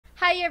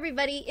Hi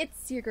everybody,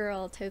 it's your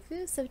girl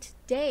Tofu. So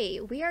today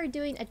we are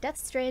doing a Death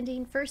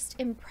Stranding first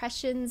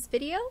impressions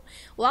video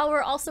while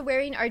we're also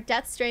wearing our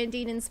Death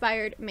Stranding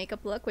inspired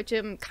makeup look, which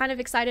I'm kind of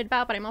excited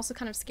about, but I'm also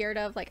kind of scared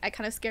of. Like, I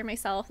kind of scare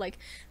myself. Like,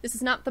 this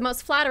is not the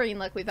most flattering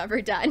look we've ever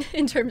done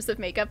in terms of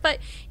makeup, but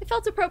it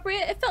felt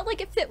appropriate. It felt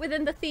like it fit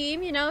within the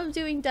theme, you know,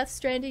 doing Death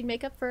Stranding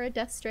makeup for a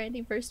Death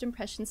Stranding first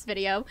impressions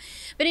video.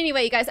 But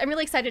anyway, you guys, I'm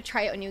really excited to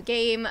try out a new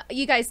game.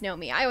 You guys know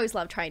me. I always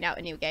love trying out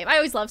a new game. I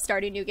always love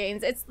starting new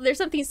games. There's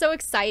something so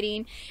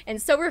exciting and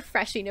so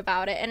refreshing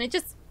about it, and it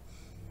just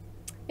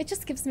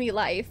gives me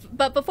life.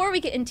 But before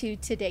we get into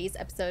today's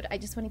episode, I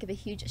just want to give a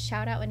huge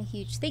shout out and a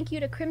huge thank you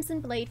to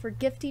Crimson Blade for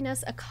gifting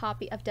us a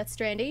copy of Death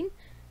Stranding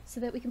so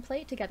that we can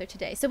play it together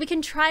today, so we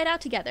can try it out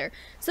together,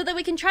 so that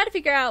we can try to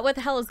figure out what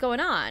the hell is going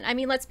on. I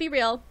mean, let's be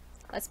real.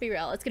 Let's be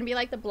real. It's gonna be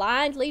like the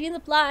blind leading the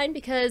blind,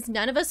 because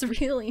none of us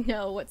really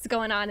know what's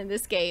going on in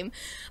this game.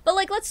 But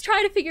like, let's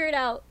try to figure it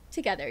out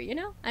together, you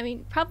know? I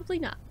mean, probably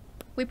not.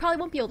 We probably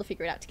won't be able to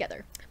figure it out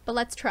together, but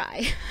let's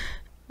try.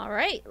 All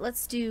right,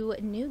 let's do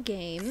a new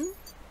game.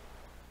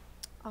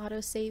 Auto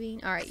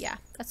saving. All right, yeah,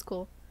 that's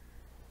cool.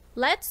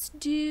 Let's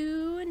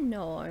do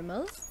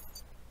normal.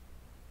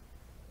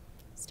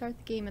 Start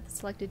the game at the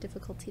selected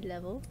difficulty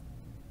level.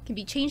 Can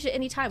be changed at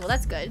any time. Well,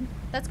 that's good.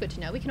 That's good to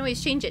know. We can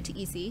always change it to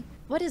easy.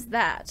 What is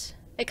that?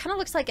 It kind of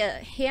looks like a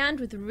hand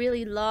with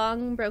really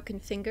long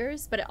broken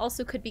fingers, but it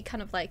also could be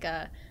kind of like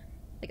a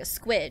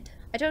squid.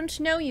 I don't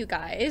know, you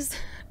guys.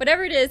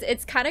 Whatever it is,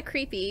 it's kind of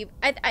creepy.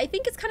 I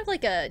think it's kind of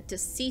like a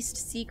deceased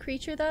sea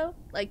creature, though.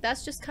 Like,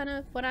 that's just kind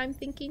of what I'm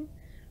thinking.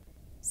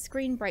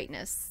 Screen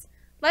brightness.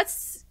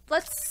 Let's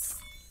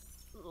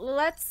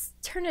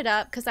turn it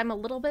up, because I'm a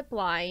little bit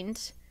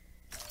blind.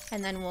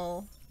 And then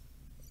we'll...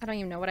 I don't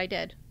even know what I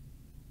did.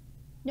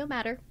 No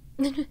matter.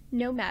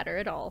 No matter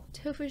at all.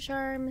 Tofu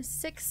charm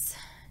 6,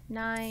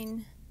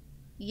 9.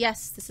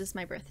 Yes, this is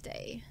my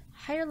birthday.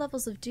 Higher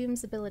levels of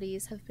Doom's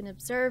abilities have been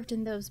observed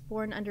in those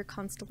born under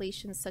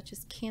constellations such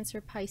as Cancer,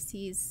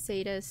 Pisces,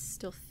 Cetus,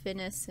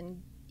 Delphinus,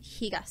 and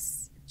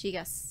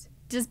Gigas.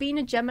 Does being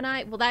a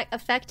Gemini, will that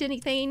affect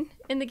anything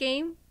in the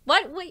game?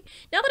 What? Wait,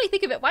 now that I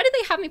think of it, why did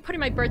they have me put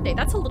in my birthday?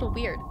 That's a little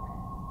weird.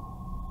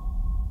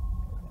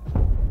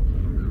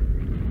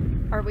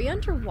 Are we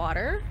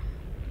underwater?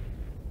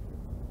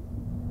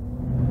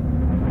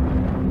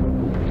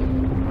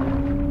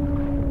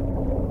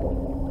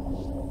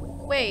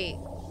 Wait.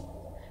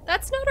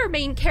 That's not our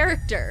main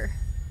character.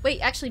 Wait,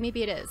 actually,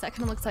 maybe it is. That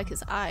kind of looks like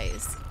his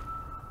eyes.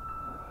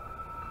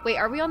 Wait,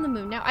 are we on the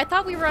moon now? I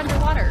thought we were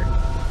underwater.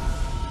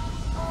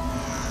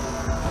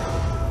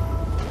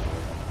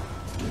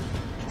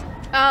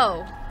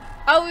 Oh.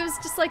 Oh, it was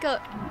just like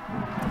a...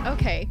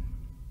 Okay.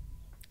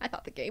 I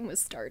thought the game was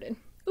started.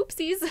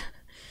 Oopsies.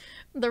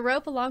 The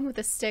rope along with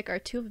the stick are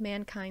two of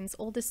mankind's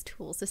oldest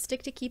tools. The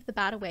stick to keep the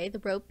bad away, the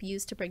rope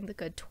used to bring the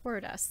good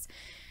toward us.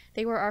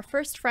 They were our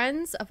first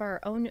friends of our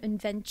own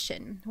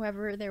invention.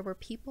 However, there were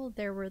people,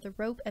 there were the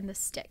rope and the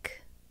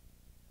stick.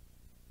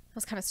 It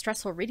was kind of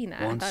stressful reading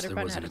that. Once I thought I'd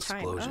run out of time.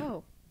 Explosion.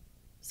 Oh.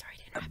 Sorry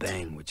to interrupt. A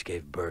bang which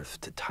gave birth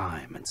to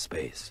time and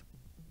space.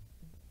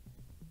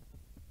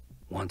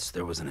 Once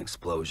there was an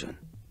explosion.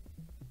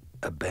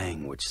 A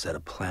bang which set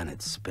a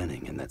planet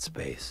spinning in that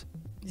space.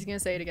 He's gonna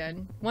say it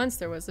again. Once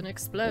there was an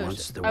explosion.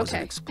 Once there was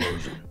an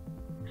explosion.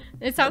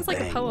 It sounds like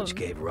a bang poem. Which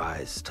gave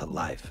rise to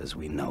life as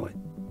we know it.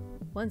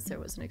 Once there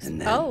was an explosion.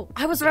 And then oh,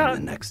 I was wrong.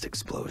 The next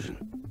explosion.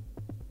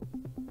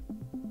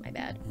 My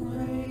bad.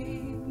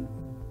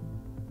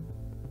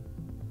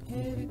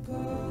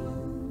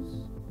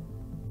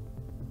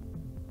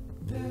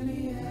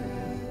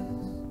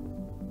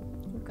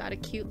 We've got a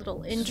cute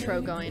little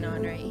intro going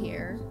on right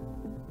here.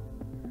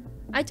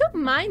 I don't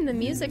mind the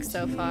music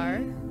so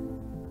far.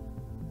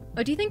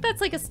 Oh, do you think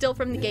that's like a still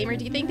from the game, or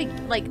do you think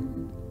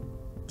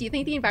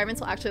the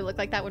environments will actually look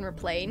like that when we're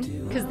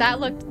playing? Because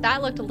that looked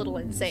a little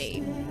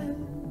insane.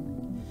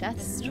 Death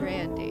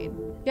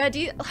Stranding. Yeah,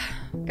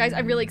 guys,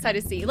 I'm really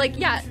excited to see. Like,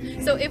 yeah,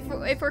 so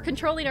if we're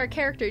controlling our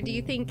character, do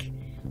you think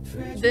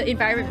the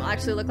environment will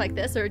actually look like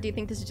this, or do you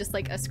think this is just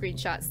like a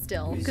screenshot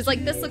still? Because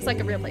like, this looks like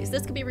a real place.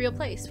 This could be a real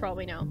place for all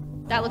we know.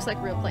 That looks like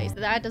a real place.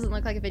 That doesn't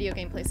look like a video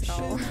game place at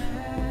all.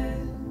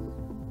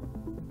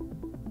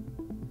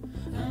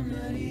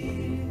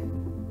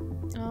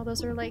 Oh,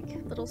 those are like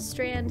little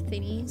strand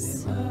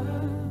thingies.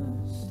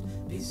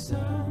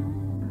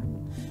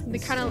 The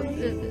kind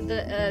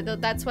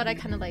of that's what I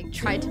kind of like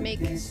tried to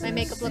make my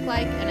makeup look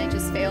like, and I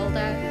just failed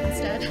at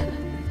instead.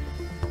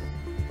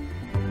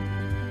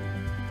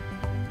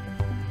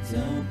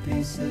 Don't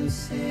be so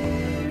serious.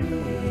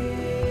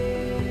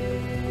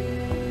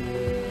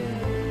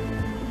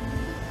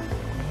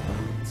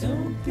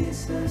 Don't be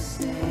so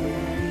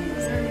serious.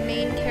 It's our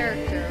main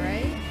character,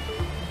 right?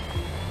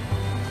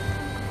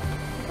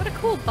 What a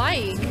cool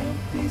bike.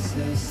 It's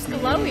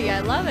glowy,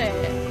 I love it.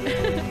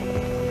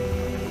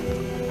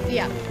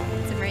 Yeah,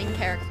 it's a main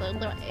character.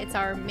 It's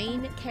our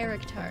main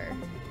character.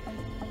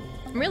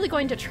 I'm really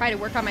going to try to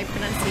work on my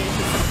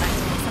pronunciation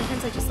sometimes.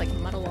 Sometimes I just like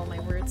muddle all my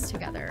words things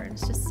together.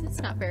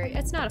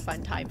 It's not a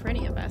fun time for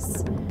any of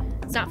us.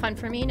 It's not fun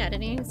for me in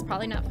editing. It's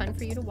probably not fun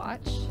for you to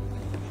watch.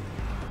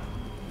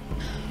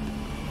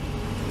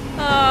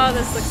 Oh,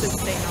 this looks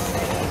insane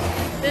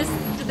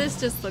already. This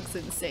just looks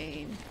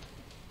insane.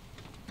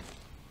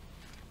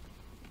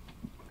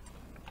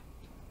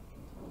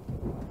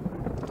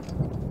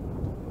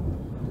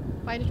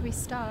 Why did we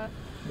stop?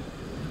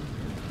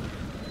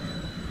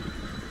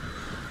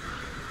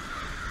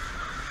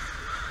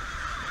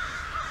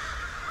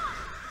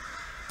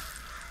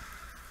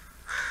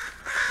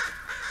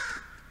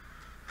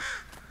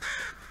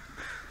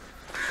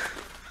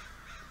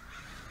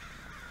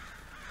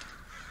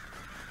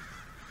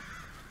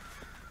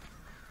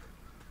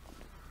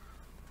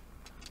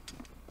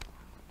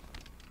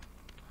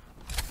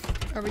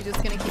 Are we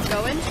just gonna keep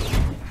going?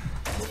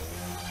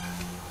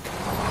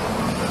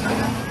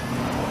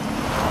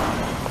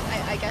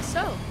 I guess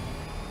so.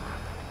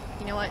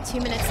 You know what? 2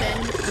 minutes in,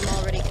 I'm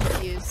already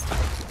confused.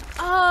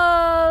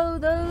 Oh,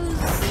 those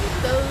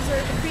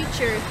are the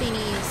creature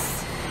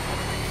thingies,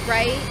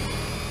 right?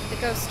 That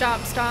go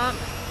stomp, stomp.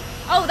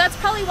 Oh, that's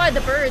probably why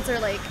the birds are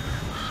like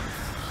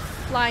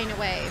flying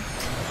away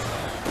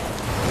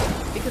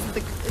because of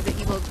the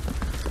evil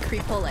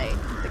creepole,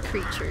 the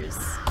creatures.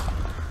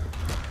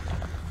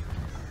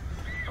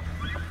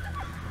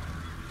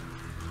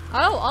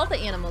 Oh, all the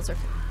animals are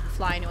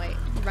flying away,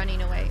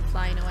 running away,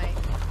 flying away.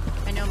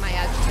 I know my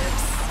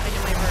adjectives. I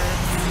know my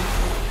verbs.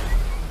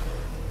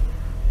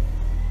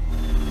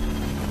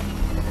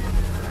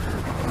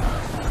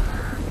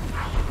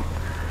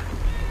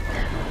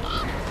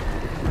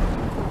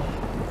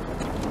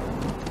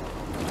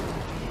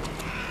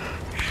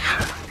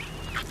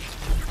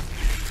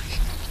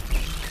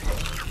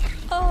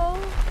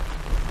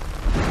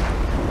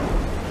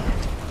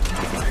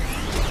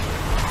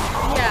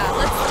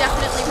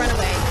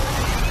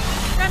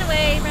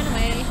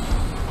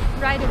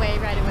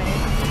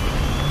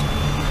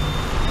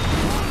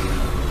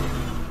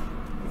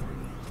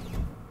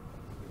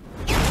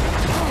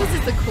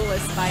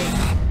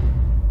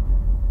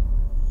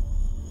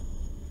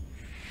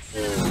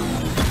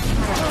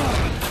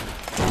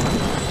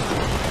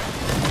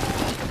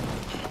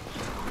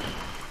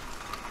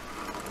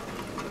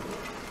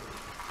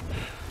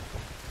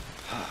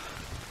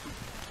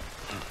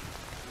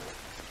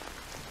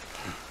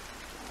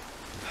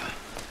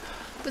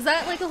 Was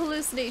that like a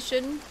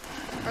hallucination?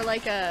 Or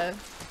like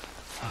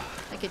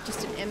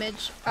just an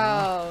image?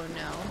 Oh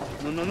no.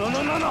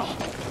 No.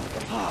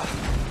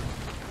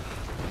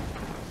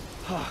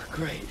 Oh,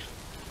 great.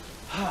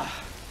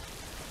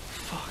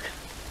 Fuck.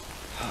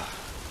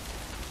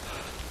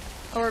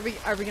 Oh, are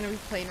we gonna be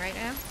playing right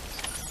now?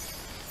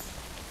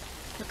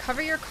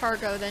 Recover your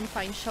cargo, then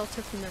find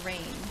shelter from the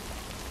rain.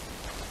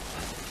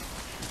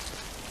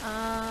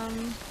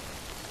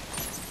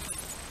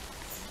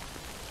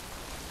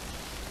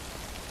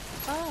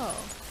 Oh.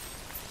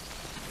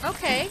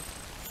 Okay.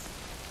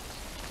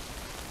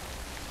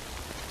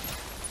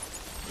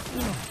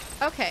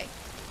 Okay.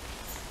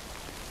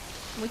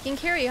 We can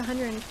carry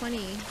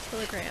 120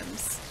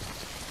 kilograms.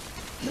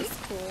 That's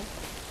cool.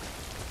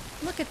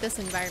 Look at this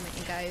environment,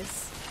 you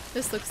guys.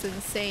 This looks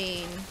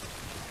insane.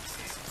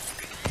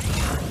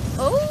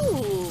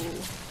 Oh!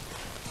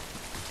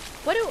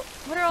 What do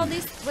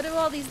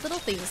all these little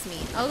things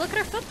mean? Oh, look at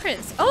our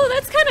footprints. Oh,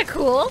 that's kind of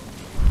cool.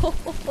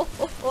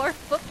 Our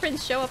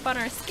footprints show up on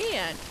our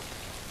scan.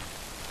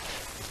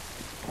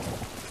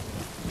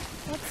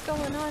 What's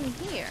going on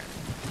here?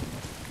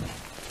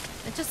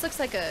 It just looks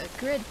like a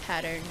grid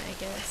pattern, I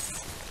guess.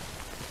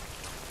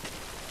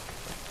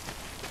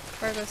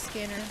 Cargo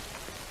scanner.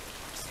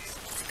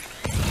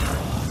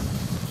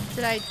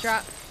 Did I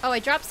drop? Oh, I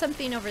dropped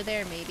something over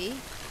there, maybe.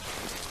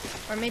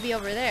 Or maybe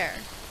over there.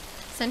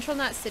 Central,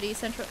 not city.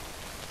 Central.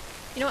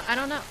 You know what? I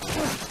don't know.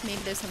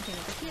 Maybe there's something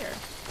over here.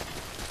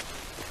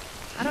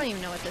 I don't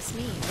even know what this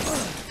means.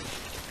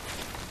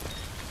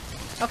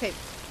 Okay.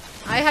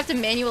 I have to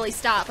manually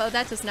stop. Oh,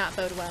 that does not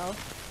bode well.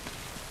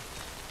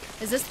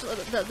 Is this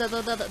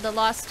the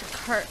lost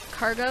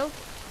cargo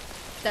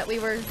that we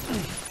were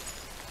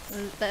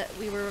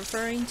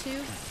referring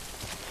to?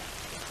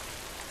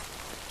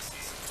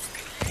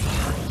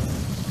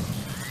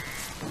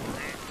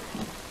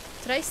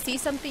 Did I see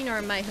something or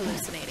am I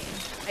hallucinating?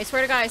 I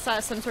swear to God I saw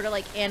some sort of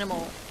like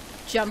animal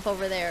jump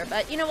over there,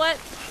 but you know what?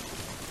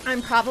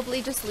 I'm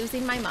probably just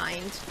losing my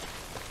mind.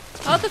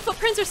 Oh, the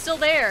footprints are still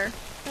there.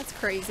 That's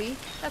crazy.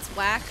 That's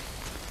whack.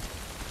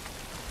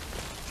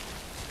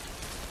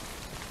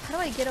 How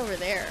do I get over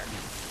there?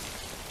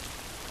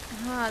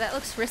 Ah, that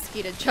looks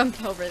risky to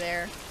jump over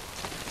there.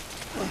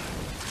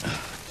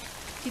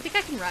 Do you think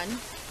I can run?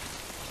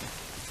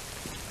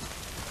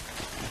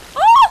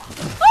 Oh!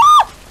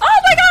 Oh! Oh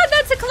my God,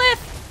 that's a cliff!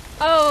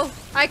 Oh,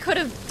 I could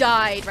have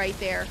died right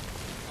there.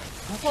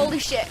 Holy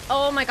shit.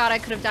 Oh my God, I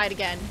could have died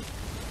again.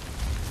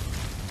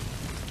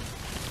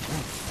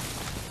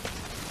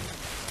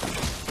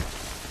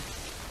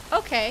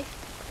 Okay.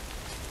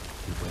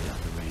 You wait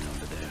out the rain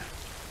over there.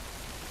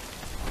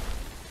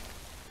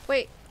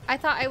 Wait, I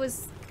thought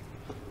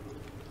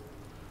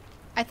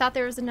I I thought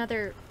there was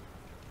another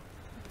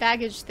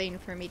baggage thing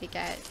for me to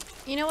get.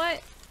 You know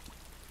what?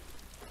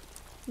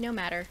 No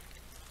matter.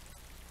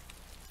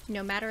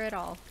 No matter at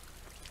all.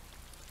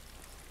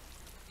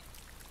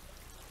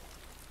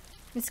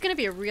 It's gonna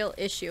be a real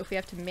issue if we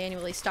have to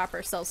manually stop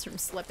ourselves from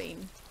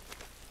slipping.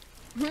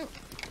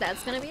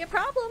 That's gonna be a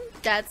problem.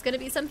 That's gonna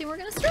be something we're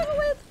gonna struggle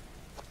with.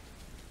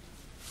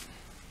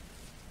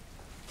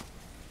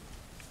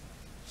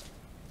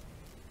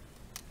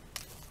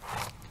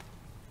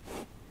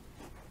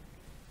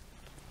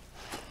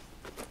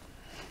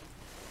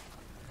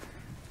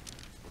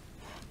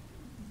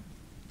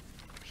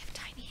 We have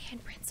tiny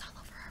handprints all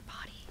over our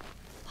body.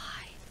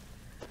 Why?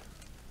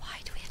 Why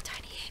do we have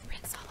tiny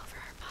handprints all over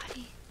our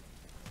body?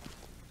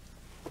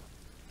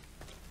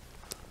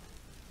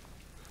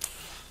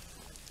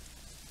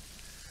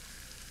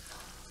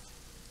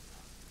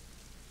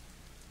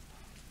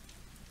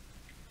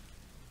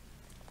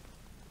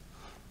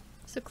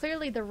 So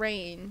clearly the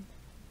rain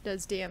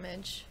does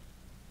damage.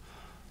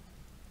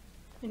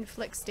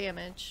 Inflicts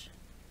damage.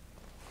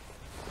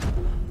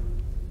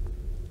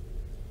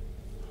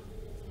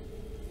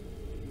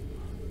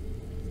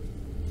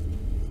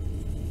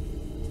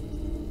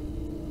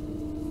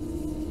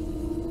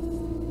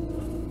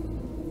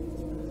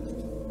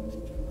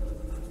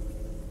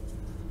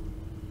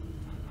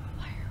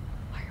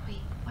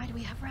 Why do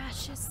we have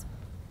rashes?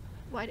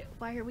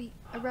 Why are we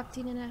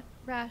erupting in a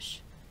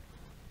rash?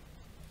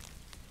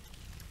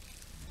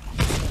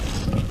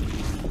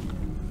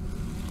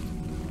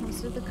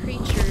 Those are the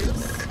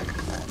creatures.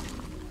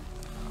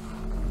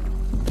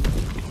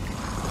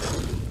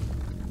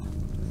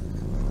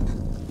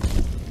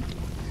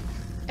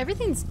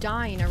 Everything's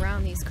dying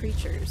around these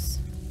creatures.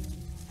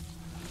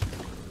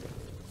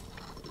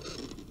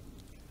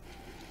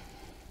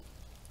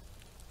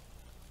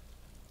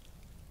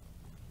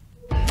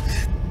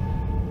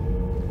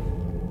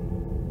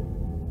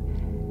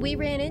 We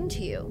ran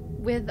into you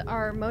with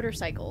our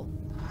motorcycle.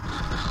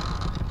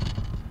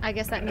 I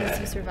guess that means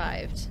you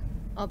survived.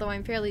 Although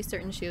I'm fairly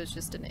certain she was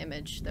just an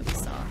image that we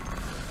saw.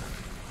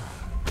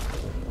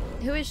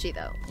 Who is she,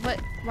 though?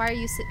 Why are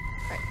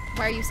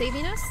you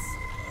saving us?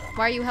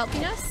 Why are you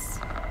helping us?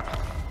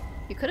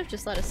 You could have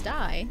just let us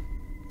die.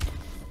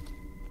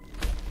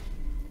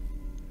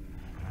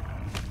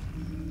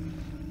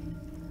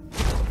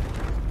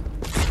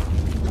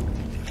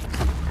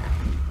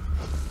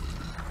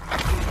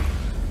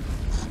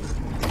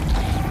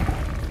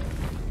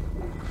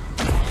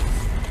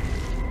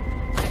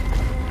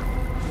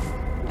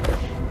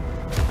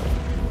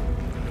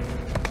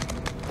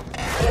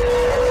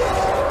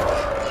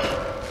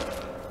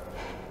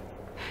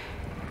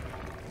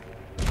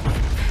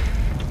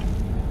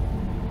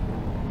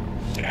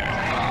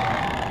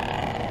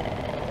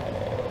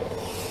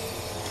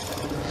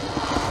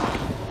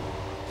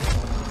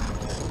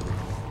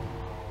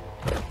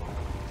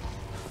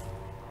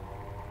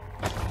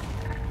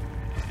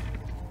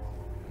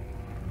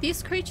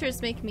 These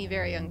creatures make me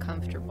very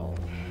uncomfortable.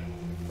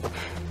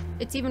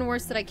 It's even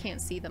worse that I can't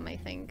see them, I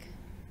think.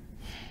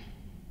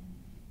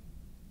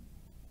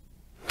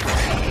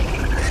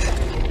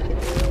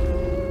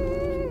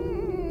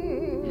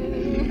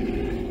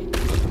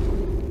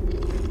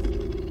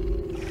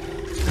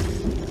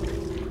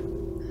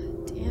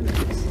 Damn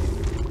it.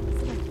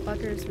 These little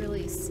buggers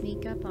really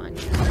sneak up on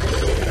you.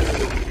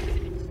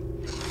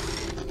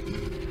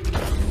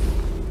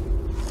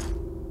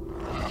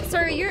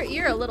 Sir,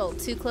 you're a little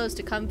too close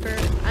to comfort.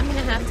 I'm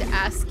gonna have to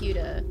ask you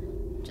to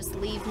just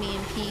leave me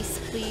in peace,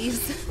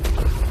 please.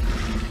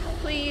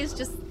 Please,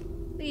 just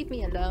leave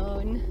me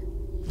alone.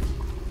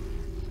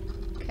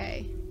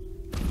 Okay.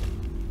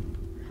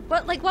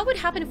 What would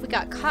happen if we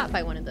got caught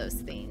by one of those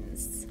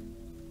things?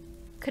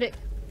 Could it,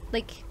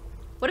 like,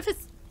 what if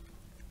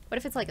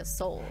it's like a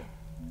soul,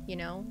 you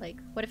know? Like,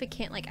 what if it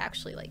can't, like,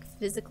 actually, like,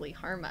 physically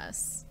harm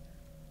us?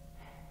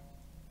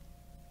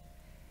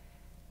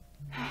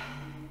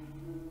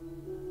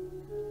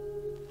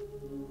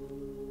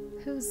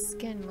 Whose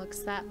skin looks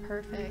that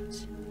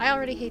perfect? I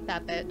already hate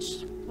that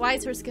bitch. Why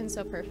is her skin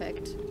so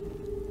perfect?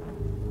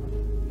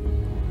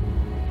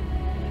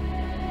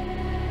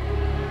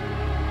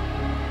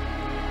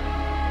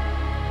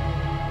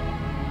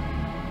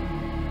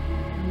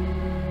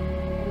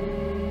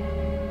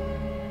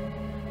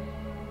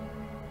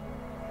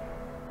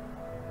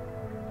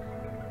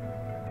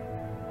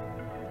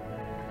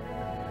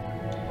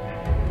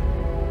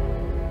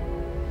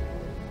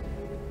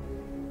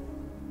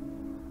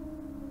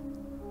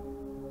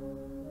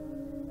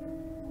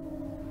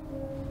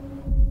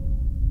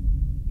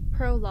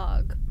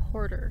 Prologue,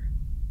 Porter.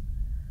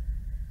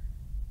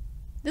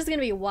 This is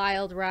gonna be a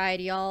wild ride,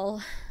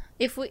 y'all.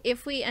 If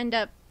we end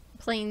up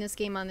playing this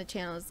game on the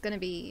channel, it's gonna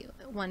be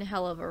one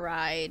hell of a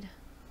ride.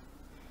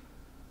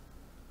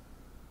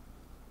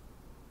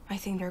 I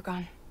think they're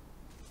gone.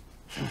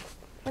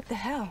 What the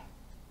hell?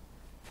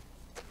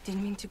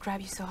 Didn't mean to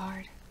grab you so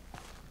hard.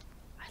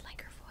 I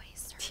like her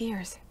voice.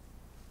 Tears.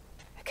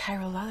 A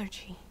chiral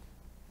allergy.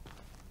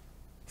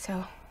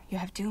 So, you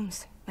have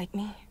dooms, like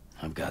me.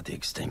 I've got the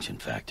extinction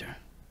factor,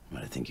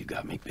 but I think you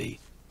got me beat.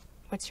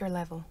 What's your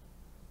level?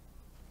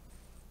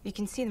 You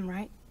can see them,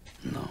 right?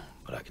 No,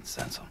 but I can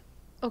sense them.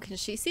 Oh, can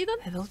she see them?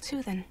 Level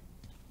 2 then.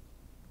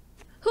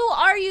 Who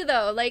are you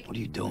though? Like, What are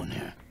you doing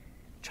here?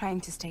 Trying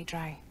to stay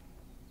dry.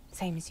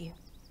 Same as you.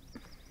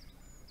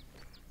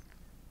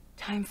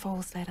 Time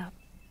falls let up.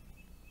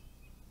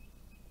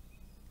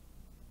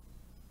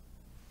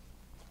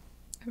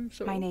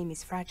 My name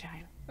is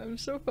Fragile. I'm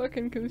so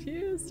fucking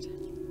confused.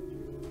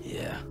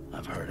 Yeah,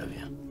 I've heard of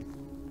you.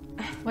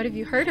 What have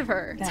you heard of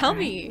her? That Tell right?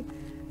 me.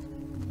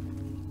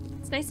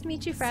 It's nice to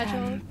meet you,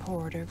 Fragile. Sam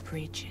Porter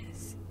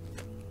Bridges.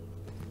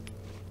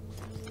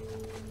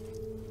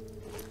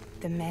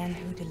 The man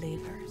who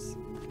delivers.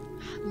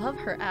 Love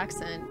her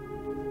accent.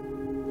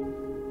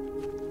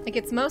 Like,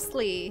 it's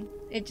mostly,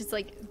 it's just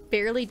like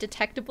barely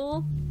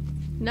detectable,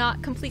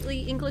 not completely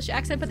English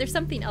accent, but there's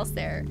something else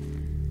there.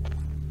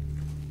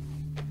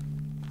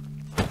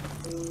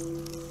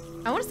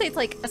 I want to say it's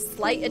like a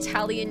slight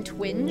Italian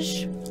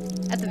twinge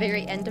at the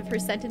very end of her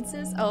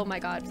sentences. Oh my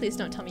god, please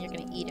don't tell me you're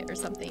gonna eat it or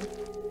something.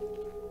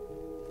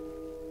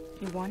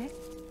 You want it?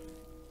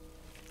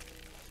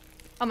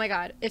 Oh my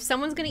god, if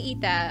someone's gonna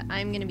eat that,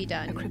 I'm gonna be A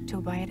done. crypto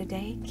bite a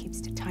day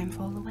keeps the time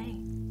fall away.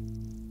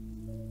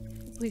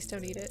 Please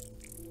don't eat it.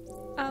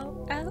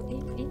 Oh,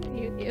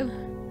 ew.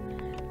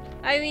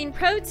 I mean,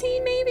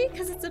 protein maybe,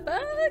 because it's a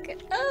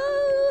bug?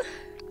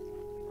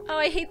 Oh,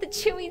 I hate the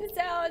chewing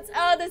sounds.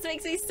 Oh, this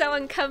makes me so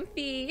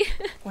uncomfy.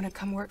 Wanna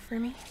come work for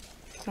me?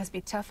 Must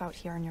be tough out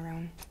here on your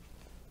own.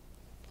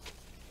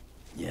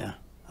 Yeah,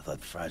 I thought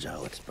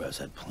Fragile Express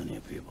had plenty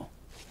of people.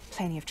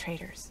 Plenty of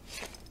traitors.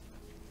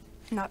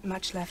 Not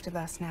much left of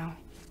us now,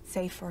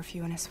 save for a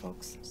few honest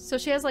folks. So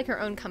she has like her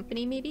own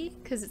company maybe?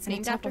 Because it's And on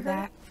named top after of her?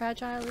 that-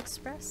 Fragile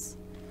Express?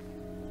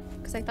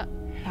 Because I thought...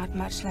 Not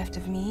much left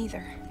of me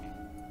either.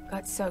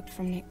 Got soaked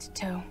from neck to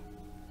toe.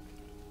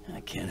 I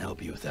can't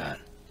help you with that.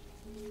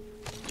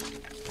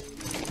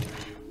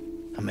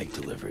 I make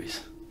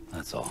deliveries,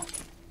 that's all.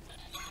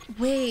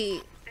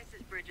 Wait, This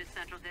is Bridges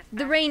Central Dispatch.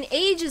 the rain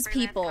ages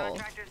Freelance people.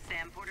 contractor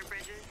Sam Porter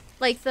Bridges.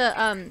 Like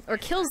the, or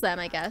kills them,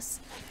 I guess.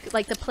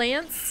 Like the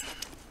plants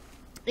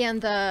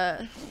and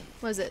the,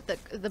 what was it,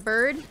 the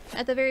bird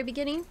at the very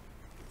beginning?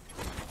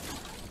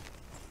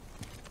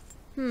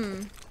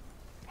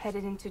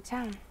 Headed into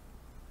town.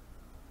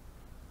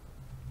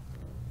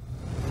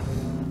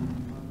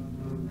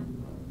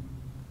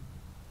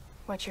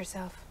 Watch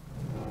yourself.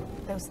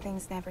 Those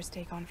things never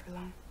stay gone for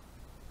long.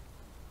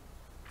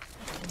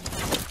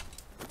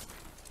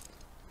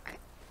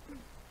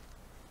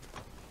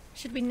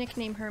 Should we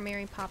nickname her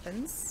Mary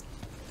Poppins?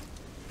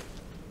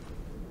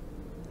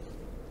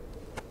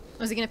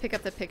 Was he gonna pick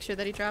up the picture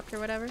that he dropped or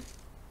whatever?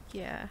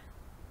 Yeah.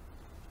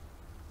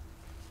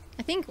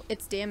 I think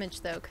it's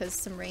damaged though, because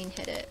some rain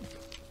hit it.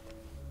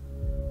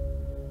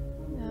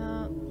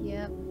 Oh,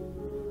 yep.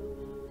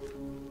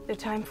 The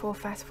time fall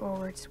fast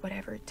forwards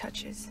whatever it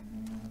touches.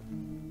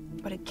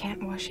 But it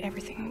can't wash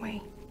everything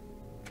away.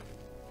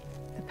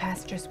 The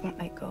past just won't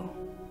let go.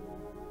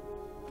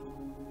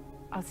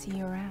 I'll see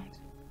you around.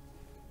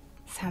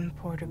 Sam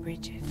Porter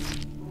Bridges.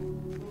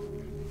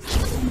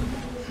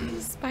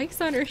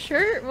 Spikes on her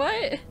shirt?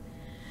 What?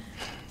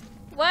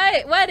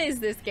 What is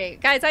this game?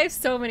 Guys, I have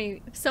so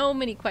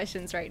many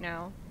questions right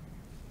now.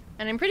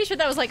 And I'm pretty sure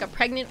that was like a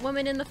pregnant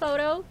woman in the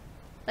photo.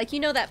 Like, you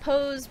know that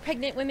pose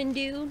pregnant women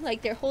do?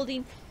 Like they're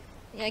holding,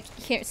 yeah, you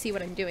can't see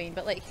what I'm doing,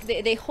 but like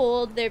they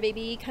hold their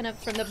baby kind of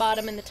from the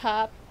bottom and the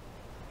top.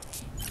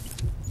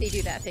 They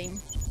do that thing.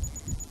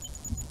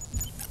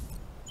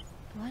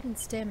 Blood and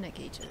stamina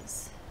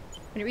gauges.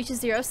 When it reaches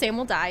 0, Sam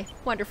will die.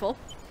 Wonderful.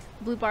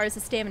 The blue bar is the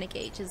stamina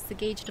gauge. As the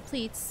gauge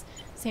depletes,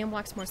 Sam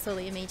walks more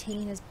slowly and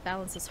maintaining his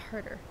balance is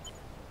harder.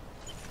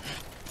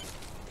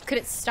 Could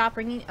it stop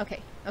ringing? Okay.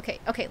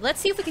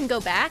 Let's see if we can go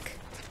back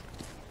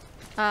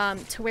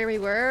to where we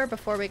were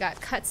before we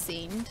got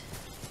cutscened,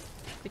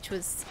 which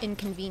was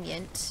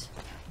inconvenient.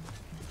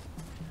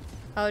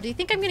 Oh, do you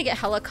think I'm gonna get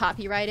hella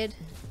copyrighted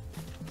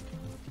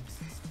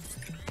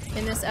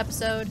in this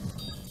episode?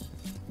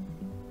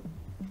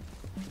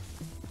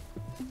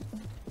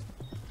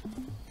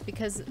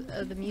 Because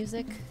of the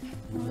music?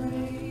 I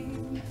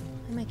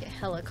might get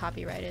hella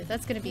copyrighted.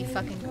 That's gonna be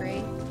fucking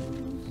great.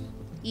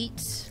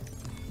 Eat.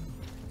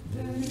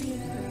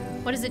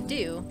 What does it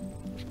do?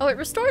 Oh, it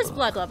restores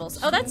blood levels.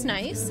 Oh, that's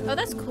nice. Oh,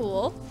 that's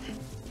cool.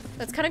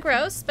 That's kind of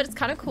gross, but it's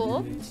kind of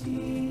cool.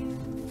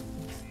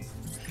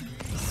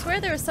 I swear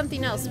there was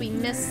something else. We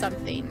missed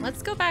something.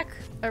 Let's go back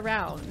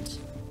around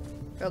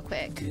real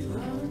quick.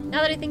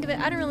 Now that I think of it,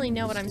 I don't really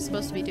know what I'm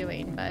supposed to be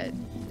doing, but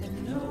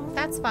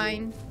that's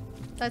fine.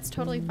 That's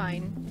totally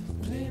fine.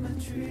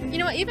 You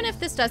know what? Even if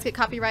this does get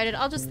copyrighted,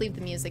 I'll just leave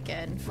the music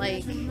in.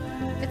 Like,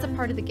 it's a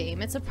part of the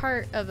game. It's a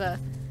part of a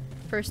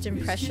first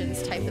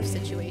impressions type of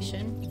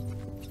situation.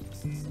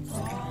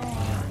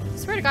 I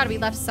swear to God, we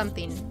left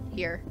something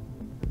here.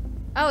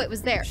 Oh, it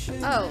was there.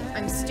 Oh,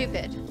 I'm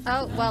stupid.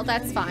 Oh, well,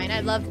 that's fine.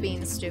 I love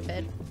being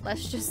stupid.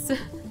 Let's just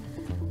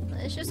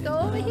go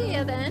over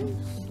here then.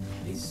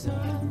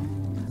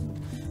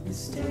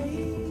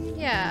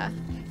 Yeah.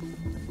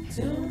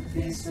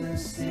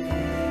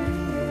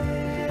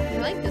 I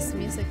like this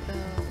music though.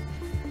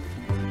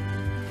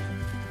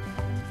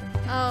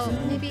 Oh,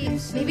 maybe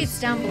it's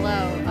down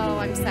below. Oh,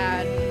 I'm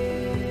sad.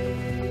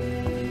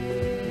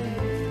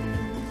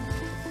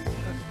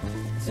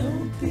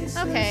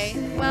 Okay,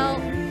 well,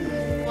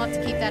 we'll have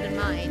to keep that in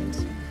mind.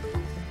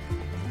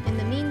 In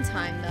the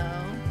meantime,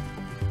 though,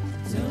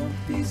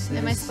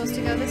 am I supposed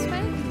to go this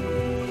way?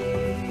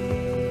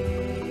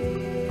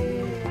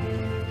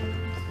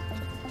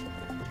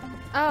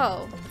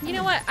 Oh, you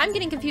know what? I'm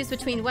getting confused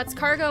between what's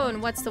cargo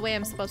and what's the way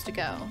I'm supposed to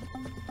go.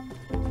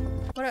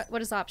 What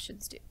does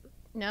options do?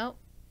 Nope.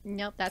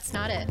 Nope, that's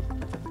not it.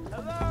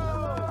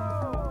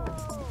 Hello!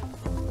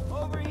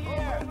 Over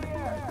here!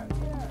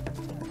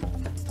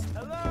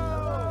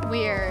 Hello!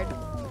 Weird.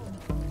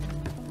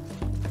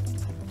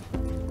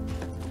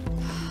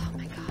 Oh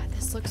my god,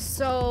 this looks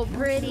so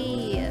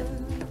pretty.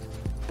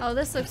 Oh,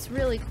 this looks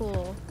really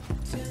cool.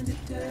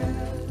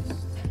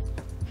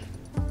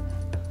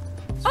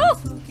 Oh!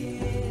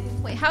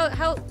 Wait,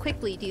 how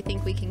quickly do you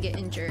think we can get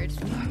injured?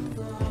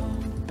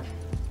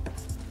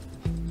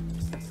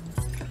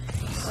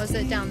 Oh, is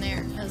it down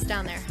there? It was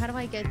down there. How do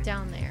I get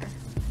down there?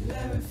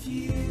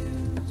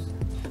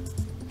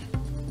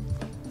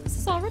 This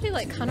is already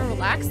like kind of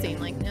relaxing,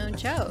 like no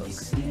joke.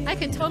 I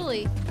could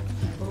totally...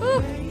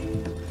 Ooh.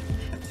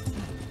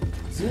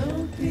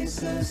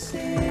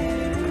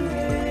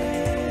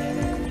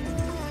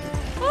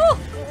 Oh!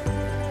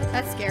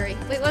 That's scary.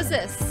 Wait, what's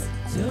this?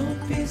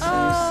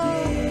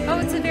 Oh,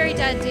 it's a very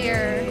dead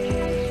deer.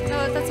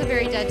 Oh, that's a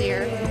very dead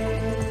deer.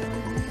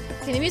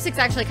 Okay, the music's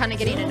actually kind of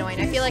getting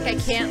annoying. I feel like I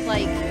can't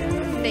like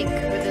think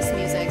with this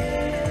music.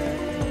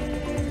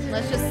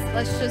 Let's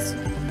just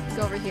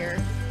go over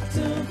here.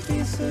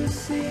 Endurance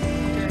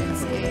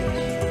gauge.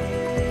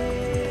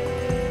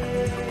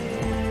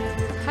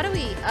 How do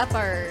we up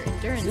our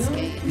endurance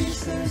gauge?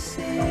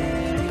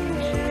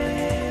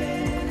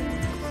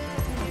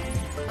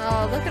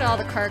 Oh, look at all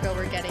the cargo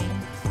we're getting.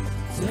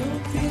 Over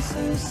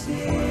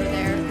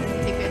there. I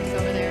think we have to go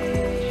over there.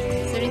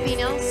 Is there anything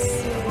else?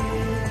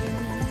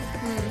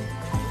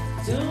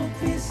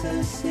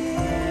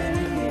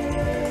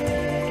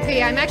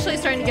 Okay, I'm actually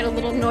starting to get a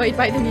little annoyed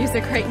by the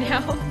music right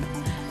now.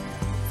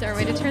 Is there a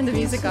way to turn the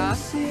music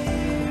off?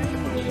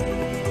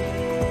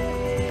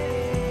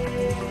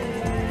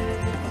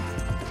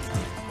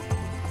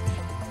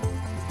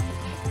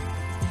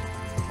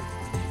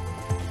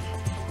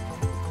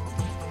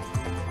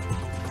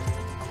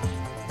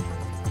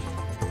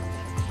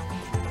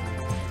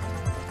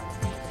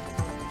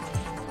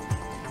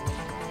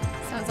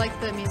 Sounds like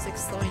the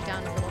music's slowing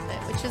down a little bit,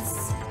 which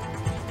is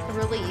a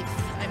relief,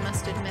 I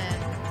must admit.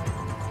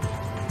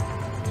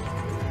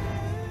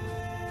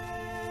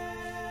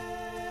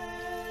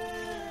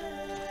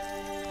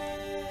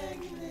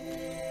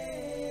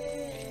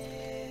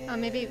 Oh,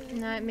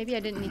 maybe I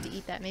didn't need to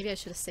eat that. Maybe I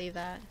should have saved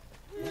that.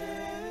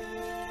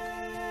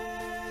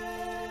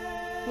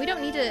 We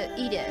don't need to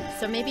eat it,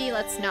 so maybe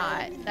let's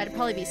not. That'd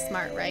probably be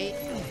smart, right?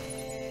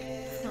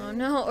 Oh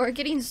no, we're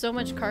getting so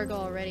much cargo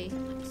already.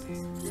 Where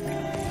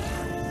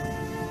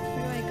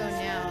do I go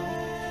now?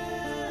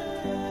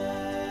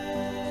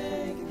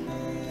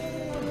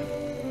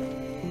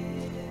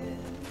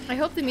 I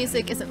hope the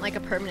music isn't like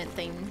a permanent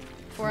thing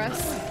for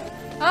us.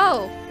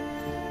 Oh!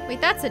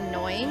 Wait, that's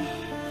annoying.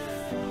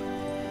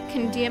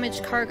 Can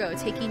damage cargo.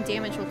 Taking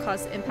damage will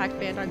cause the impact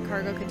band on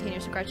cargo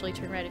containers to gradually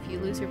turn red. If you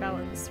lose your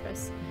balance,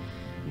 press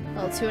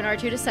L2 and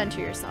R2 to center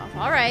yourself.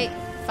 Alright,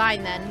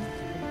 fine then.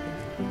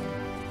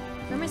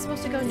 Where am I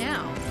supposed to go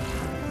now?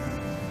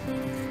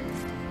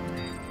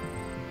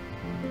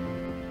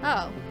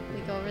 Oh,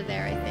 we go over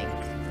there, I think.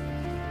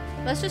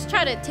 Let's just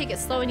try to take it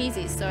slow and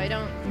easy so I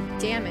don't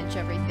damage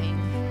everything.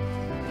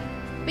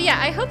 But yeah,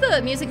 I hope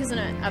the music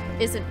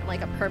isn't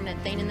like a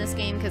permanent thing in this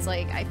game, because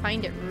like I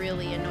find it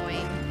really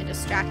annoying and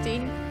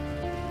distracting.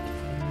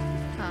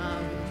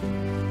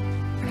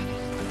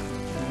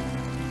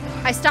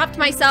 I stopped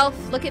myself.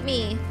 Look at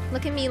me.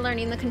 Look at me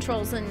learning the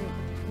controls and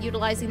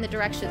utilizing the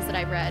directions that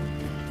I read.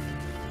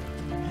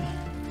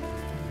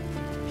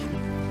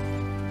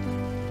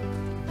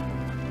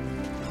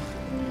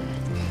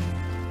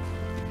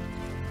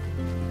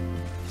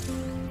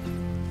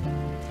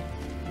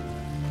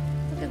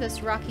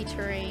 This rocky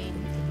terrain.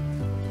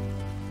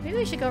 Maybe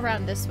we should go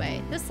around this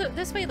way.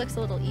 This way looks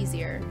a little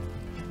easier.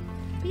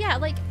 But yeah,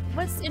 like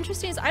what's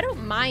interesting is I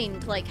don't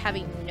mind like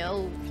having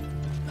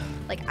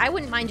I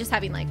wouldn't mind just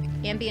having like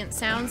ambient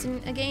sounds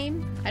in a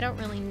game. I don't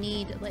really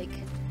need like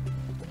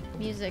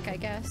music, I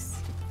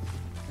guess.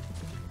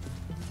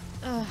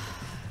 Ugh,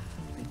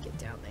 let me get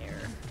down there.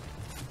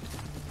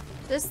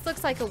 This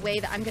looks like a way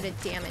that I'm gonna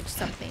damage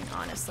something,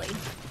 honestly.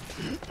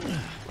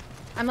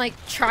 I'm like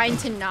trying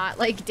to not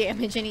like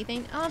damage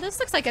anything. Oh, this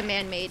looks like a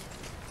man-made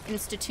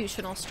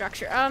institutional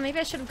structure. Oh, maybe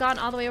I should have gone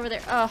all the way over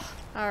there. Oh,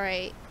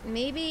 alright.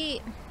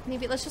 Maybe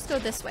let's just go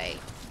this way.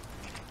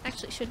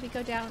 Actually, should we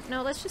go down?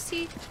 No, let's just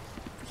see if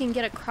we can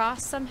get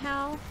across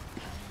somehow.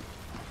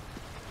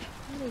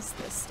 What is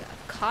this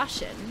stuff?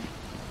 Caution.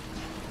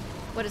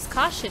 What does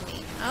caution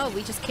mean? Oh,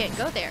 we just can't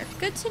go there.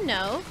 Good to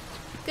know.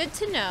 Good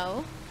to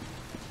know.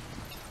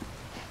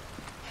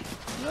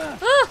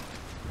 Ah!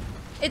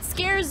 It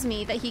scares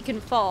me that he can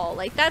fall.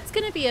 Like, that's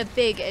gonna be a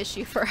big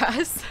issue for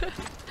us.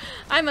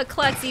 I'm a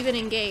klutz even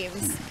in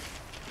games.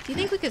 Do you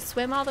think we could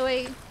swim all the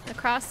way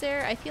across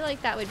there? I feel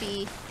like that would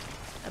be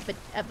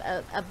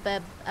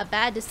a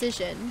bad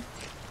decision.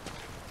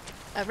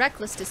 A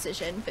reckless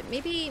decision, but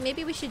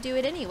maybe we should do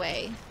it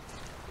anyway.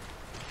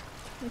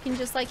 We can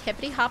just like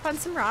hippity hop on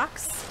some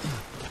rocks.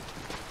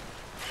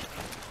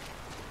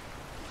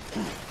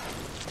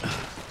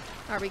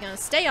 Are we gonna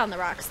stay on the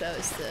rocks though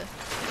is the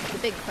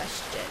big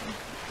question.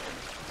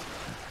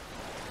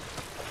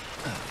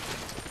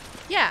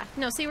 Yeah,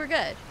 no, see, we're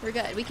good. We're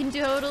good. We can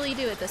totally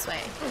do it this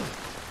way.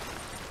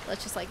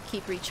 Let's just like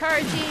keep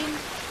recharging.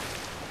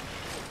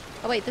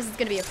 Oh wait, this is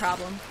gonna be a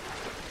problem.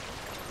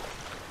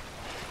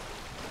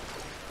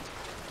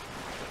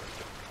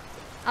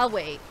 I'll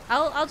wait.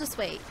 I'll just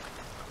wait.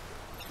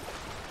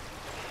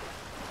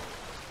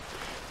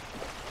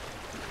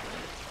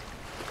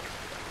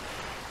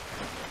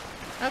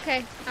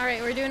 Okay.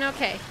 Alright, we're doing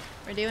okay.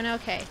 We're doing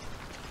okay.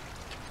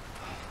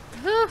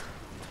 Whew.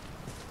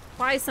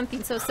 Why is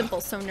something so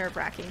simple so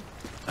nerve-wracking?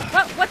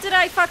 What did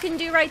I fucking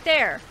do right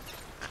there?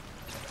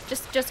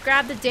 Just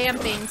grab the damn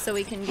thing so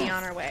we can be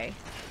on our way.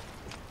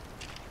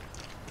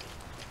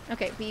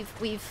 Okay,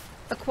 we've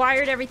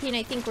acquired everything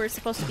I think we're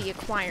supposed to be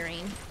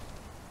acquiring.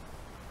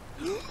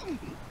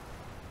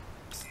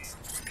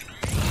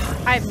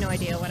 I have no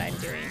idea what I'm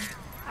doing.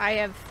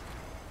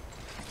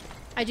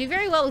 I do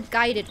very well with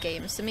guided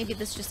games, so maybe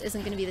this just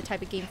isn't going to be the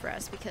type of game for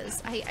us,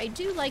 because I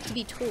do like to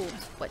be told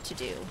what to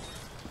do.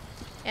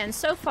 And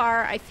so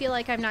far, I feel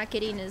like I'm not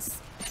getting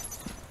as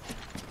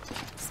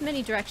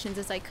many directions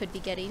as I could be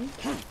getting.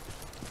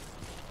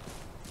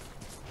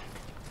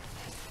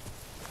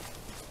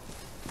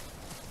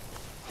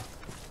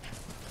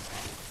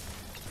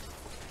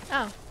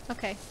 Oh,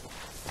 okay.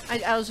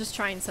 I was just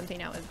trying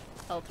something out with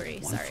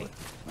L3, sorry. One foot,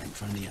 right in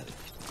front of the other.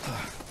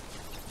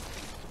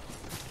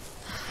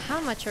 How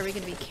much are we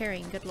going to be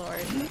carrying, good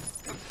lord?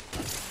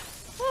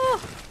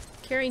 Oh,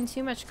 carrying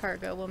too much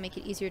cargo will make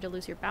it easier to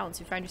lose your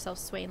balance. If you find yourself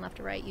swaying left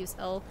or right, use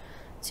L2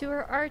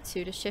 or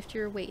R2 to shift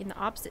your weight in the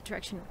opposite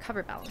direction and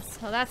recover balance.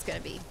 Well, that's going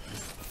to be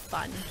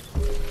fun.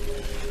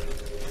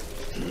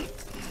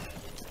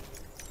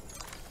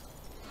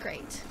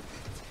 Great.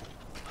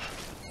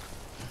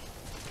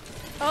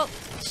 Oh,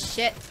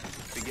 shit.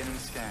 Beginning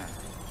scan.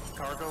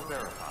 Cargo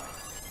verified.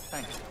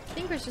 Thank you. I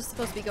think we're just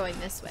supposed to be going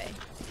this way.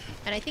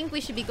 And I think we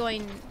should be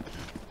going...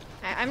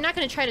 I'm not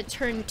going to try to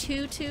turn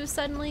 2-2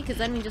 suddenly, because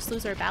then we just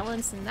lose our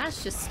balance, and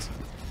that's just...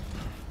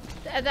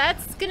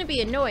 That's going to be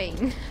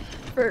annoying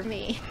for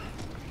me.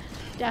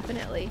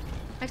 Definitely.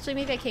 Actually,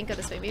 maybe I can't go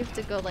this way. Maybe we have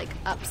to go, like,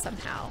 up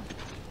somehow.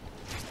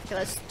 Okay,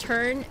 let's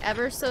turn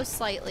ever so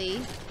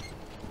slightly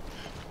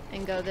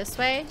and go this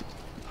way.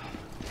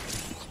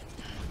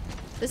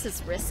 This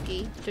is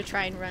risky to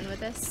try and run with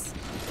this.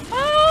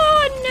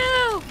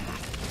 Oh, no!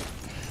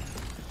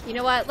 You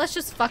know what? Let's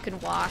just fucking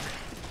walk.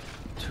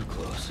 Too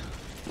close.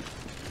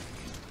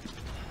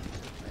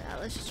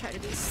 Let's just try to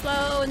be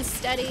slow and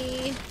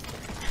steady.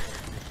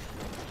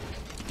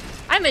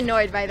 I'm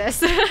annoyed by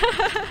this.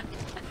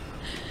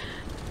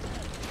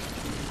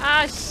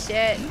 Ah,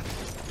 shit.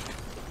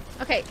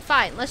 Okay,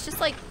 fine. Let's just,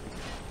 like,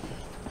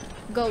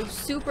 go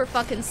super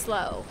fucking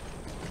slow.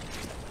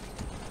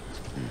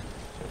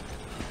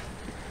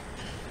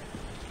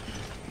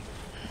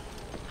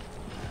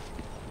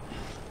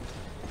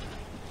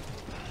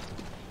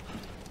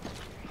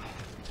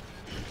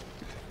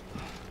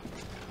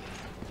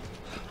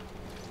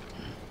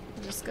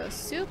 Just go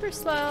super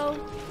slow,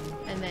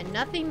 and then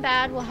nothing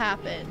bad will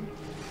happen.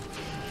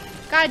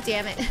 God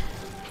damn it.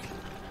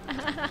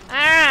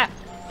 Ah!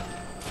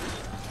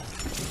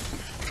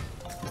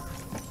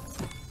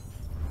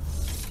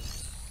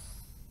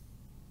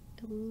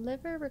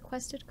 Deliver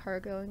requested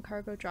cargo and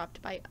cargo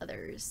dropped by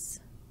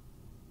others.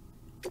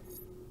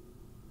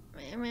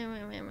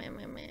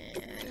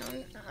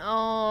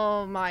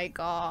 Oh my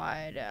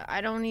god. I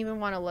don't even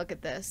want to look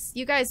at this.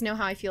 You guys know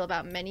how I feel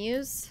about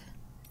menus.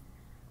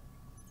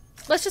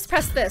 Let's just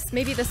press this.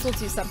 Maybe this will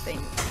do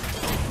something.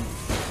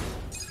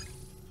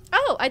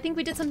 Oh, I think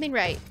we did something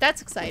right.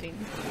 That's exciting.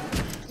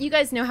 You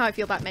guys know how I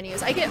feel about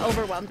menus. I get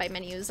overwhelmed by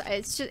menus.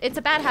 It's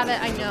a bad habit,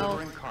 I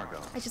know.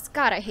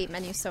 God, I hate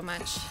menus so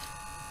much.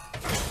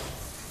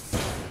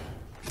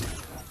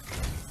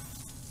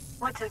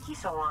 What took you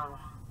so long?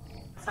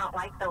 It's not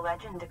like the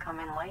legend to come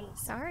in late.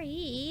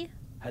 Sorry.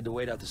 Had to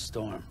wait out the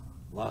storm.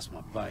 Lost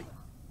my bike.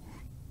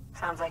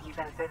 Sounds like you've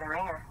been through the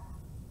ringer.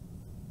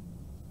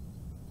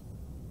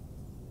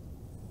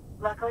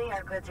 Luckily,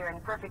 our goods are in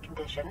perfect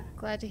condition.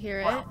 Glad to hear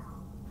it. Well,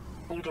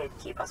 you did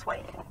keep us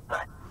waiting,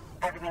 but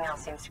everything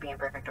else seems to be in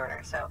perfect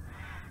order, so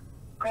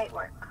great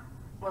work.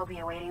 We'll be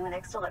awaiting the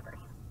next delivery.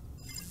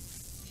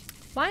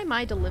 Why am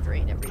I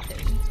delivering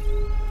everything?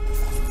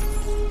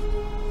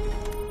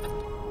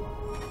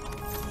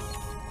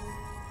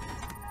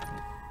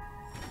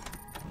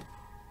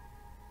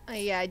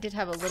 Yeah, I did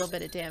have a little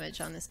bit of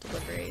damage on this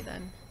delivery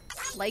then.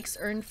 Likes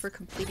earned for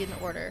completing the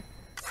order.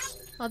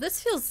 Oh,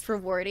 this feels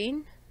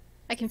rewarding.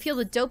 I can feel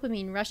the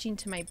dopamine rushing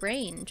to my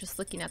brain just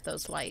looking at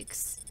those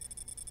likes.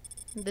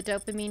 The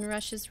dopamine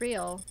rush is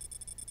real.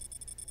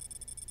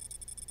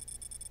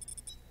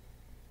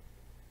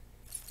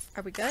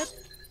 Are we good?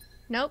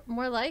 Nope,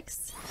 more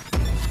likes.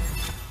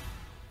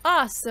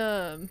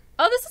 Awesome.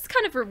 Oh, this is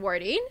kind of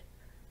rewarding.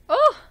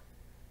 Oh,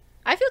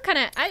 I feel kind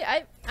of,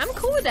 I'm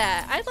cool with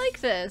that. I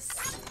like this.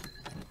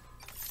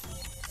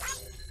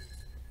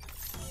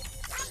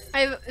 I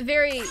have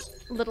very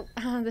little,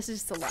 this is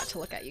just a lot to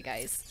look at, you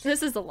guys.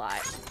 This is a lot.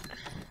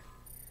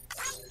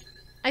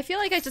 I feel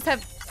like I just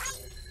have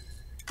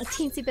a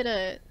teensy bit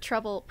of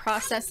trouble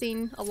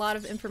processing a lot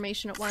of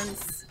information at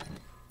once.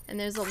 And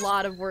there's a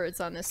lot of words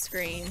on this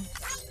screen.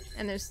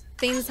 And there's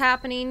things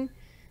happening.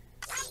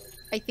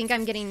 I think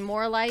I'm getting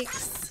more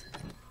likes.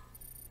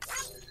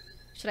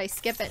 Should I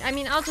skip it? I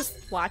mean, I'll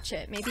just watch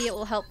it. Maybe it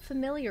will help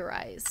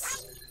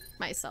familiarize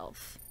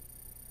myself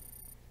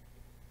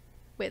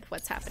with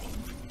what's happening.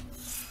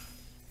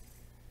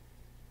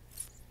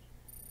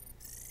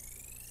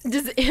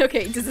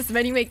 Okay, does this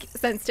menu make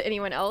sense to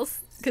anyone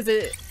else? Because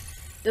it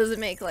doesn't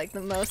make like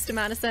the most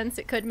amount of sense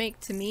it could make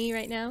to me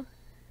right now.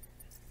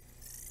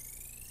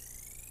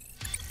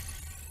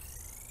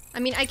 I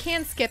mean, I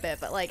can skip it,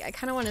 but like, I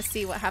kind of want to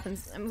see what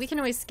happens. I mean, we can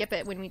always skip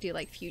it when we do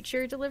like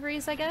future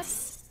deliveries, I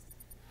guess.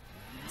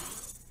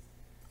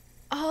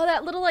 Oh,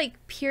 that little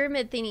like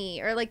pyramid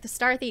thingy, or like the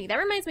star thingy. That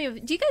reminds me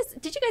of, did you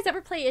guys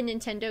ever play a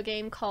Nintendo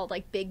game called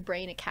like Big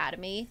Brain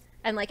Academy?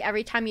 And like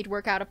every time you'd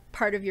work out a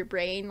part of your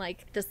brain,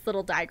 like this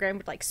little diagram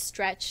would like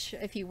stretch.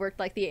 If you worked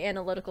like the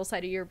analytical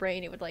side of your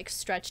brain, it would like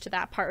stretch to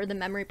that part, or the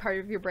memory part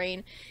of your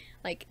brain.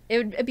 Like it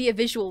would be a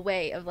visual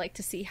way of like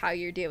to see how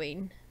you're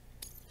doing.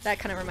 That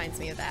kind of reminds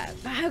me of that.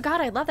 Oh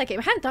god, I love that game.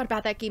 I hadn't thought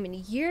about that game in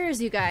years,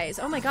 you guys.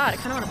 Oh my god, I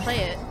kind of want to play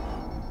it.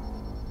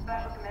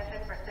 Special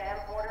commission for Sam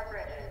Porter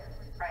Bridges.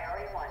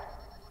 Priority 1.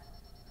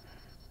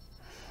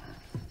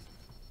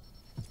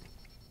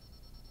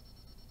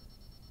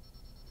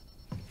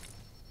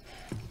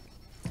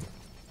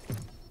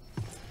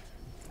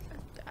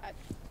 God.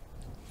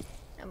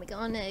 Are we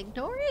gonna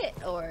ignore it,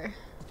 or?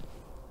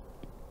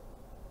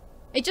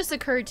 It just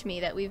occurred to me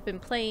that we've been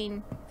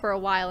playing for a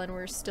while and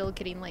we're still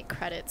getting like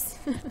credits.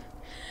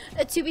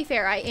 To be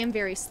fair, I am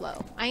very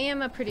slow. I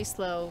am a pretty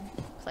slow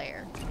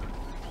player.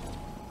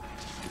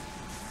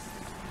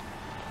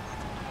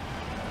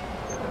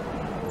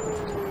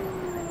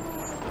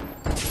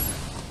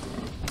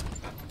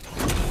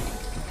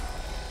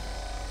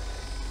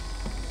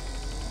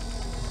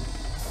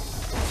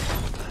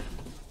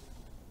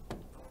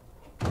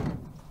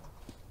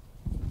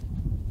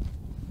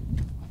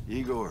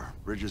 Igor,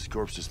 Bridges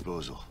Corpse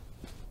Disposal.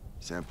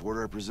 Sam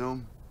Porter, I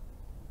presume?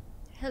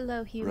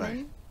 Hello, human.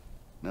 Right.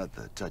 Not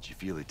the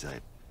touchy-feely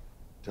type.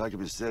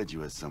 Documents said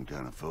you had some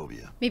kind of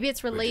phobia. Maybe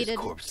it's related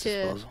corpse to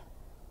disposal?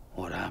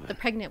 What happened? the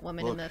pregnant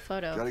woman Look, in the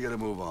photo. Gotta get a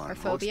move on. Or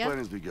phobia? I'll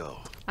explain as we go.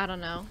 I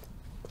don't know.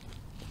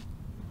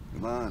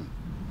 Come on.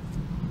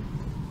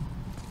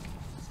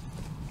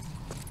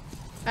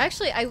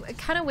 Actually, I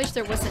kind of wish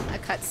there wasn't a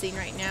cutscene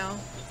right now.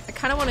 I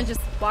kind of want to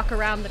just walk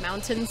around the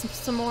mountains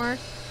some more.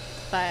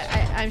 But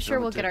I'm sure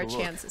we'll get our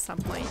chance at some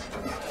point.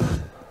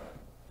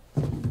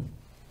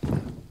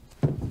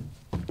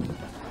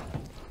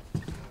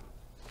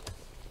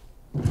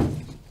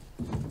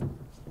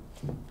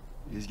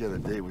 He's got a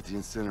date with the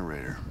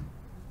incinerator.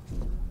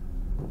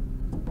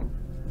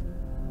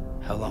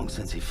 How long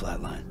since he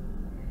flatlined?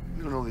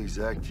 We don't know the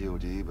exact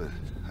TOD, but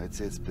I'd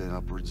say it's been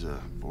upwards of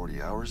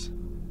 40 hours.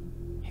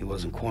 He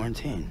wasn't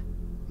quarantined.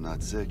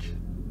 Not sick.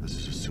 This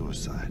is a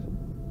suicide.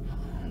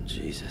 Oh,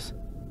 Jesus.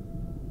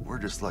 We're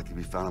just lucky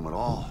we found him at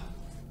all.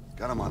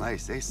 Got him on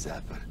ice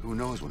ASAP, but who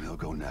knows when he'll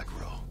go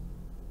necro.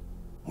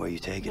 Where are you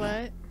taking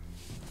him?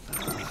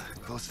 What?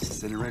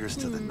 Closest incinerator's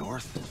to the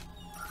north.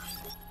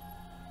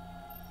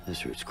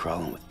 This route's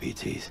crawling with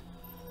PTs.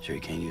 Sure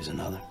you can't use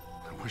another?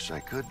 I wish I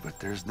could, but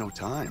there's no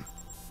time.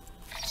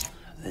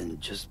 Then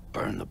just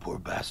burn the poor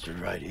bastard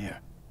right here.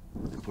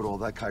 And put all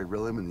that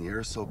chiralium in the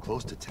air so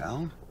close to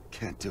town?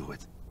 Can't do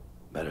it.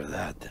 Better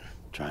that than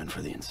trying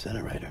for the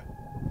incinerator.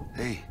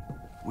 Hey,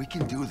 we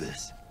can do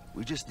this.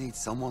 We just need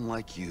someone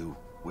like you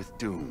with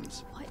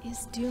dooms. What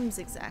is dooms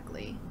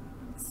exactly?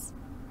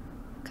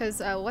 Because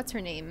what's her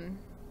name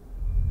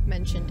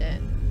mentioned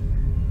it.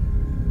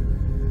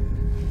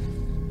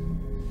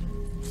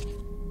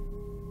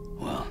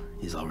 Well,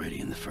 he's already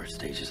in the first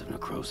stages of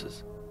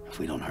necrosis. If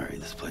we don't hurry,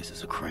 this place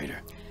is a crater.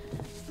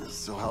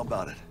 So how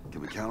about it? Can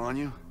we count on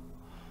you?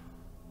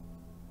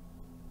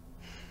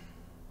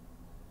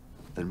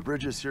 Then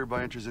Bridges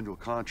hereby enters into a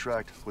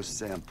contract with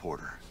Sam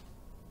Porter.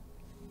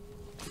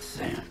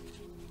 Sam.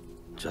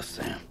 Just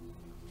Sam.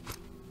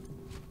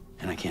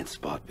 And I can't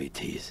spot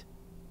BTs.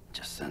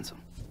 Just sense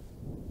them.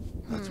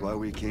 That's why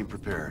we came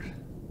prepared.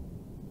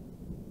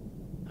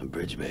 A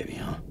bridge baby,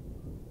 huh?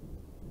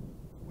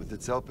 With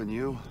its help and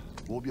you,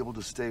 we'll be able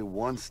to stay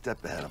one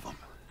step ahead of them.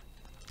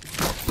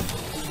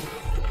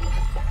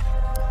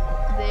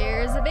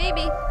 There's a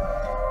baby.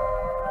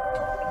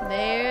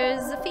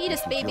 There's a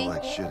fetus Makes me baby. feel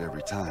like shit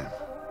every time.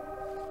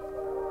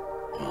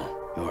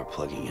 Well, You're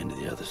plugging into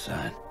the other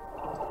side.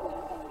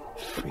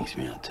 Freaks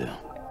me out too.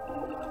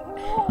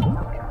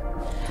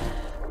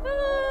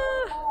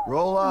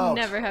 Roll out.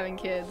 Never having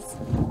kids.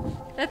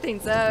 That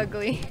thing's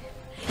ugly.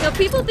 You know,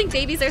 people think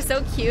babies are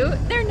so cute.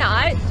 They're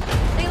not.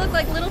 They look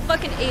like little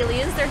fucking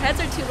aliens. Their heads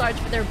are too large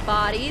for their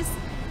bodies.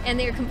 And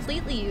they are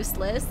completely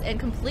useless and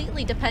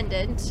completely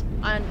dependent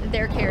on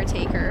their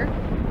caretaker.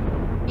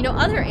 You know,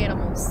 other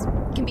animals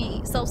can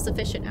be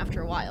self-sufficient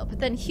after a while, but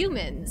then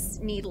humans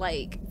need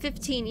like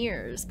 15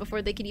 years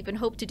before they can even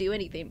hope to do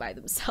anything by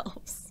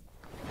themselves.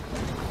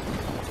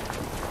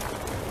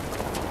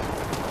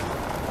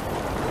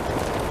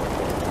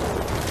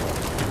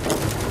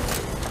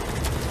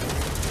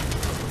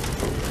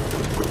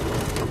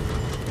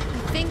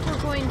 I think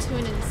we're going to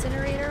an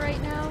incinerator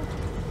right now.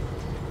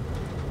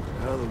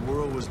 Well, the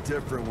world was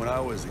different when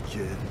I was a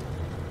kid.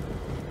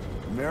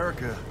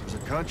 America was a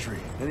country.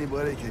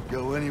 Anybody could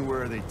go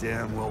anywhere they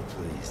damn well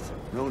pleased.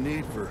 No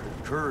need for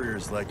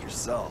couriers like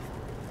yourself.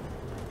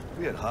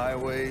 We had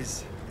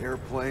highways,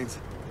 airplanes.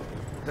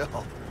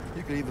 Hell,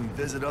 you could even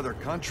visit other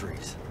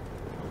countries.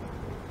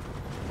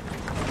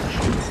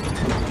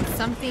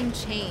 Something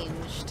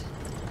changed.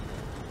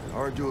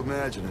 Hard to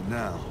imagine it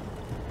now.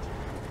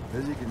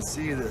 As you can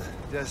see, the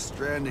Death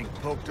Stranding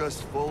poked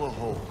us full of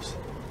holes.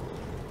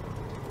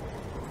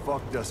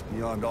 Fucked us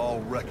beyond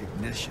all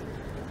recognition.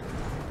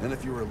 And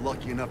if you were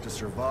lucky enough to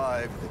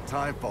survive, the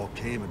timefall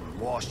came and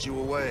washed you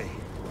away.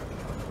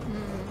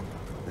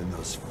 Then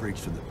those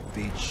freaks from the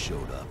beach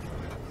showed up.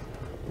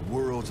 The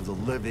worlds of the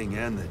living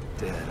and the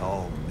dead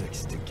all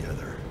mixed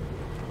together.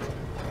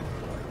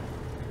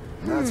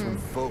 And that's when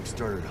folks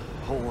started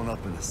holing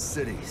up in the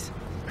cities.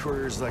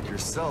 Couriers like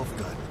yourself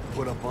got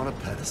put up on a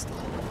pedestal.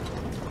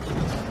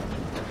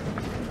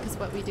 Because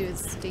what we do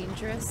is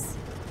dangerous.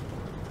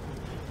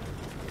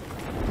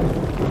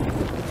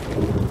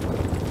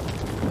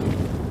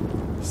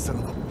 Son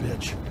of a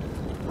bitch.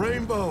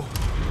 Rainbow!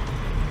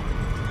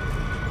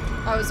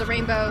 Oh, is a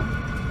rainbow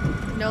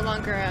no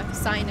longer a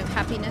sign of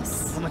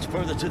happiness? How much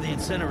further to the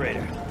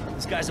incinerator?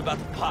 This guy's about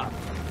to pop.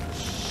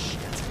 Shit.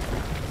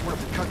 We're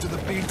have to cut to the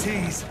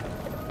BTs.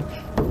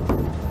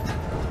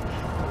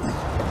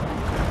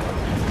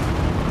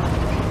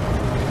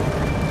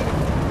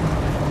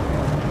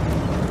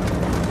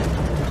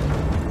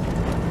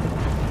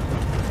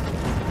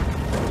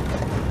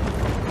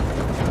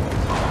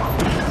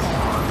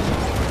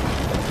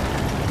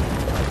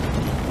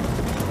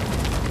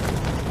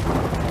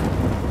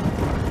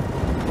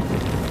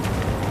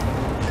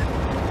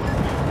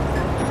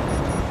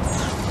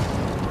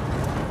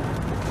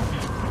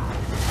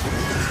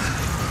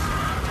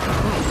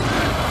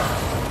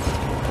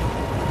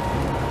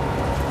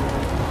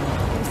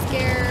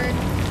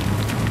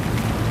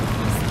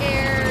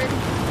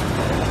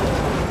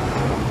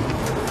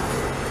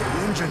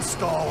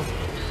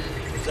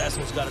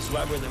 Got us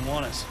right where they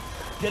want us.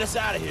 Get us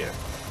out of here.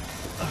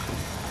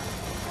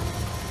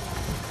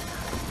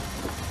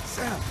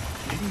 Sam,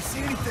 did you see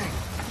anything?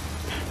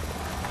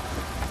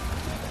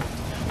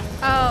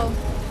 Oh.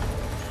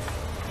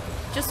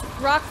 Just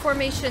rock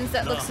formations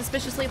that look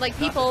suspiciously like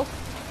people.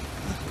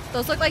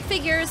 Those look like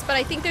figures, but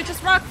I think they're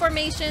just rock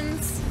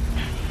formations.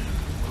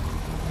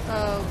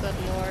 Oh, good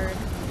lord.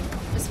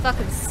 This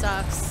fucking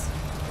sucks.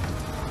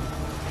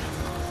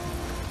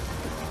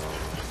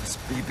 This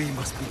BB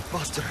must be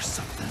busted or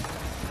something.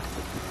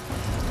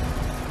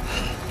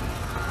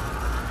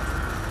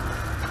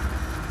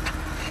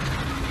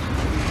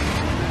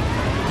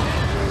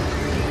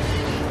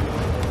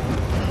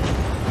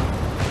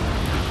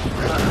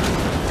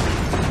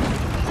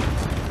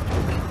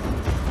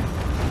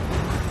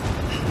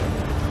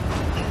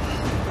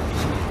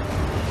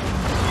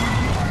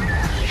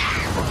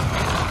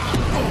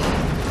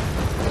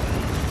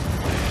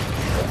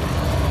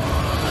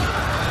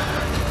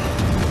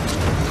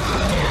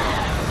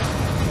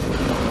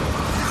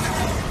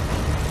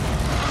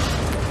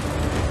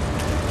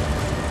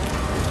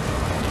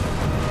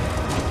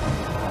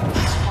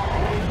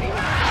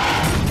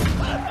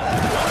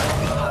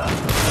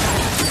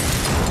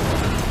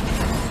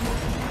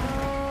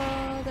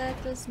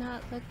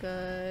 Not look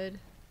good.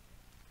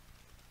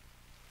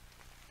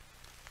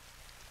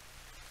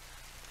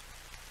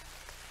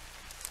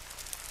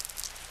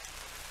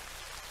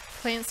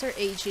 Plants are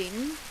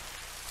aging.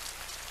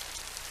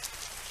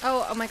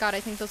 Oh my god, I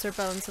think those are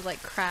bones of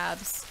like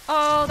crabs.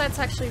 Oh, that's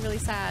actually really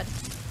sad.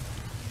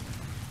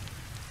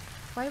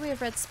 Why do we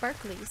have red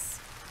sparklies?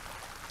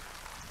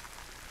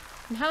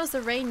 And how is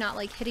the rain not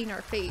like hitting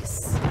our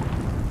face?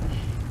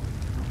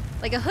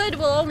 Like, a hood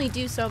will only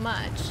do so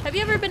much. Have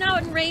you ever been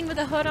out in rain with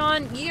a hood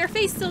on? Your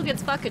face still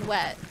gets fucking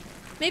wet.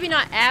 Maybe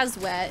not as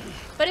wet,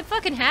 but it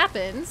fucking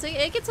happens.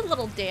 It gets a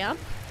little damp.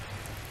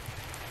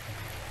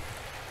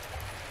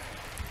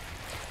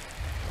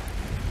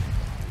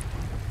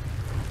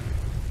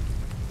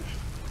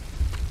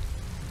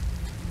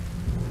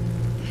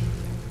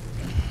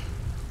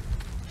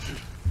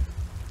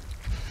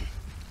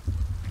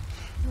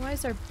 Why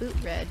is our boot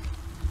red?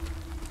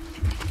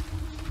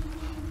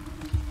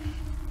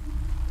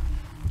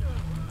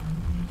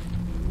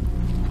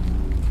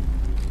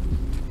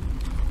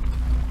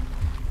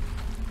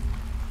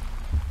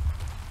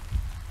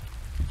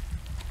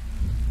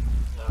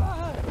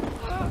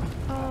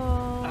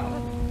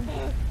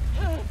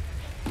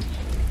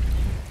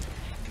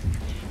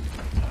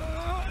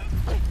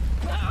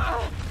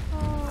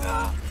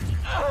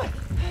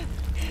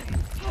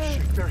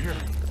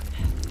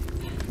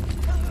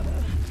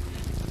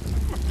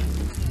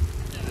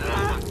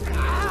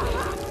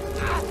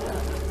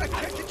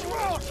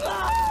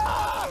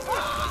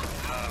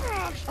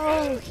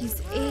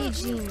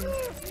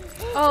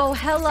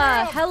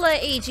 hella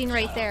aging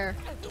right there.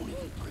 Don't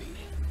even breathe.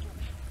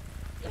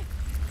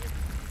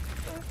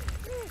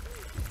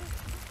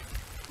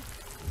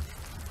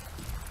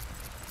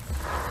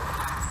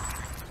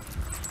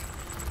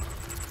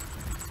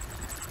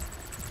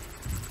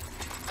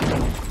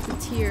 The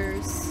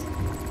tears.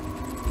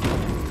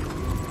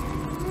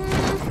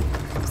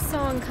 So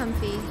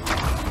uncomfy.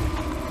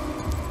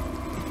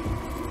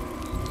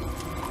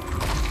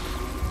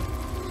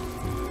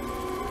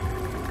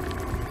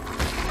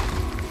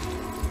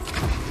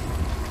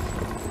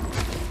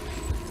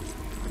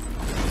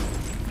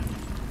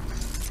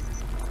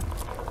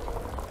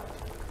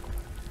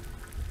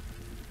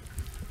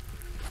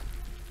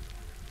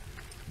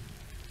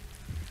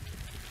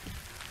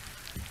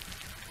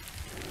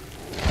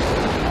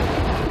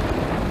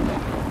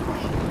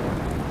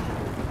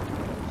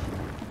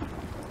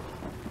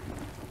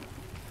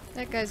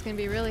 That guy's gonna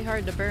be really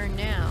hard to burn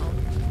now.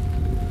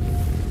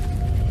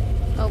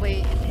 Oh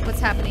wait, what's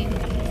happening?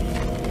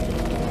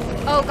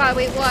 Oh god,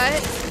 wait, what?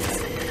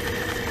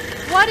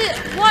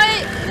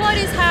 What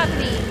is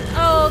happening?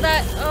 Oh,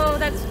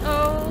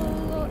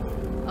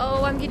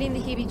 oh, I'm getting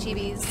the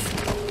heebie-jeebies.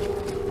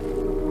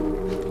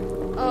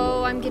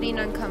 Oh, I'm getting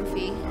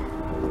uncomfy.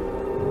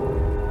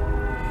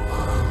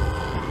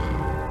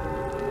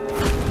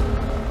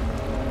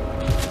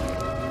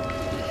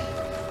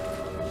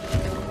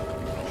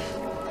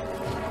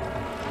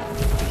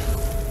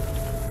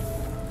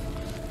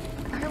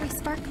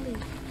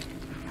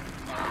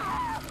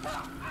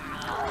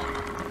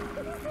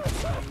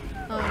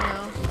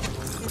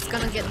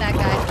 Get that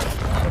guy.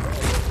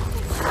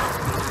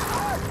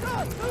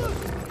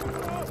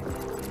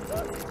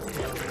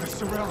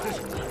 Surrounded.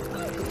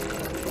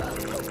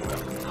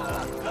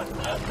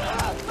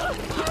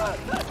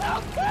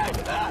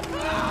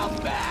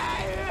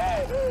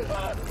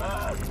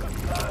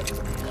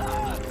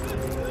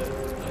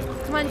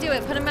 Come on, do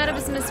it. Put him out of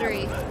his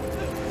misery.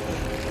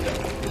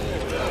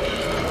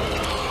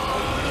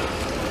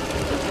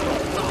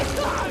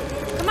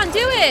 Come on,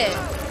 do it.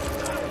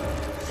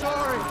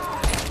 Sorry.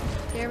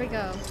 There we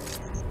go.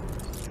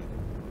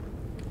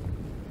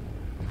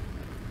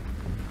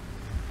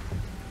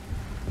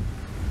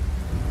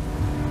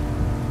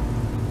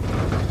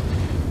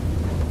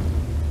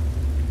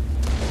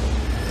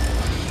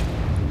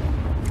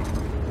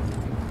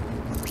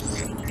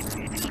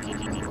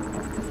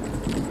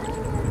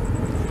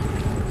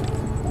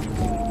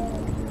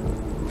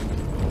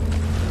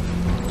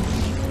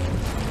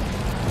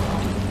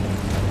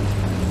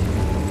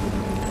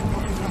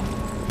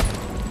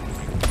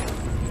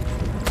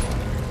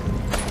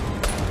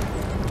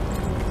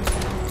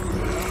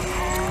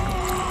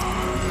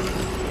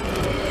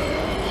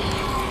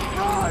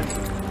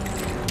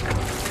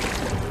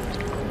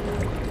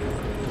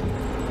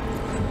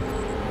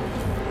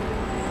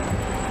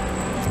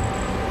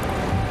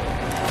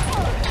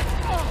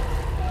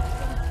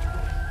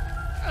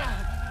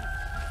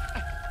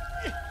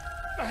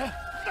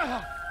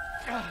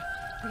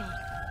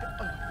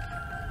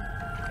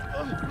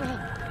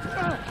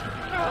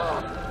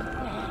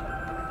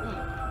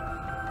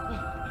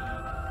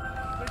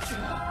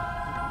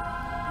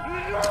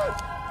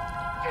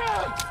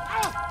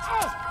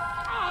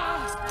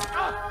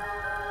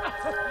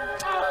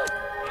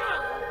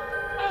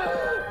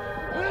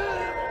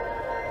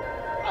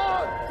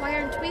 Why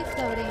aren't we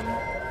floating?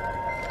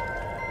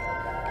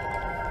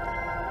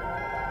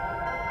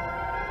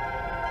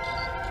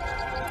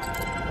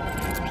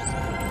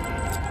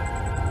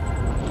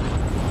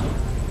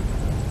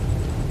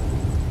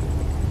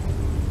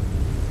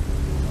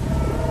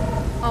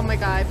 Oh my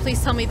god,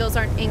 please tell me those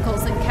aren't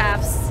ankles and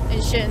calves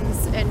and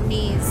shins and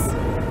knees.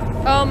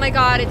 Oh my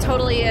god, it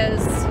totally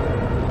is.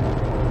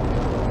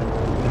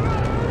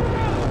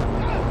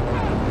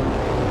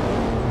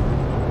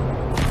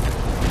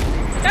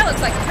 That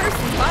looks like a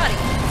person's body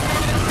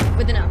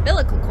with an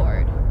umbilical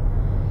cord.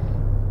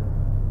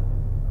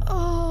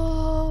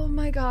 Oh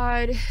my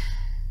god.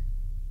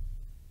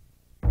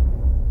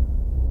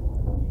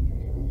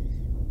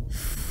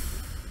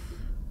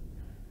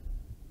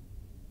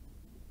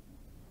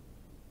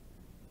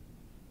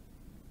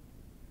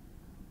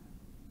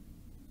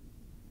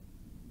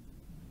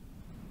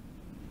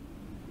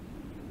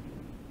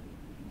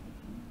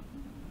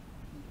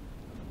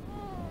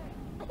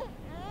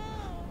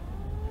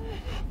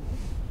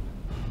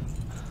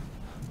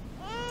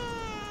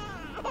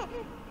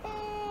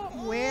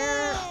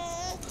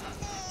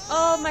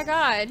 Oh my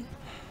god.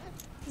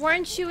 Why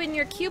aren't you in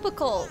your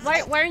cubicle?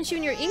 Why aren't you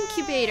in your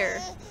incubator?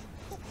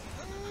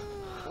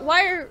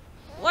 Why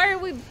are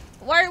we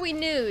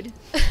nude?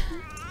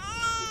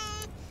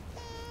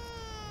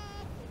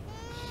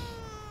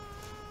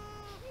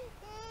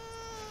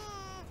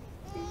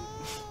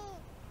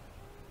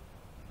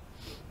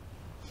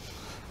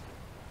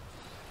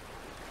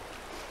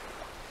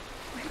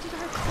 Where did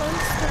our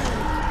clothes go?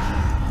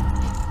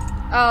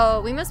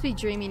 Oh, we must be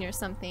dreaming or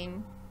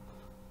something.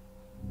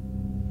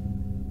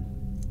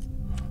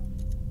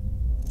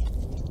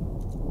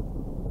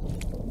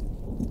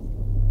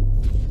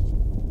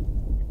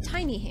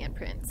 Tiny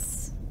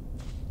handprints.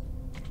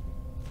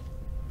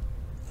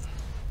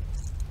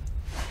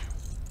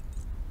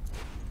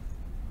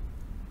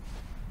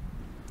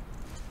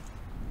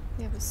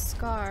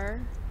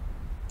 scar,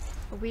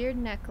 a weird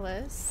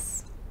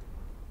necklace,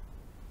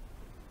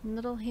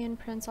 little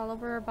handprints all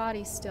over her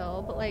body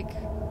still, but like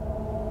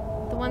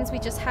the ones we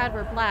just had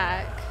were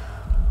black.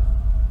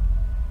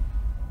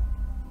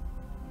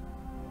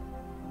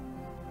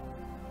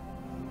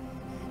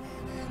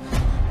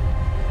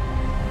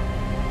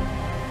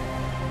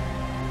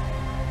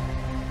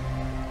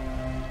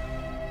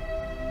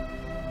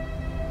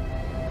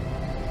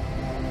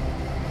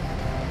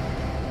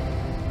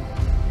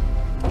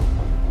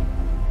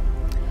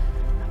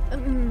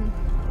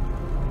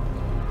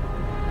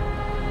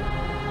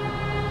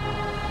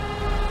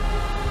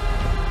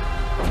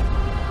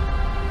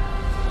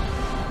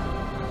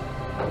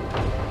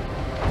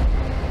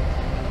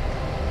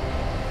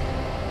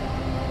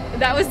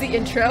 That was the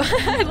intro.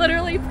 I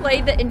literally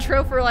played the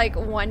intro for like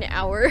 1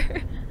 hour.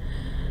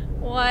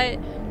 What?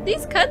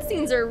 These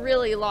cutscenes are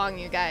really long,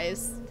 you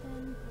guys.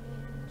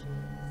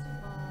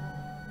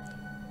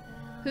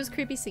 Who's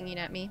creepy singing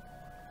at me?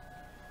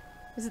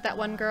 Is it that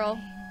one girl?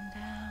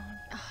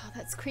 Oh,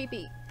 that's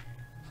creepy.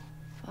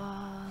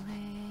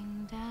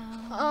 Falling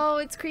down. Oh,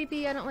 it's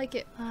creepy. I don't like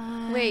it.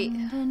 Wait.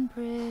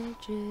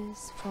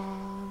 Bridges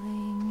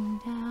falling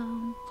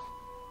down.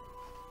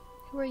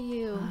 Who are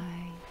you?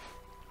 My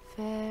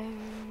fair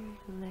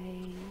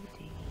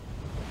lady.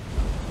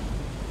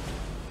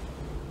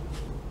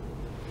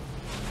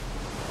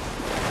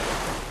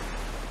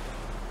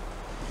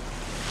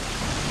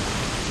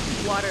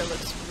 Water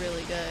looks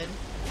really good.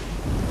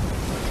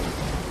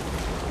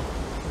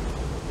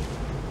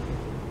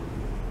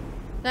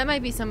 That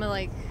might be some of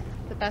like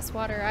the best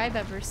water I've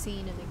ever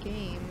seen in a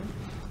game.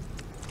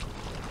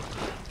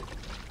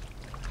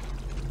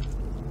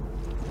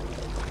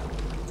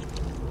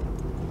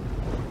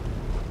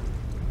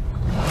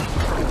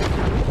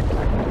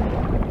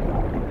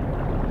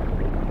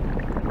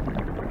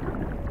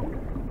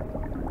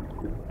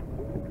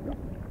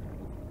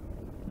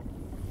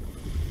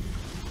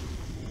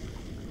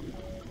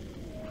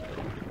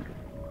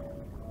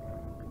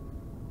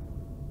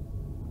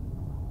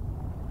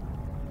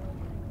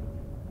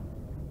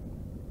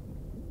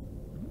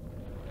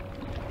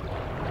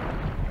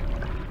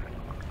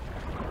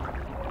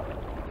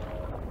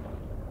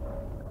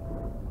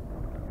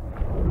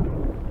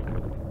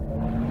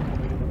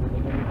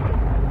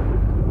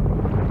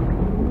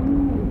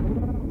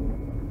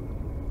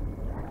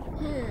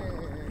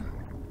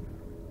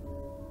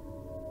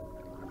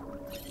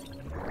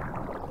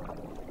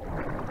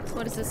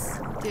 What does this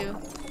do?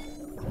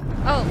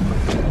 Oh.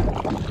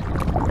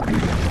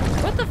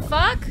 What the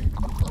fuck?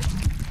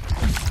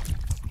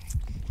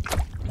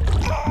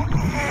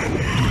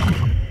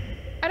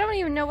 I don't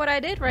even know what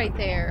I did right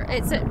there.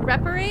 It said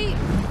reparate?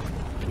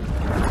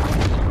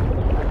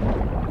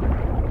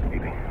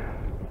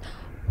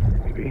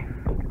 Baby.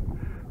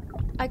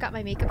 I got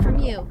my makeup from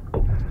you.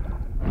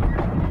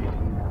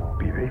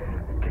 Baby,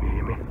 can you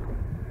hear me?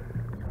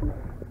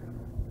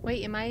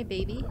 Wait, am I a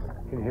baby?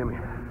 Can you hear me?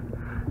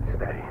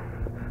 Steady.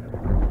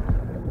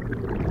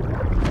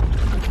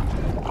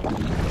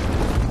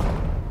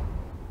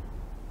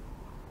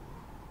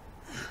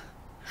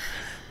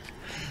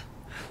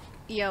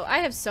 Yo, I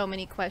have so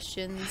many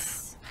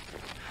questions.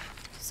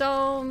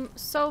 So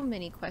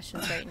many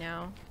questions right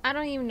now. I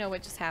don't even know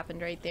what just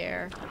happened right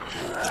there.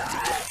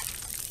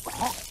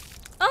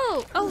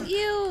 Oh,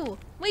 ew!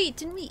 Wait,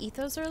 didn't we eat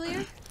those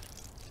earlier?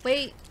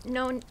 Wait,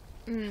 no,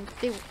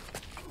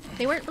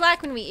 they weren't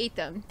black when we ate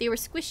them. They were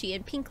squishy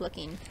and pink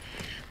looking.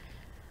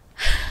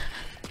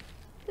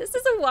 This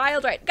is a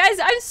wild ride. Guys,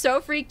 I'm so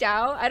freaked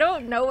out. I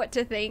don't know what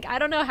to think. I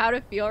don't know how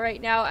to feel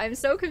right now. I'm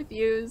so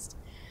confused.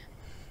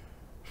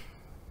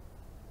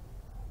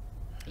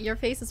 Your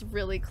face is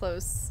really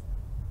close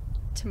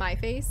to my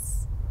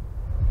face.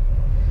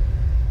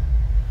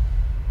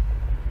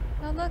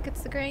 Oh look,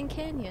 it's the Grand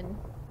Canyon.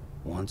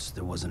 Once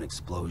there was an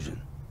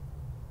explosion.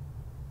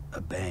 A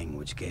bang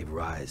which gave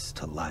rise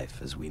to life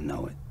as we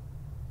know it.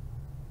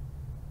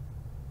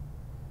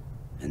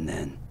 And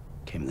then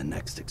came the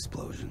next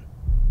explosion.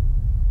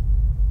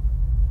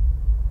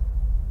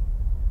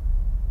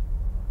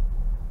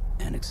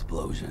 An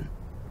explosion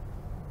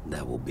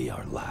that will be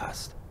our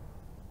last.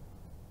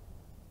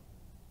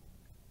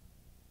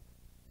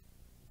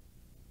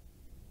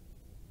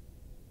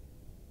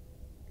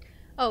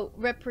 Oh,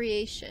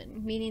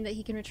 reparation, meaning that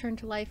he can return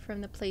to life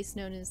from the place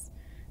known as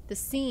the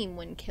Seam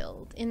when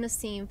killed. In the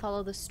Seam,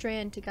 follow the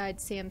strand to guide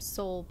Sam's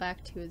soul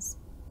back to his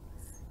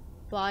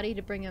body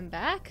to bring him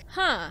back?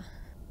 Huh.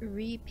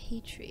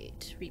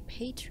 Repatriate.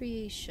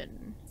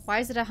 Repatriation. Why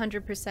is it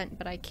 100%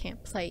 but I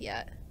can't play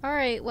yet?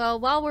 Alright, well,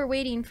 while we're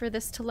waiting for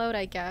this to load,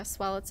 I guess,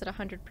 while it's at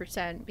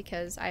 100%,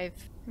 because I've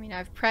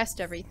pressed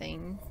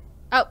everything.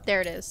 Oh,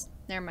 there it is.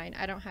 Never mind.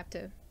 I don't have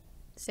to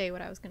say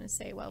what I was gonna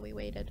say while we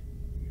waited.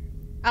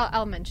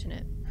 I'll mention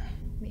it.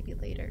 Maybe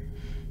later.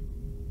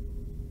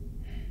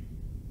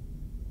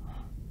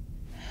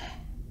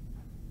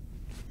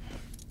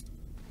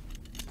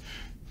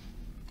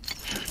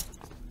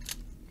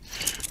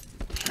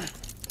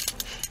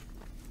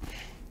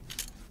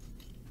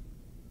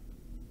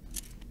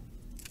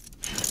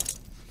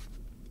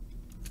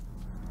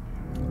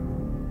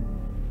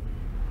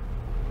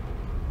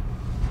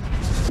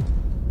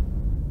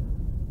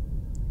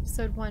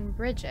 Episode 1,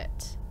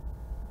 Bridget.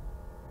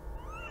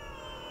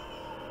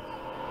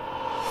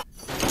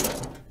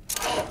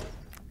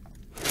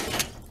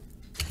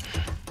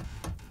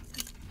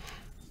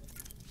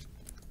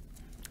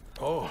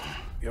 Oh,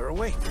 you're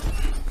awake.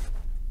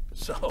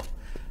 So,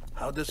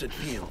 how does it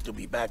feel to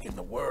be back in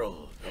the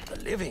world of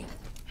the living?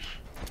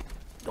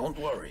 Don't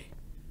worry.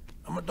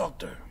 I'm a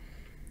doctor.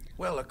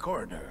 Well, a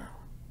coroner,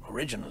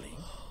 originally.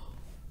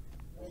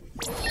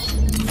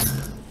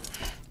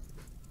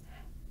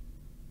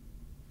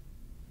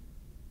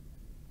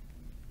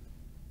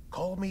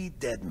 Call me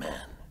Dead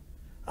Man.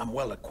 I'm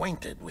well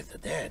acquainted with the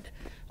dead.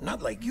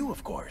 Not like you,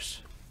 of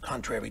course.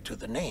 Contrary to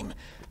the name,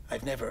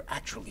 I've never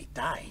actually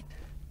died.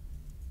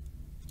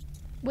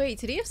 Wait,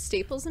 did he have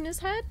staples in his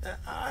head?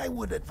 I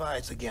would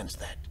advise against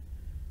that.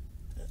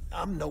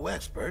 I'm no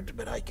expert,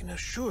 but I can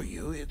assure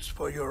you it's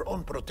for your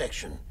own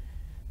protection.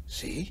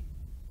 See?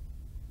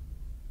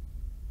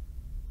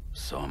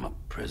 So I'm a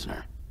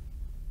prisoner.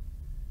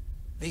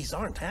 These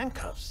aren't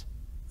handcuffs.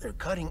 They're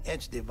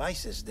cutting-edge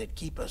devices that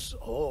keep us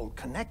all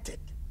connected.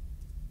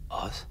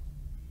 Us?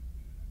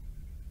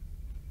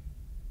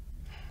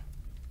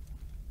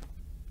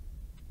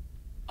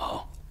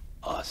 Oh,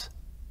 us.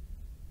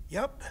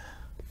 Yup.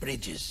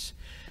 Bridges.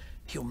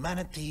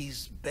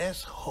 Humanity's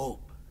best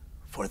hope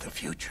for the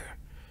future.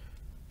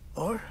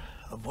 Or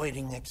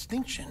avoiding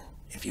extinction,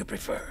 if you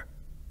prefer.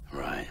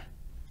 Right.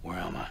 Where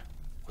am I?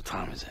 What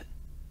time is it?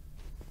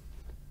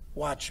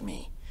 Watch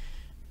me.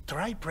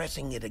 Try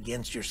pressing it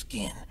against your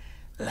skin,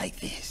 like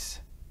this.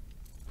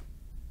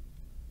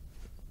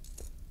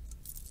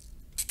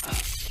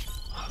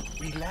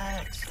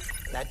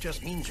 Relax. That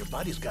just means your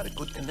body's got a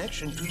good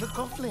connection to the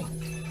cufflink.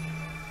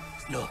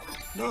 Look,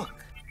 look.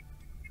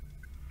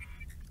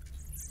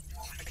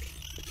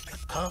 The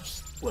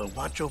cuffs will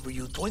watch over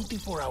you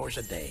 24 hours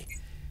a day.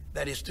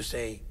 That is to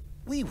say,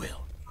 we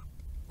will.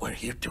 We're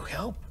here to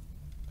help.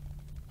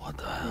 What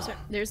the hell?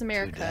 There's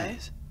America. 2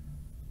 days.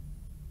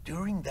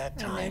 During that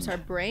time, And there's our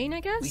brain, I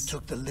guess? we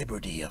took the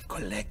liberty of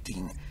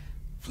collecting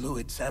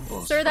fluid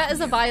samples. Sir, that from is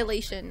a you.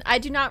 violation. I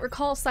do not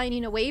recall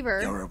signing a waiver.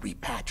 You're a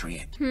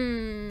repatriate.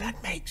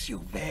 That makes you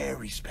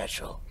very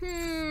special.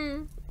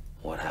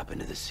 What happened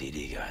to the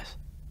CD, guys?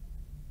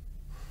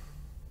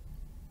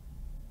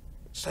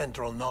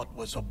 Central Knot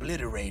was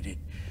obliterated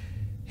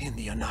in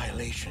the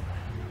annihilation.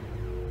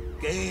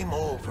 Game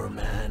over,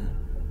 man.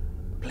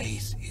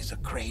 Place is a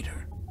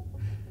crater.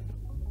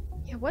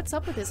 Yeah, what's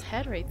up with his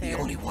head right there?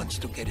 The only ones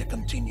to get it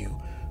continue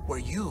were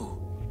you,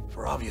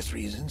 for obvious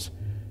reasons,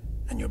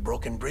 and your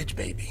broken bridge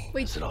baby.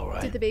 Wait, Is it all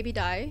right? did the baby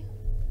die?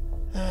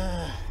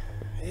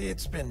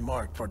 It's been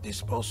marked for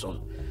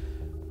disposal.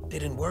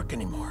 Didn't work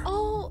anymore.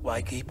 Oh.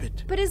 Why keep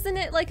it? But isn't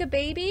it like a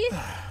baby?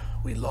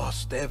 We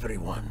lost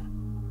everyone.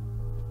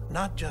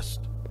 Not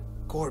just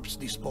corpse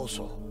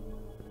disposal.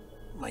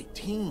 My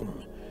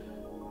team,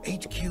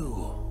 HQ,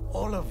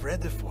 all of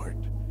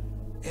Redford,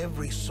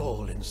 every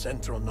soul in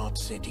Central Knot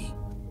City.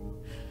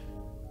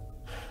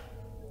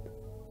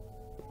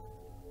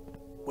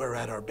 We're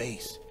at our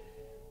base,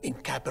 in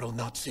Capital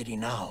Knot City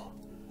now.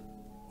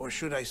 Or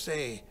should I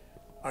say,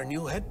 our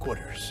new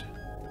headquarters.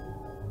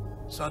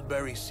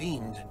 Sudbury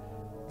seemed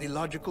the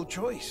logical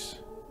choice.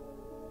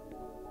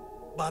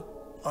 But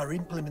our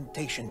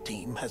implementation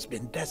team has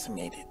been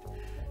decimated,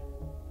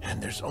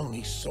 and there's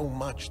only so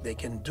much they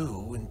can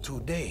do in 2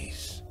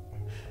 days.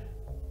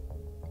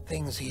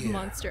 Things here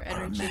Monster are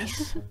a energy.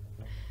 mess.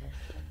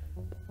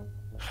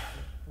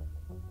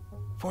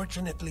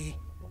 Fortunately,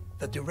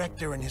 the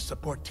director and his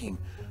support team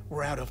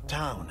were out of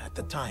town at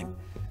the time,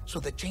 so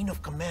the chain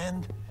of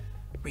command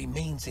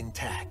remains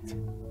intact.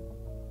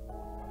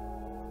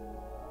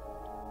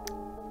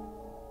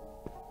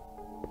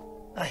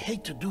 I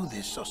hate to do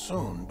this so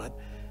soon, but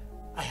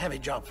I have a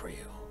job for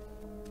you.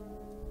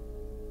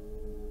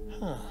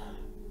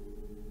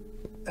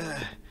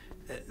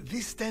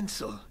 This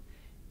stencil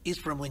is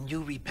from when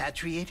you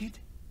repatriated?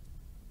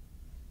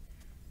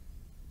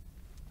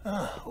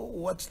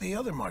 What's the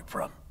other mark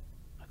from?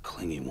 A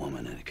clingy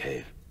woman in a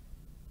cave.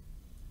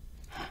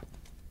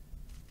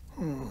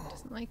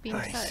 Doesn't like being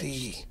I touched.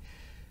 see.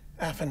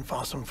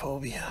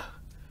 Aphenphosmphobia.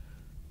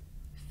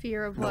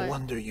 Fear of No what?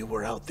 wonder you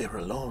were out there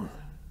alone,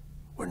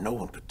 where no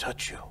one could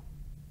touch you.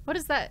 What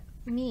does that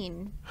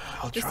mean?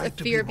 I'll Just try a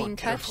to fear be of more being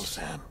careful, touched?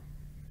 Sam.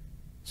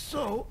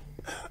 So,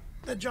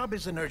 the job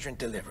is an urgent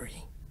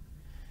delivery.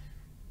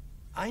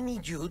 I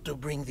need you to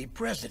bring the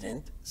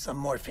president some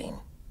morphine.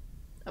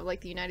 Of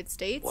like the United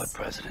States? What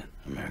president?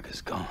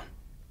 America's gone.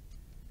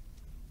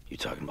 You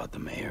talking about the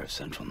mayor of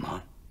Central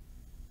Knot?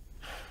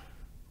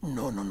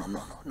 No,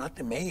 not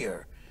the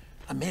mayor.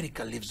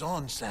 America lives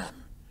on,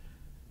 Sam.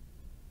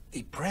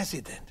 The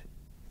president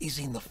is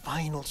in the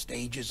final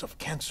stages of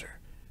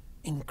cancer,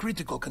 in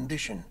critical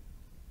condition,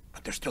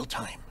 but there's still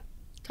time.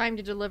 Time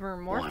to deliver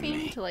morphine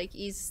me? to like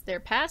ease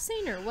their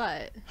passing or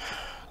what?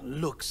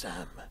 Look,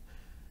 Sam.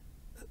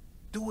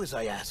 Do as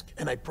I ask,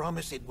 and I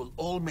promise it will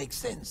all make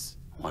sense.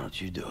 Why don't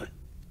you do it?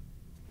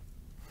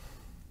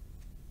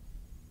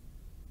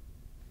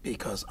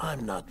 Because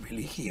I'm not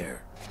really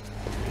here.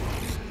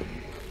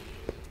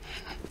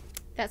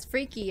 That's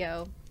freaky,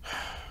 yo.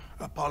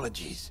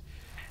 Apologies.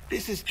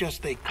 This is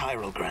just a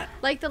chirogram.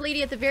 Like the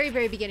lady at the very,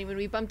 very beginning when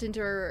we bumped into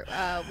her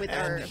with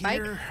her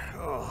bike.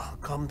 Oh,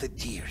 come the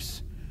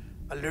tears.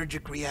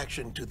 Allergic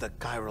reaction to the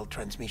chiral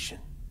transmission.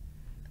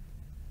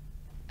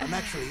 I'm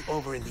actually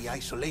over in the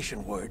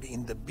isolation ward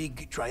in the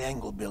big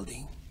triangle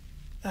building.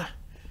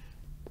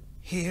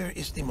 Here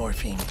is the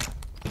morphine.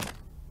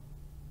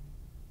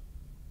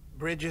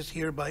 Bridges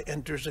hereby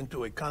enters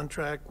into a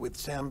contract with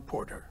Sam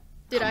Porter.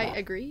 Did I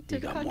agree to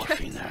the contract? You got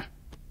morphine there.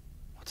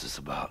 What's this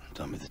about?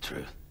 Tell me the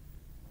truth.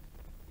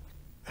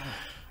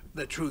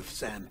 The truth,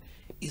 Sam,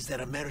 is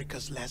that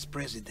America's last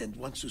president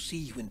wants to see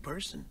you in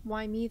person.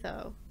 Why me,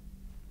 though?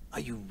 Are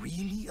you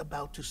really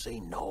about to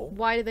say no?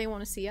 Why do they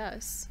want to see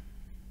us?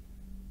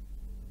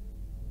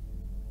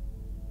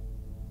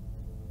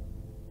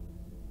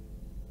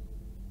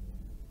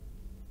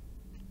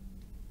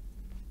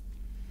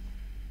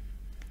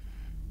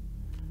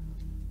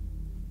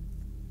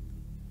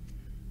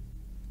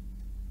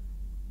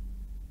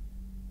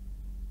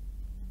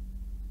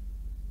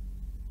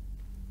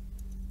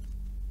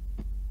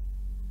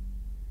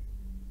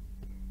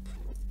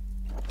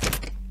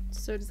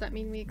 So does that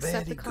mean we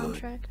accept the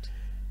contract? Good.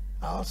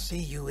 I'll see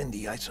you in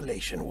the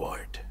isolation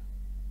ward.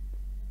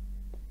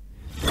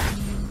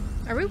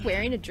 Are we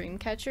wearing a dream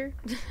catcher?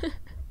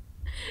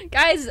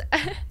 Guys,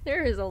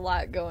 there is a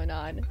lot going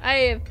on. I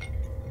have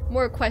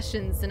more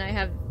questions than I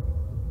have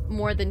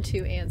more than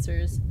 2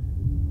 answers.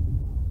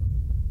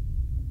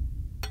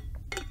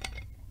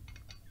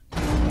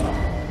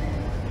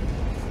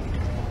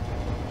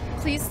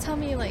 Please tell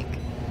me, like,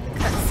 the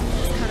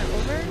cutscene is kind of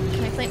over.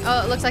 Can I play?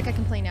 Oh, it looks like I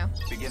can play now.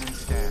 Beginning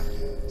scan.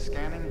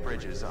 Scanning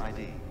Bridges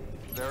ID.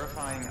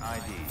 Verifying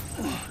ID.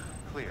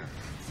 Clear.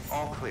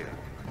 All clear.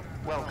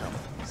 Welcome,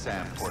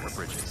 Sam Porter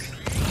Bridges.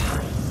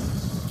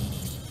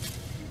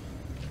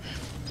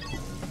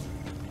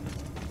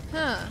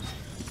 Huh.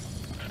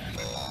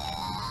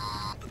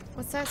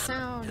 What's that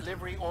sound?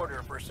 Delivery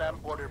order for Sam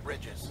Porter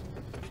Bridges.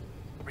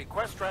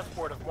 Request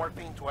transport of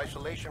morphine to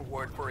isolation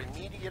ward for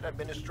immediate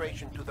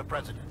administration to the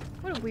president.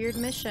 What a weird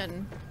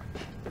mission.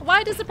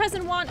 Why does the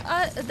president want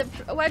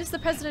why does the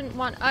president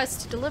want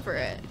us to deliver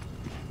it?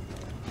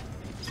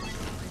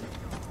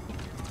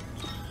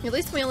 At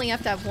least we only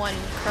have to have 1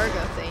 cargo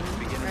thing,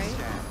 right?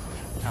 Scan.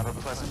 Have a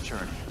pleasant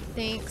journey.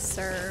 Thanks,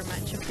 sir.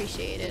 Much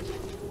appreciated.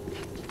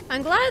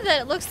 I'm glad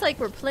that it looks like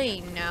we're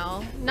playing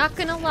now. Not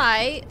gonna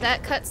lie,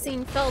 that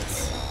cutscene felt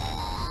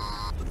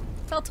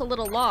a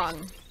little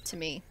long to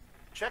me.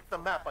 Check the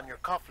map on your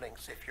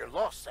cufflinks if you're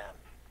lost, Sam.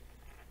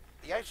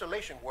 The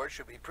isolation word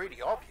should be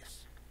pretty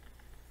obvious.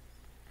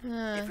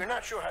 If you're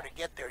not sure how to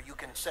get there, you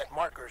can set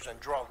markers and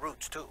draw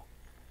routes too.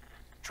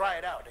 Try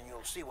it out and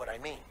you'll see what I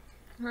mean.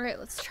 Alright,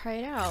 let's try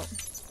it out.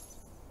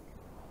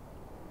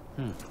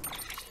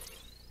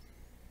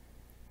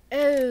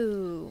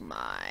 Oh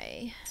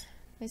my.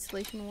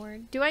 Isolation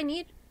ward. Do I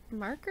need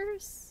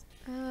markers?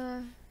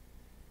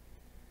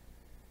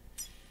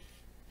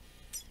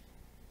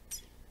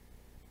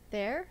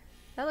 There?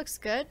 That looks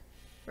good,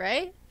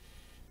 right?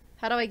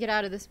 How do I get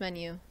out of this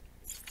menu?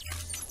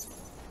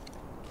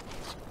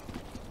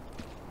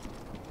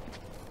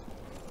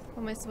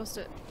 What am I supposed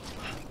to...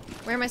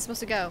 Where am I supposed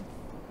to go?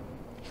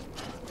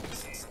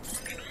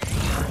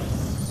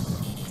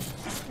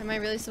 Am I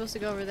really supposed to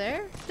go over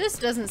there? This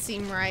doesn't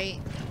seem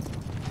right.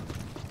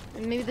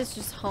 And maybe this is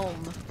just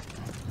home.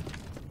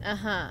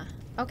 Uh-huh.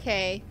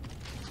 Okay.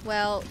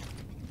 Well,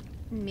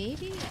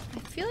 maybe? I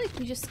feel like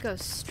we just go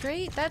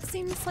straight. That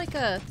seems like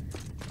a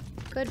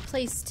good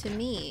place to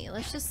me.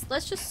 Let's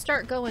just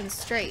start going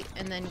straight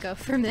and then go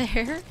from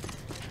there.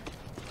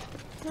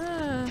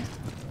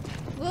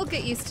 We'll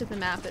get used to the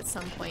map at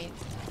some point,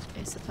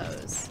 I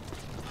suppose.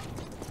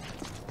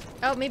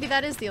 Oh, maybe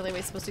that is the only way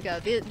it's supposed to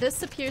go.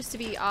 This appears to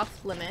be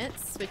off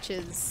limits, which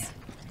is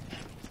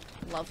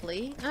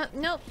lovely.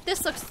 Nope,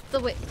 this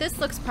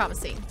looks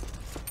promising.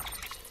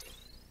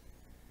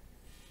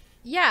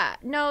 Yeah,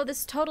 no,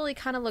 this totally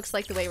kind of looks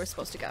like the way we're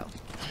supposed to go.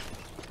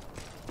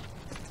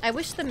 I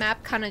wish the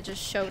map kind of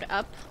just showed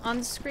up on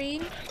the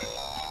screen.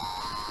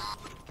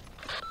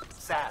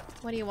 Sam.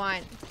 What do you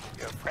want?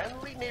 Your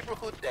friendly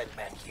neighborhood dead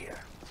man here.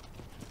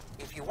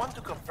 If you want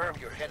to confirm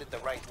you're headed the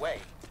right way,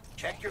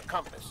 check your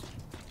compass.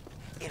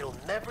 It'll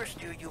never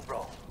steer you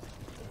wrong.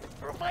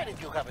 Provided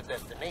you have a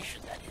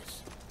destination, that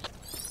is.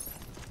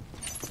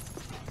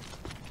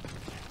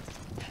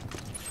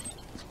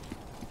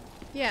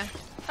 Yeah.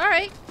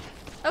 Alright.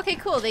 Okay,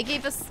 cool. They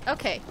gave us...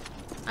 Okay.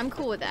 I'm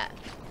cool with that.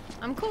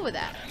 I'm cool with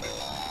that.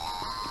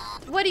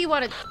 What do you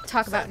want to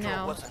talk about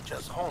now? Wasn't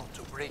just home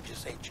to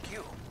Bridges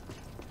HQ.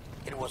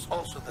 It was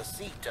also the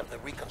seat of the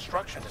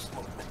Reconstructionist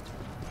movement.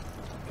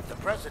 If the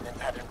president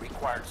hadn't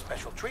required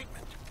special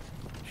treatment,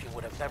 she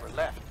would have never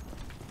left.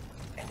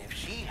 And if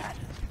she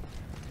hadn't,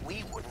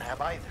 we wouldn't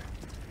have either.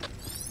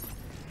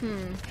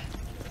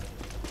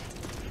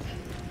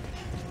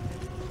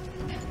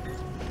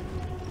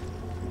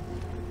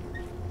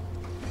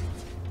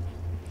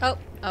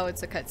 Oh,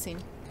 it's a cutscene.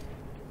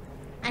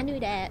 I knew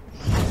that.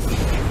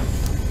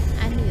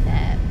 I knew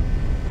that.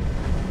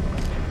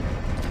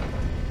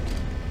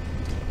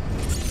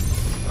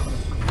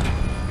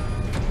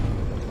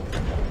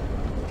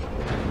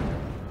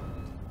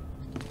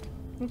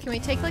 Can we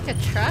take like a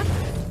truck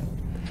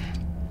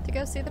to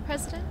go see the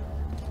president?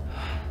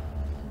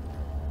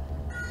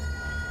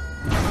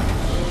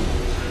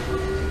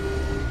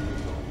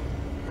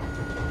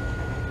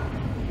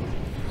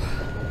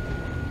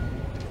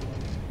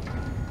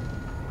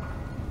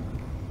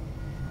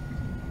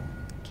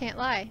 Can't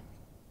lie.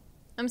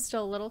 I'm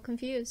still a little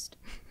confused.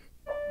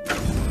 Like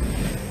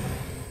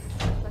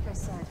I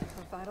said,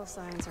 her vital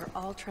signs are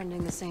all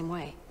trending the same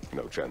way.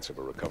 No chance of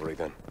a recovery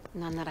then?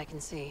 None that I can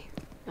see.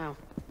 No.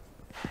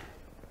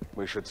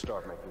 We should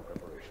start making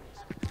preparations.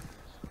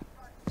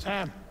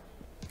 Sam.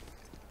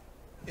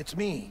 It's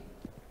me.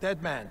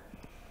 Dead man.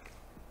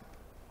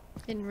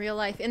 In real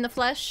life. In the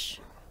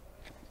flesh.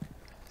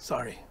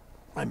 Sorry.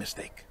 My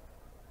mistake.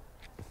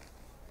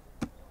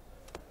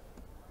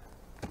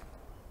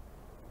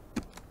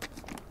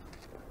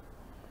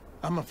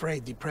 I'm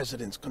afraid the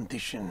president's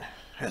condition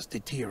has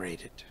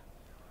deteriorated.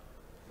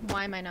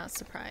 Why am I not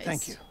surprised?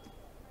 Thank you.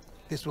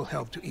 This will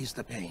help to ease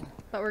the pain.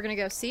 But we're gonna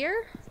go see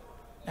her?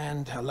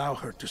 And allow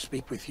her to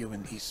speak with you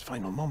in these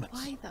final moments.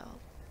 Why though?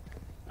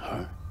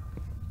 Her?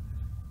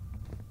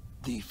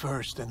 The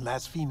first and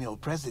last female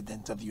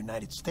president of the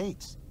United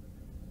States.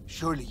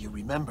 Surely you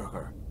remember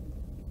her.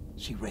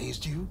 She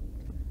raised you?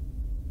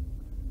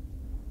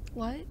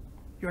 What?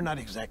 You're not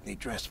exactly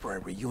dressed for a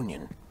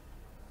reunion.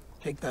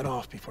 Take that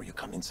off before you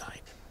come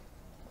inside.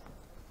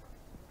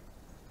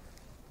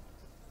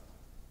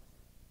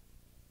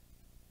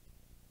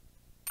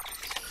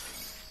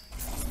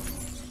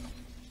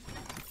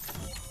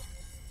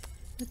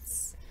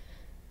 Let's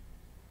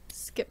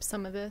skip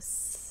some of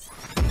this.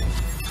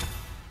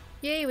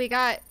 Yay, we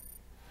got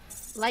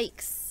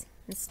likes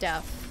and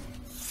stuff.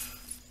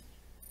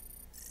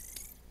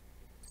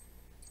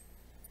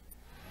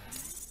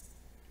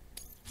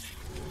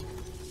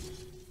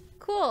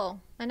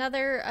 Cool.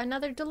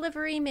 Another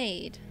delivery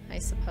made, I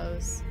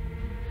suppose.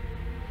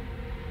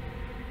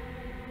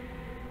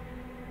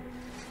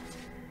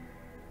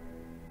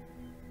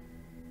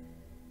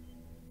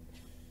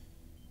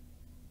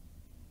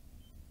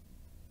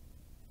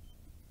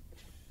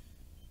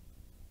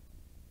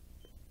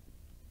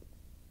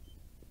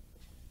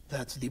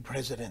 That's the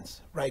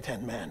president's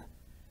right-hand man,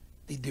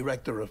 the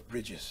director of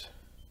bridges.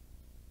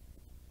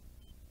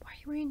 Why are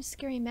you wearing a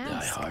scary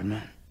mask? Die Hard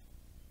Man.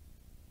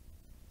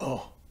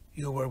 Oh,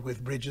 you were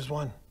with Bridges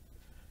 1.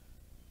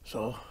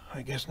 So,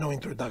 I guess no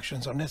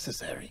introductions are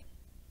necessary.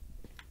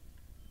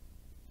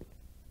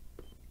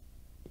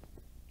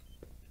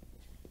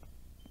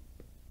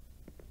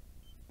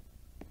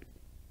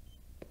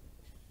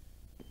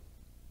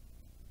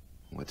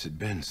 What's it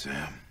been,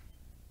 Sam?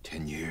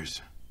 10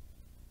 years?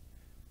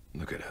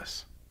 Look at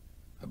us.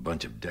 A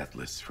bunch of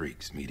deathless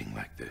freaks meeting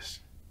like this.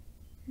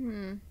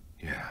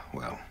 Yeah,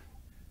 well,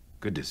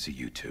 good to see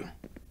you two.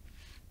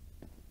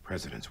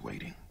 President's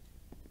waiting.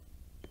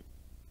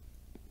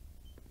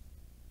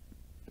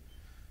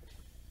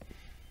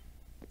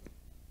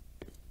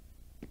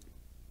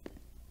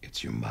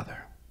 It's your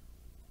mother,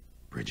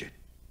 Bridget.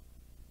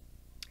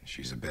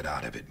 She's a bit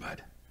out of it,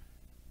 but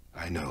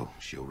I know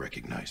she'll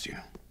recognize you.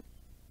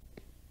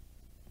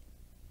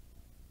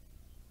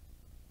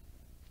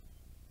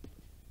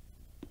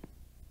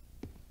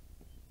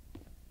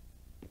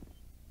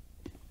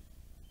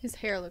 His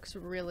hair looks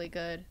really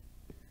good.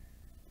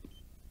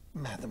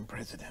 Madam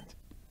President,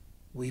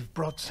 we've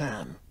brought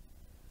Sam.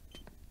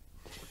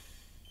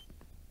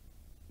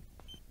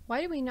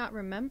 Why do we not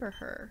remember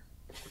her?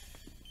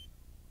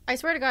 I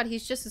swear to God,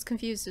 he's just as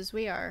confused as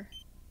we are.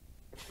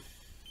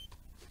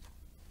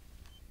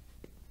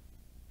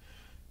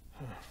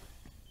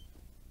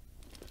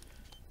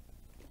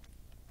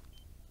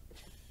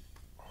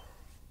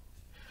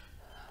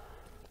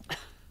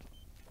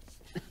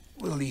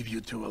 We'll leave you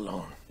two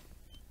alone.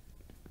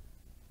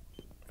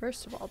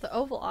 First of all, the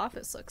Oval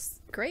Office looks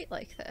great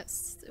like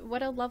this.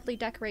 What a lovely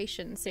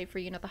decoration, save for,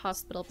 you know, the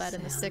hospital bed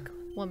and the sick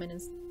woman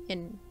is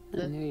in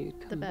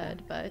the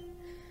bed, but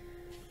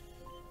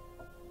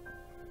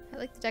I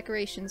like the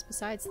decorations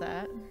besides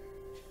that.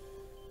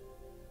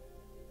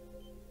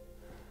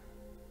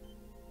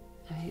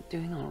 Are you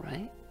doing all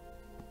right?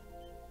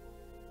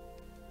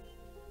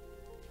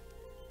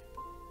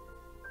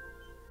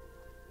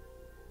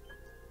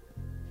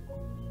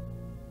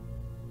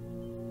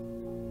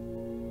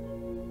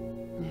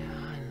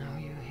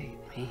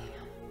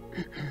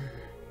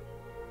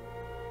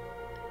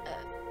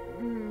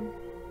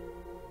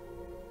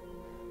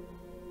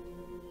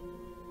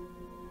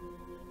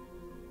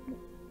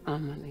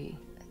 Amelie.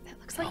 That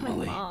looks like my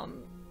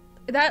mom.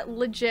 That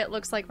legit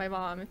looks like my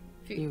mom.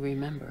 You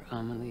remember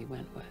Amelie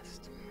went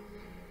west.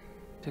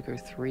 Took her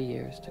 3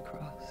 years to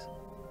cross.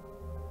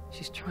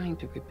 She's trying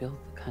to rebuild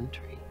the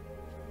country.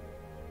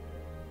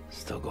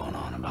 Still going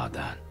on about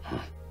that, huh?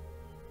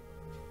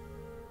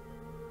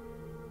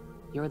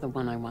 You're the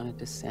one I wanted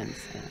to send,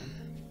 Sam.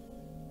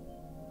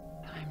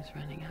 Time's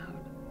running out.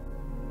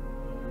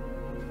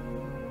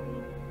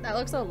 That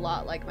looks a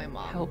lot like my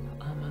mom. Help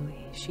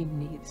Amelie. She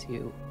needs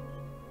you.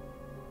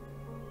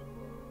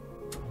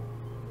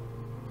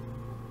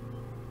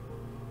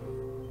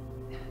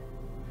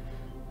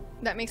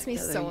 That makes me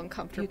so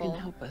uncomfortable. You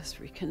can help us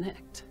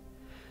reconnect.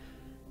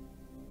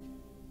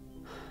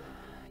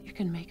 You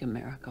can make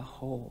America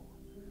whole.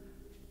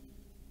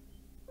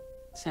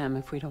 Sam,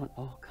 if we don't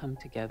all come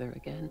together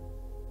again,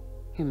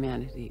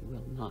 humanity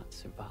will not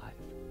survive.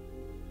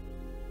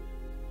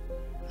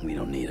 We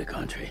don't need a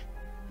country.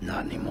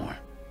 Not anymore.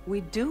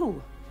 We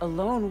do.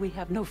 Alone, we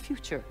have no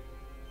future.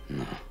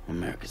 No,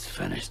 America's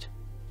finished.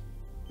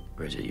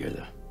 Bridget, you're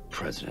the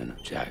president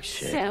of jack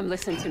shit. Sam,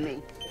 listen to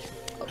me.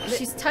 Oh,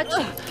 she's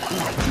touching.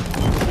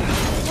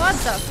 What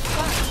the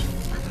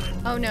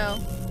fuck? Oh no.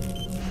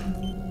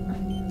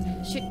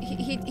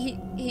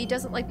 He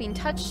doesn't like being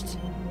touched.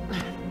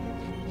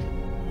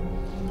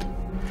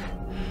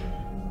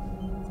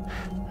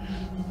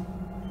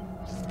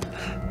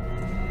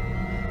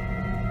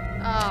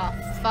 Oh,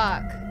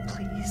 fuck.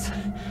 Please.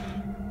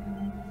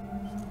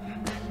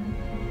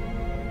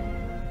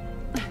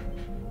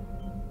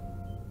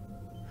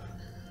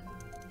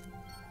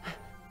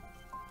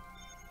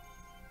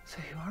 So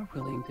you are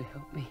willing to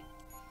help me?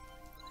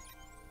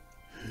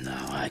 No,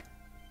 I...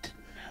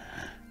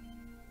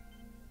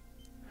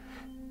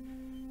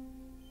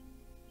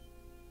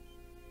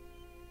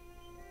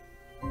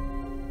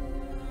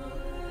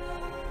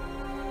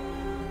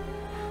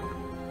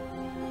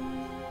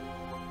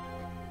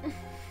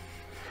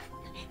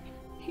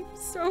 I'm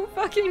so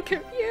fucking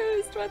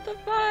confused. What the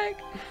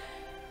fuck?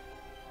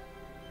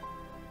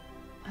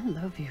 I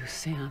love you,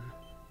 Sam.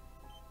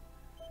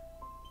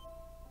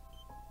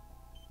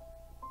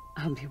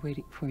 I'll be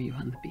waiting for you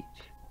on the beach.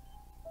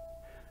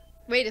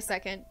 Wait a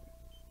second.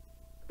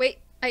 Wait,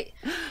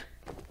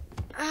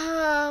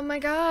 oh my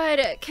god.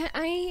 Can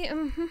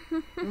I...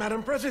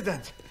 Madam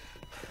President!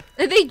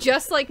 They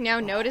just like now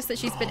notice that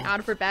she's been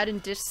out of her bed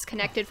and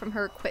disconnected from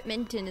her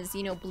equipment and is,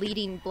 you know,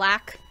 bleeding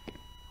black.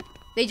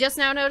 They just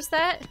now noticed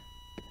that?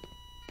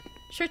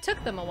 Sure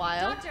took them a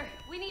while. Doctor,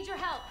 we need your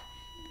help.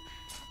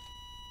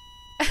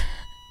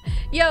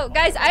 Yo,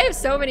 guys, I have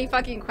so many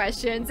fucking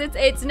questions.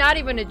 It's not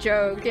even a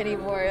joke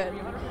anymore.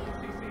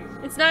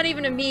 It's not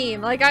even a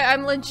meme. Like,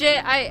 I'm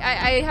legit,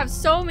 I have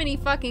so many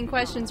fucking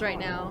questions right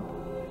now.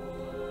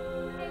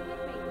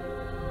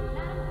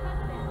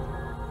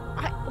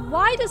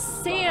 Why does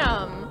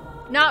Sam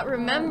not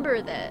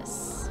remember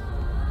this?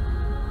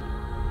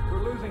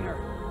 We're losing her.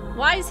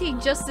 Why is he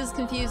just as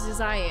confused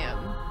as I am?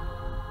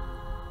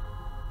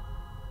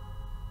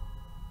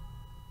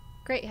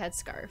 Great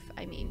headscarf,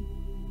 I mean.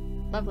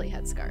 Lovely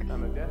headscarf.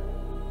 I'm a death.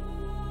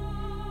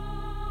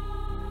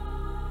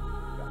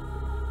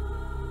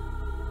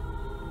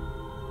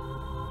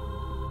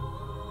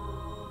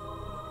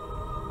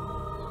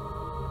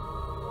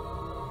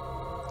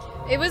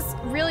 It was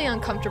really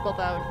uncomfortable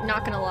though,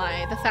 not gonna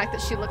lie. The fact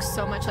that she looks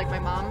so much like my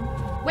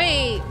mom.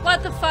 Wait,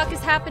 what the fuck is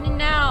happening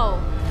now?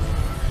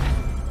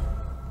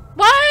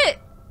 What?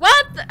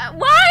 What?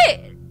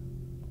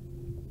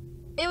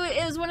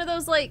 It was one of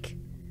those like,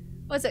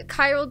 what's it,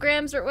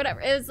 chirograms or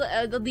whatever. It was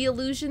the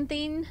illusion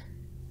thing.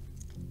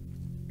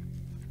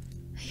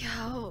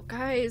 Yo,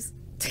 guys.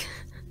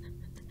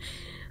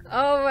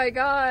 Oh my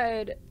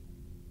god.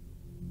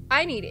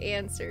 I need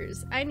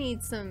answers. I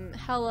need some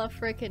hella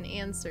frickin'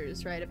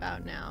 answers right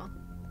about now.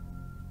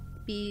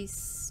 Be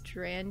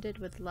stranded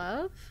with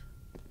love?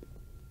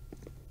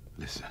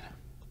 Listen,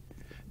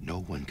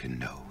 no one can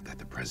know that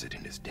the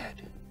president is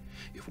dead.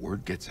 If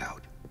word gets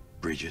out,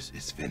 Bridges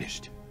is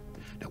finished.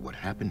 Now what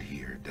happened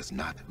here does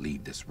not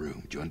leave this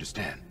room, do you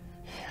understand?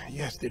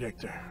 Yes,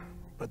 Director,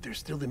 but there's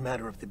still the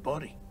matter of the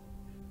body.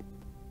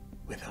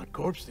 Without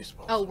corpse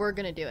disposal. Oh, we're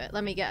gonna do it.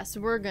 Let me guess.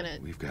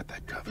 We've got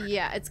that covered.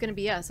 Yeah, it's gonna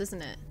be us,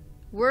 isn't it?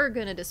 We're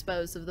gonna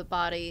dispose of the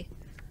body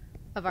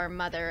of our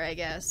mother, I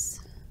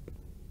guess.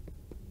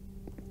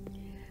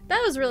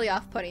 That was really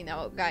off-putting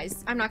though,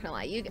 guys. I'm not gonna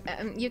lie.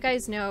 You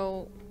guys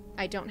know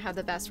I don't have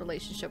the best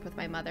relationship with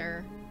my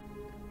mother.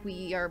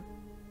 We are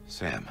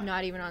Sam,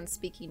 not even on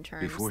speaking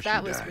terms. Before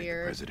that she was died,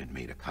 weird. The president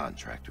made a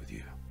contract with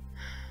you.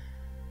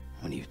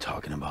 What are you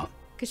talking about?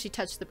 Because she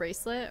touched the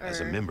bracelet, or... As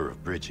a member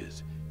of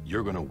Bridges,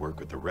 you're gonna work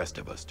with the rest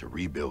of us to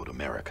rebuild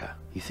America.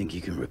 You think you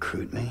can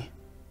recruit me?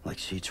 Like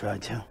she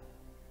tried to?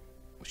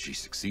 Well, she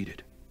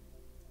succeeded.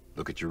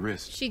 Look at your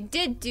wrist. She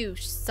did do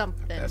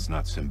something. That's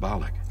not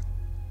symbolic.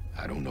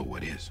 I don't know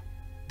what is.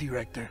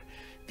 Director,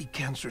 the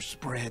cancer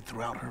spread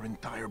throughout her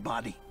entire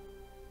body.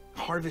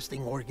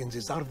 Harvesting organs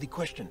is out of the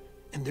question,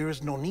 and there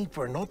is no need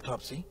for an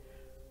autopsy.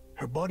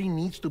 Her body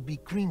needs to be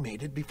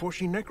cremated before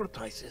she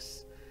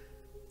necrotizes.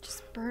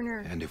 Just burn her.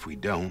 And if we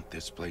don't,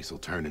 this place will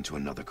turn into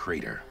another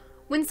crater.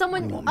 When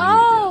someone...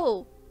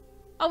 Oh!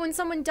 Oh, when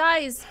someone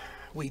dies...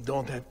 We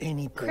don't have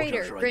any crater,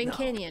 porters right Grand now.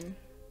 Canyon.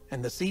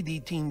 And the CD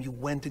team you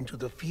went into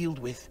the field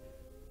with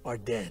are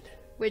dead.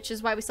 Which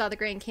is why we saw the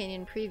Grand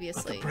Canyon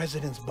previously. But the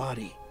president's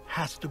body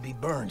has to be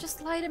burned.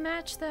 Just light a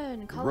match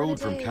then. The road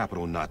from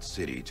Capital Knot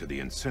City to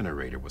the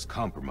incinerator was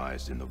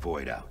compromised in the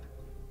void out.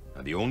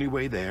 Now the only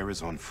way there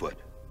is on foot,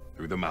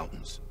 through the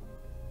mountains.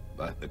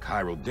 But the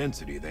chiral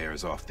density there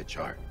is off the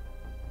chart.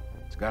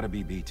 It's gotta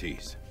be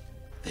BTs.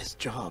 This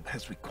job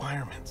has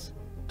requirements.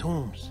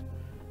 Tombs.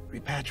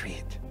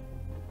 Repatriate.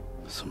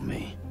 So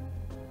me.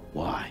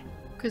 Why?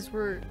 Because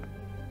we're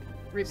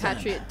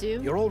repatriate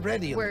doomed. You're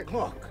already on the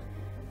clock.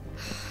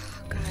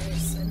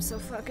 Guys, I'm so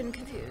fucking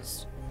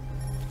confused.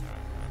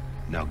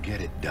 Now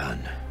get it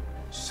done,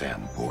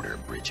 Sam Porter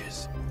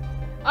Bridges.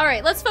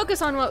 Alright, let's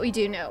focus on what we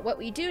do know. What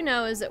we do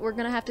know is that we're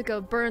gonna have to go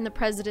burn the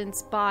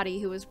president's body,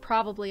 who was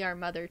probably our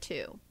mother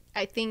too.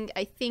 I think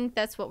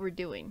that's what we're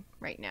doing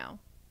right now.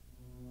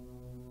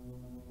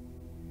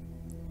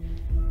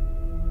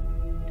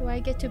 Do I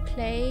get to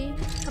play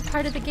a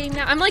part of the game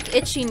now? I'm like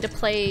itching to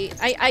play.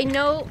 I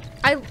know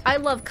I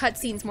love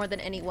cutscenes more than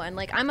anyone.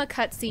 Like, I'm a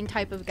cutscene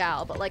type of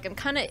gal, but like I'm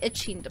kind of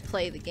itching to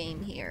play the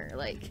game here.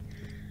 Like,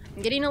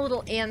 I'm getting a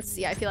little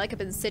antsy. I feel like I've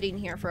been sitting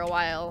here for a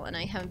while and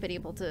I haven't been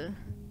able to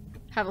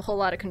have a whole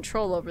lot of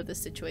control over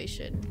this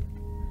situation,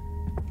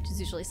 which is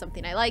usually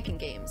something I like in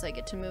games. I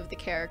get to move the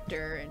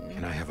character and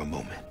Can I have a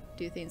moment?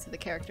 Do things with the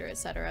character,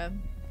 etc.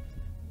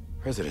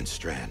 President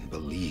Strand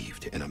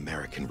believed in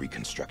American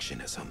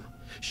Reconstructionism.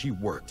 She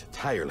worked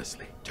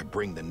tirelessly to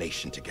bring the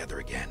nation together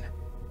again.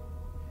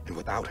 And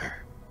without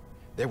her,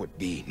 there would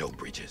be no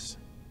Bridges.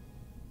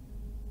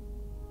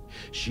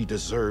 She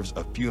deserves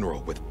a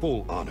funeral with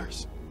full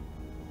honors.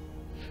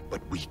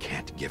 But we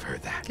can't give her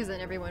that. Because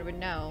then everyone would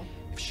know.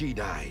 If she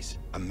dies,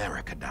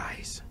 America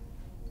dies.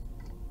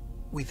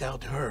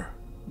 Without her,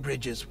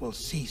 Bridges will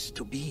cease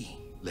to be.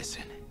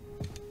 Listen.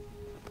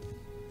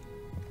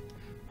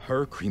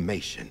 Her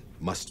cremation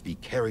must be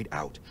carried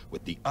out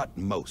with the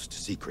utmost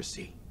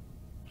secrecy.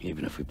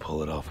 Even if we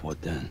pull it off,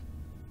 what then?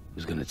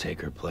 Who's gonna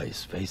take her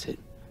place? Face it,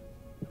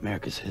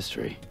 America's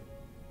history.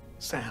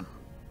 Sam,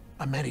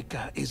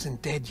 America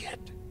isn't dead yet.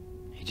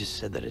 He just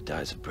said that it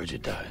dies if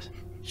Bridget dies.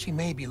 She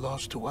may be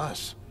lost to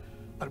us,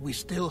 but we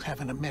still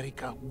have an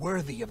America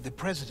worthy of the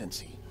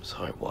presidency.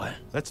 Sorry, what?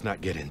 Let's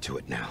not get into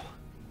it now.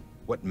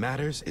 What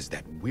matters is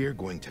that we're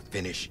going to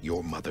finish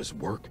your mother's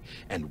work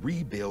and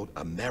rebuild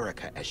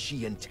America as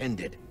she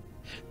intended.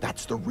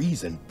 That's the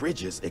reason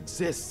Bridges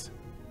exists.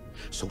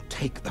 So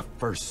take the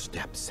first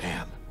step,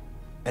 Sam,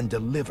 and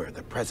deliver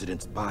the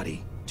president's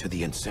body to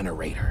the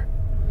incinerator.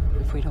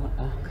 If we don't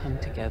all come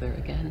together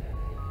again,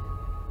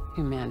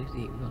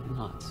 humanity will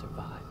not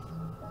survive.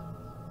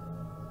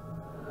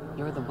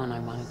 You're the one I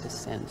wanted to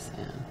send,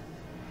 Sam.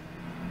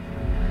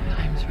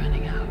 Time's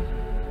running out.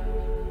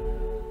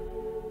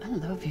 I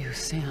love you,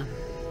 Sam.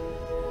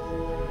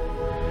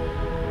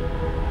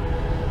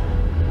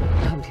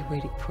 I'll be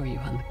waiting for you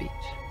on the beach.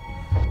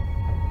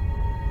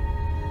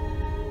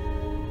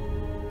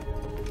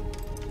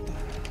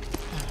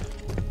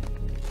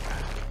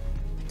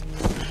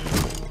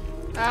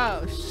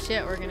 Oh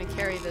shit, we're gonna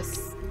carry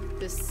this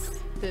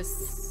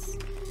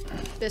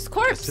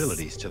corpse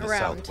Facilities to the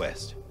around.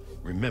 southwest.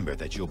 Remember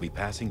that you'll be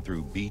passing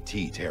through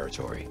BT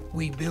territory.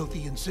 We built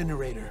the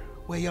incinerator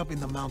way up in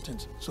the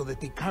mountains so that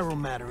the chiral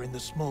matter in the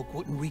smoke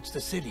wouldn't reach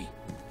the city.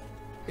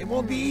 It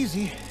won't be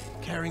easy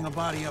carrying a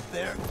body up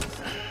there.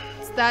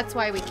 So that's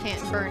why we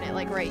can't burn it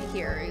like right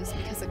here, is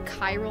because of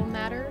chiral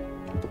matter.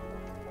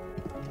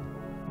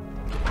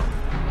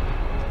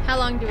 How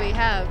long do we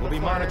have? We'll be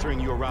monitoring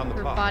you around the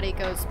her clock. body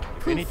goes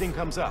poof. If anything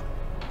comes up,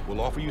 we'll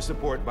offer you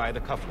support by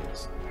the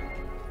cufflinks.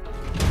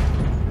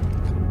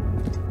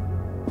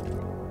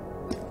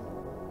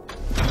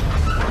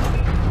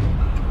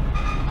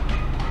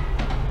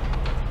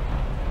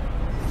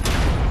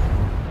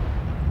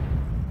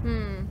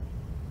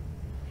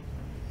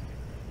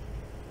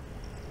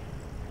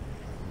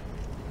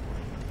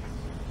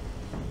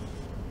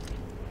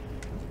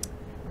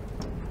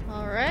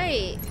 All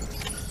right.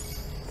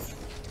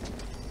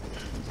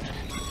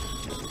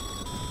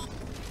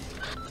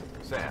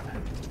 Sam,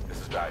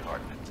 this is Die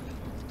Hard.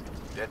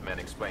 Dead men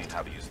explain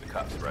how to use the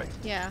cuffs, right?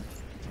 Yeah.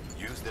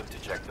 Use them to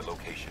check the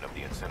location of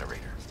the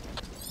incinerator.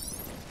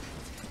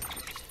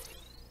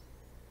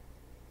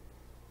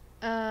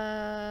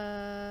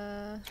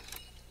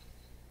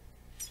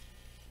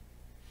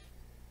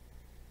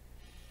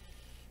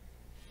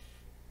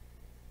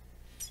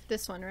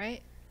 This one,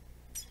 right?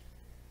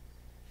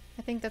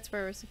 I think that's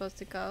where we're supposed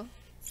to go.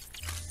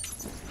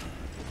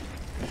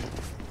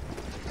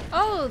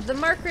 Oh, the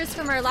markers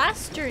from our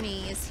last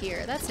journey is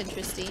here. That's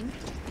interesting.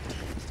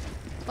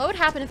 What would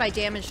happen if I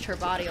damaged her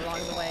body along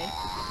the way?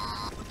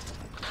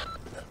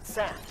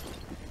 Sam,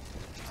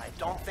 I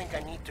don't think I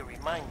need to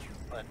remind you,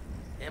 but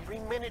every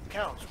minute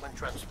counts when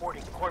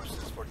transporting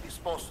corpses for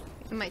disposal.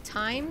 Am I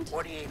timed?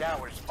 48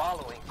 hours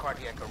following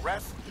cardiac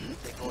arrest,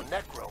 they go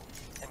necro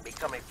and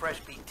become a fresh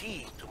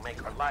BT to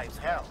make our lives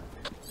hell.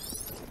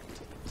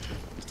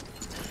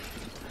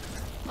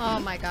 Oh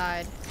my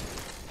god.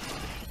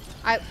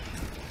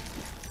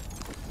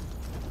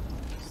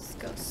 Just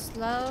go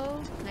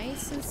slow,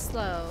 nice and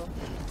slow.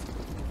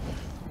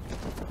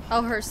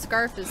 Oh, her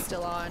scarf is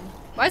still on.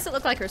 Why does it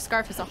look like her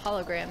scarf is a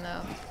hologram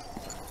though?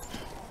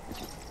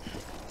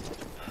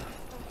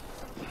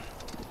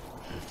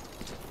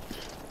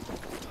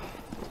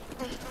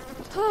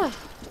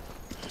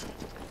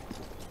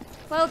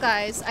 Well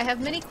guys, I have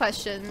many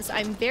questions.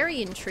 I'm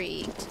very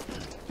intrigued.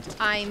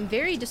 I'm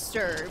very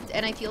disturbed,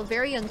 and I feel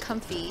very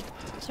uncomfy.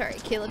 Sorry,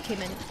 Caleb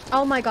came in.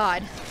 Oh my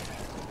god.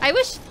 I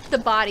wish the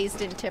bodies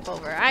didn't tip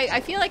over. I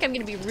feel like I'm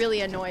gonna be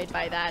really annoyed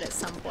by that at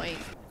some point.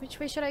 Which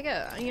way should I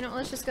go? You know,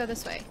 let's just go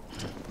this way.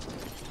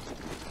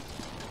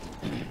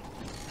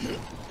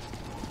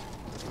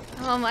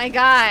 Oh my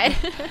god.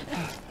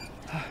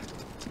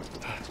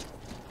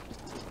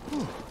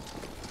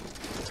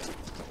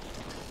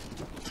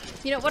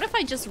 You know, what if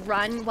I just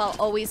run while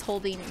always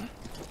holding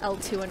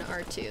L2 and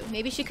R2?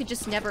 Maybe she could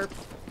just never...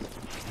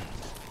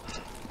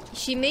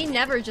 She may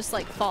never just,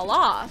 like, fall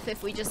off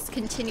if we just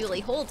continually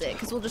hold it,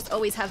 because we'll just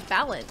always have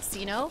balance,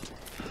 you know?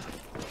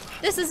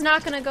 This is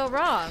not gonna go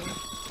wrong.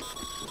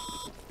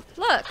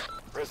 Look!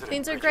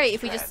 Things are great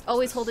if we just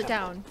always hold it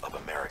down. Of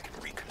American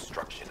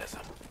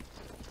Reconstructionism.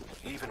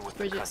 Even with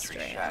the country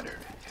shattered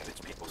and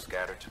its people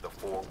scattered to the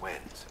four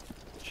winds,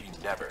 she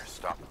never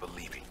stopped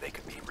believing they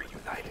could be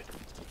reunited.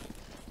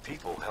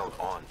 People held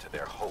on to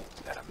their hope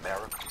that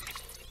America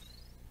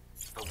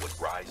would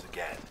rise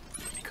again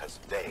because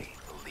they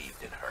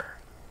believed in her.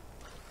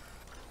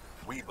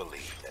 We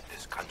believe that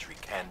this country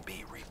can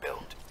be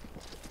rebuilt.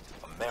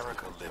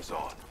 America lives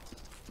on,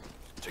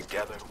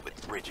 together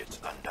with Bridget's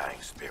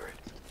undying spirit.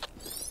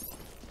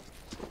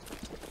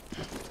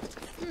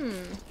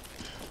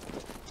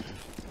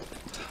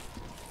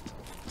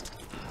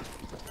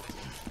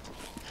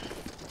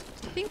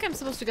 I think I'm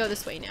supposed to go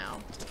this way now.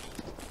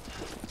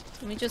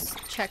 Let me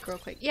just check real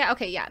quick. Yeah,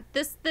 okay, yeah.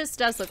 This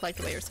does look like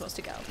the way you're supposed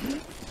to go.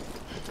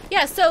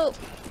 Yeah, so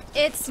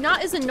it's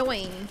not as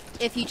annoying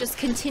if you just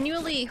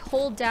continually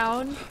hold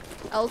down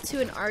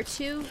L2 and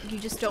R2, you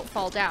just don't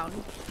fall down.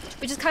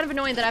 Which is kind of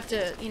annoying that I have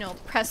to, you know,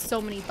 press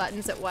so many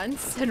buttons at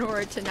once in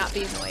order to not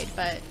be annoyed,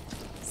 but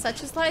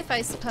such is life,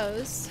 I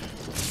suppose.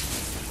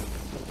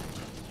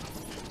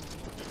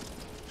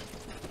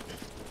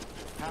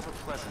 Have a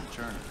pleasant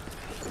journey.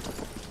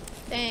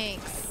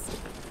 Thanks.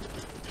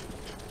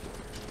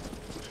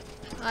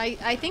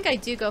 I think I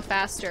do go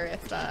faster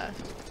if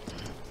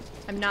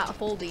I'm not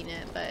holding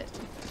it, but...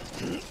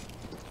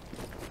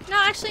 No,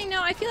 actually,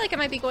 no, I feel like I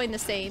might be going the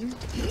same.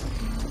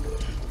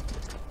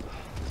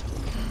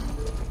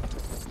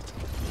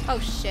 Oh,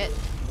 shit.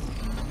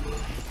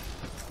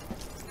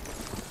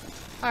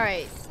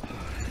 Alright.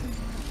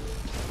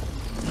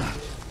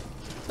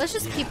 Let's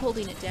just keep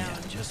holding it down.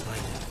 Just like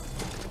that.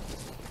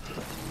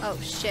 Oh,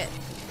 shit.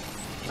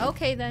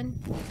 Okay, then.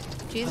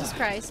 Jesus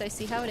Christ, I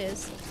see how it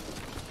is.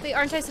 Wait,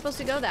 aren't I supposed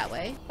to go that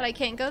way? But I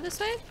can't go this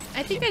way?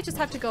 I think I just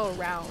have to go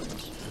around.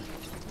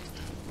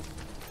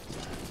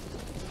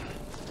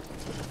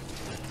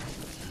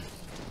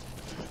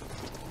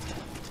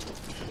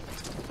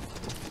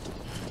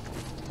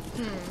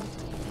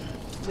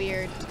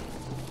 Weird.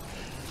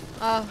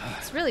 Oh,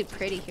 it's really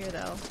pretty here,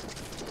 though.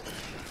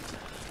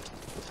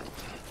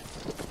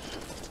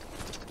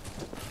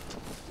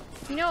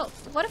 You know,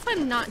 what if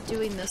I'm not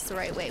doing this the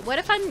right way? What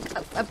if I'm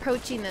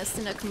approaching this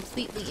in a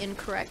completely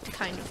incorrect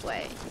kind of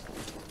way?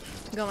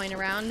 Going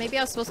around. Maybe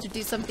I was supposed to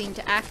do something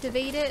to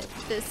activate it,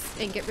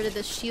 and get rid of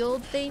this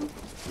shield thing.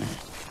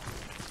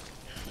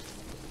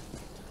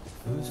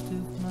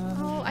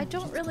 Oh, I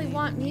don't really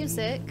want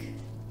music.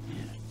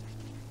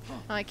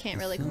 Oh, I can't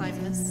really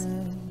climb this.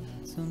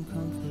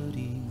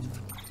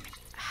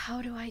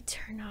 How do I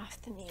turn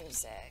off the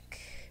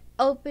music?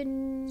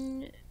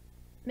 Open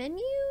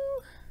menu?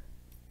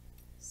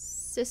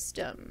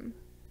 System.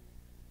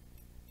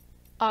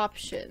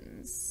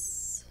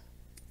 Options.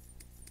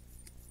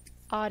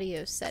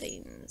 Audio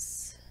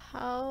settings.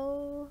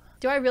 How...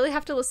 Do I really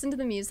have to listen to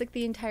the music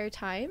the entire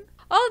time?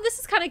 Oh, this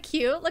is kind of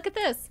cute. Look at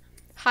this.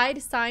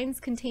 Hide signs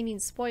containing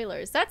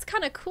spoilers. That's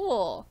kind of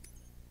cool.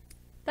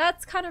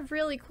 That's kind of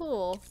really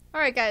cool.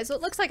 Alright guys, well,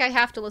 it looks like I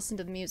have to listen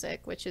to the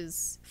music, which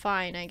is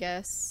fine, I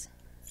guess.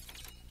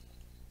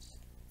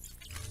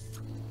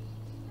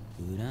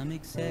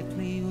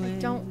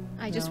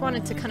 I just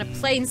wanted to kind of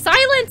play in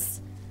silence!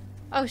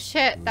 Oh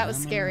shit, that was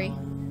scary.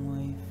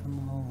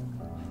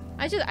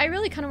 I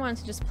really kind of wanted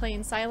to just play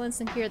in silence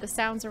and hear the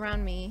sounds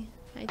around me.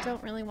 I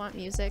don't really want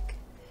music.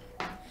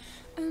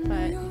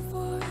 But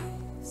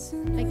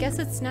I guess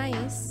it's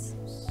nice.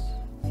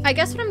 I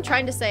guess what I'm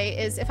trying to say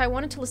is if I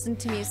wanted to listen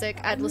to music,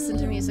 I'd listen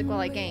to music while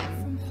I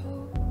game.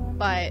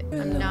 But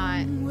I'm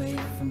not.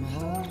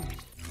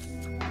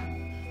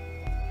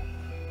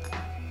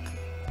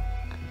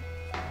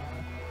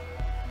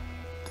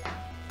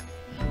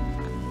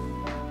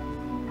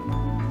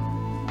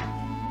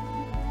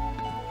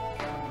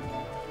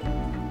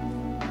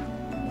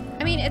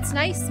 I mean, it's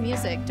nice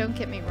music, don't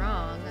get me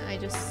wrong. I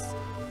just...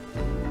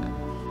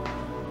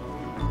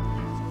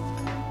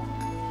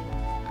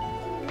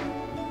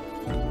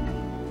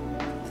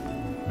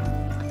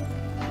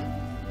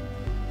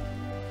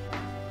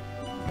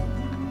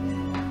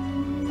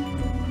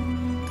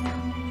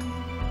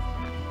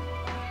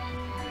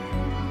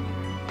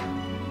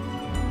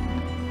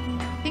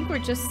 I think we're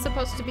just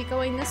supposed to be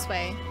going this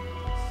way.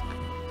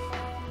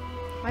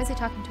 Why is he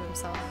talking to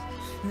himself?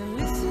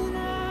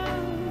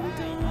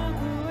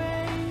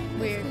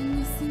 Weird.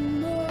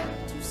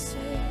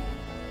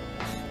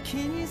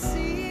 Can you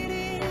see it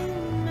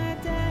in my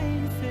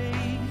dying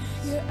face?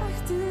 You're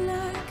acting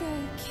like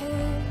I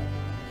care.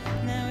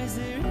 Now is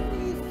there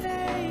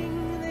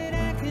anything that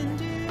I can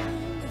do?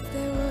 If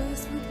there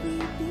was, would we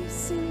be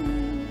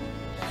seen?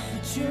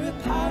 But you're a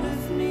part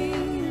of me,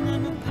 and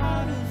I'm a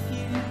part of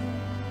you.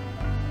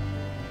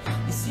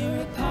 Yes,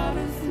 you're a part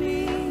of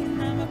me,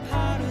 and I'm a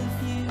part of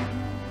you.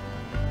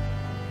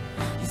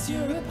 Yes,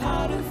 you're a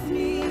part of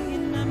me,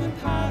 and I'm a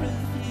part of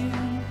you.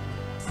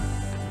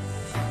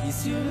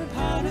 Yes, you're a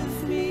part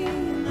of me,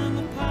 and I'm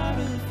a part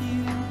of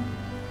you.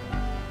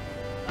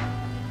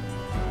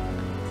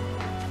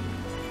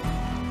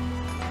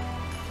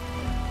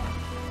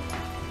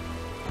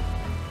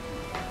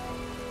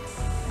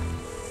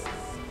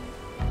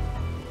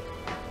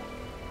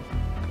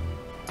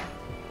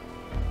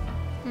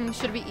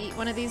 Should we eat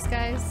one of these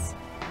guys?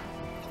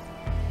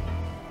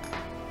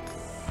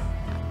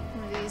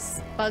 One of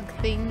these bug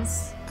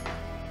things.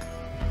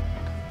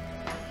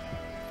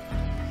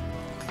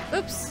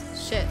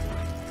 Oops! Shit.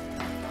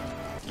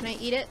 Can I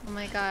eat it? Oh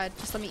my god,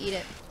 just let me eat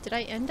it. Did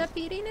I end up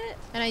eating it?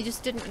 And I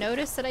just didn't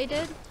notice that I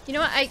did? You know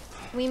what,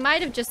 we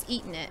might have just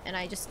eaten it and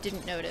I just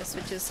didn't notice,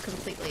 which is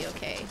completely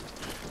okay.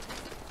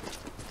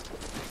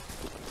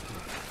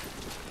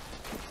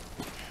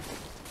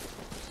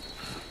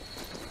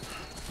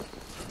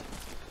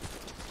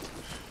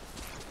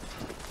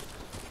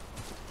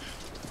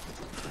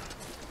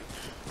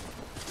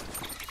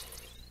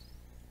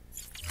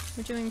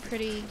 We're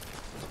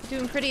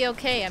doing pretty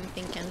okay, I'm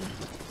thinking.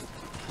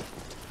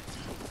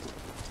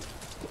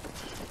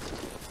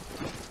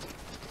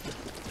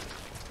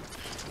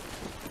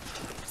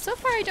 So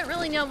far, I don't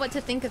really know what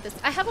to think of this.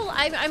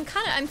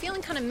 I'm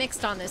feeling kind of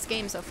mixed on this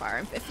game so far.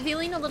 I'm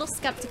feeling a little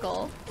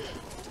skeptical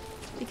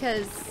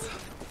because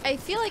I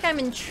feel like I'm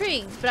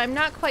intrigued, but I'm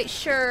not quite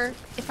sure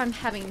if I'm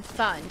having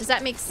fun. Does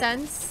that make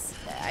sense?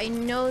 I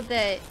know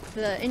that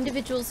the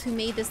individuals who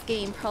made this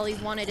game probably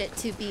wanted it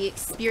to be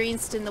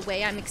experienced in the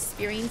way I'm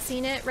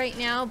experiencing it right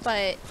now,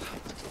 but...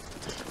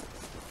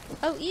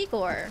 Oh,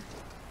 Igor.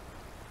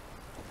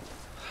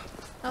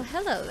 Oh,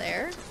 hello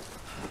there.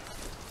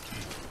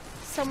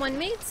 Someone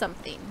made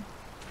something.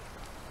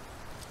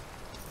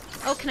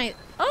 Oh, can I...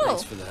 Oh!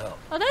 Thanks for the help.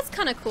 Oh, that's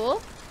kind of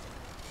cool.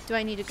 Do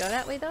I need to go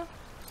that way, though?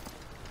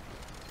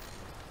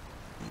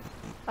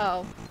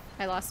 Oh,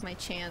 I lost my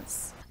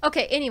chance.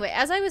 Okay, anyway,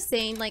 as I was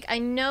saying, like, I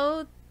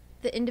know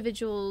the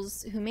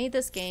individuals who made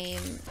this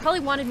game probably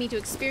wanted me to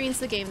experience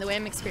the game the way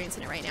I'm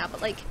experiencing it right now,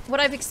 but like, what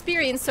I've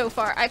experienced so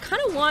far, I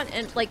kind of want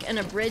an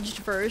abridged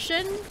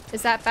version.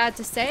 Is that bad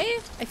to say?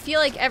 I feel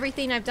like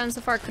everything I've done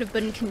so far could have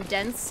been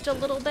condensed a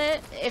little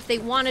bit. If they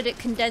wanted it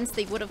condensed,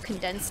 they would have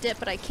condensed it,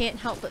 but I can't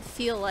help but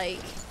feel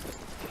like...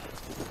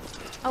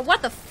 Oh,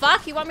 what the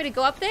fuck? You want me to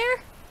go up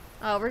there?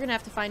 Oh, we're gonna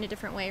have to find a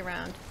different way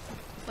around.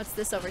 What's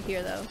this over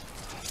here, though?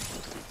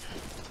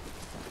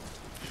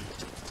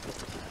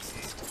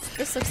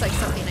 This looks like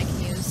something I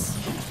can use.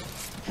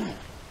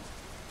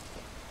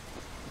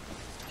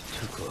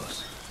 Too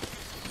close.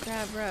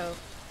 Grab rope.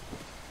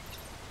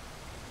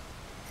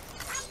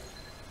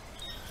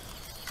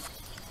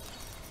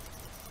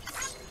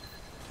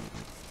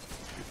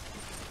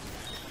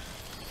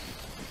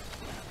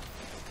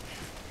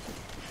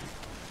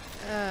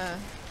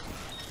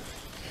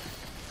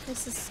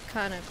 This is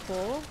kind of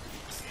cool.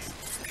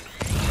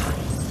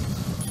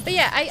 But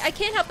yeah, I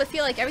can't help but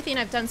feel like everything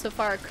I've done so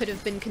far could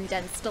have been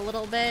condensed a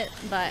little bit,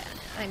 but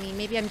I mean,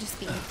 maybe I'm just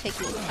being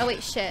picky. Oh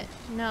wait, shit.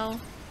 No.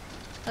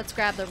 Let's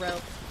grab the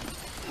rope.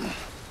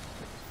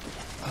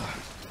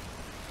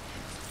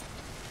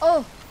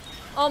 Oh!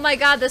 Oh my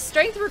god, the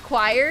strength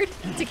required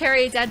to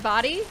carry a dead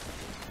body?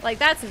 Like,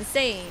 that's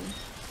insane.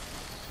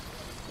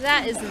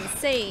 That is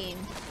insane.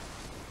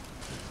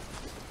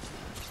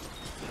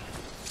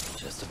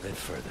 Just a bit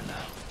further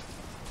now.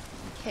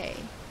 Okay.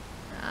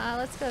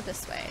 Let's go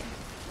this way.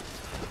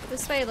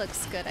 This way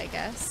looks good, I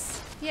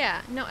guess.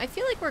 Yeah, no, I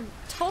feel like we're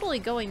totally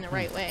going the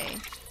right way.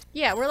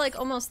 Yeah, we're like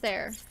almost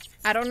there.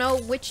 I don't know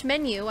which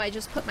menu I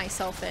just put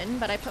myself in,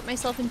 but I put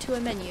myself into a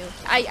menu.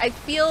 I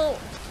feel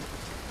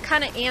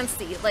kind of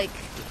antsy, like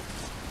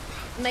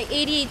my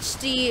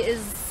ADHD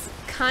is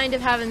kind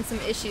of having some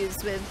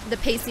issues with the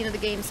pacing of the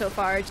game so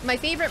far. My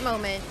favorite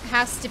moment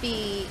has to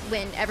be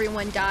when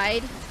everyone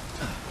died.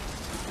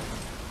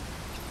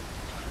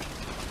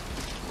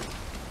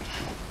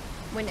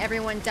 When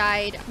everyone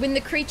died. When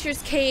the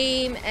creatures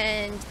came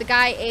and the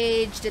guy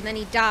aged and then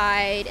he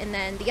died and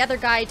then the other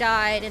guy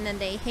died and then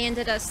they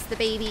handed us the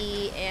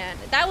baby, and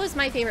that was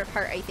my favorite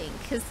part, I think,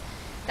 because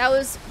that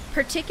was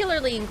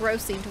particularly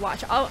engrossing to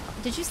watch. Oh,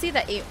 did you see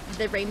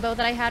the rainbow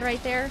that I had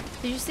right there?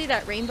 Did you see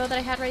that rainbow that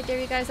I had right there,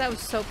 you guys? That was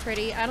so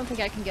pretty. I don't think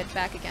I can get it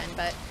back again,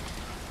 but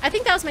I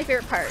think that was my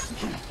favorite part.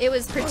 It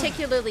was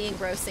particularly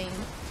engrossing,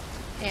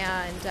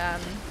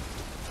 and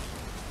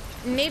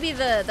maybe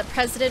the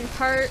president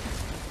part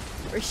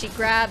where she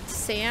grabbed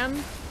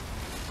Sam.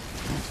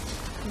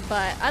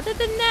 But other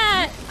than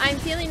that, I'm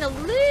feeling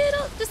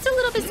just a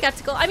little bit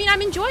skeptical. I mean,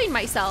 I'm enjoying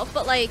myself,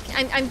 but like,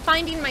 I'm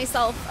finding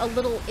myself a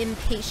little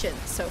impatient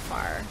so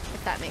far,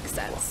 if that makes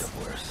sense.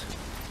 Worse.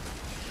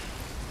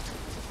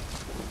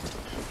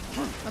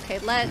 Okay,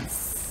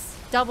 let's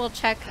double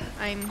check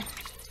I'm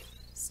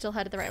still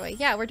headed the right way.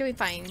 Yeah, we're doing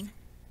fine.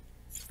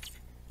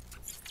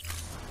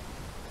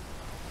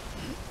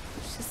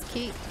 Let's just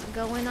keep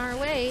going our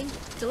way.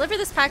 Deliver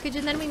this package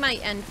and then we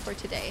might end for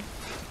today.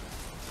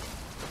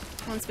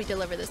 Once we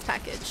deliver this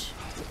package.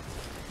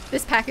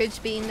 This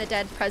package being the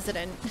dead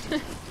president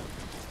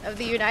of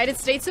the United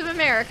States of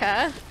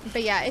America.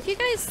 But yeah, if you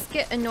guys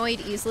get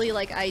annoyed easily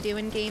like I do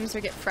in games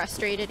or get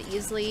frustrated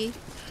easily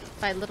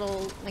by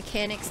little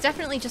mechanics,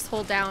 definitely just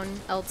hold down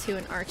L2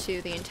 and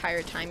R2 the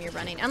entire time you're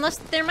running. Unless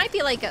there might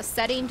be like a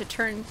setting to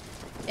turn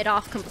it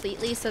off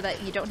completely so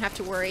that you don't have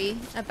to worry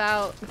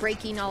about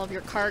breaking all of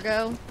your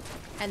cargo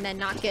and then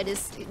not getting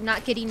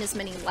as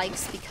many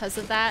likes because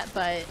of that,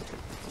 but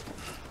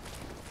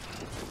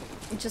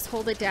just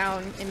hold it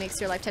down. It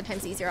makes your life 10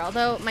 times easier.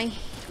 Although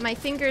my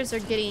fingers are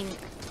getting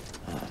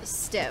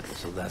stiff.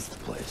 So that's the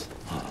place.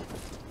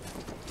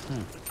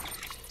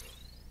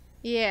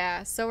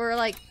 Yeah, so we're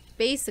like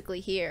basically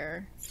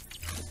here.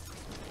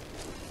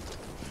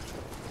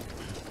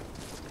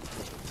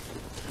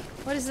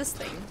 What is this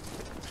thing?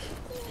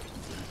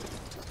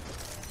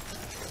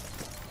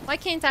 Why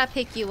can't that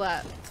pick you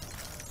up?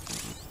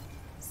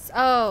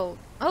 Oh,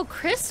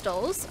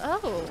 crystals.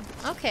 Oh,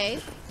 okay.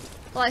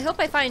 Well, I hope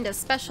I find a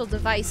special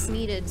device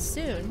needed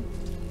soon.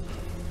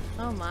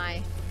 Oh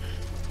my.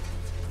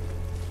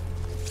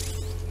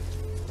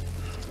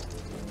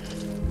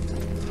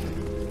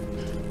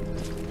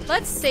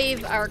 Let's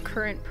save our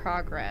current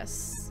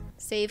progress.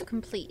 Save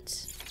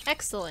complete.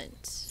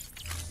 Excellent.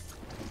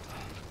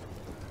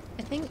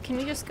 I think, can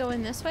we just go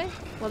in this way?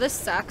 Well, this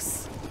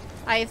sucks.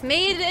 I've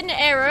made an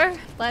error.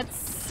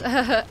 Let's,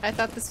 I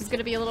thought this was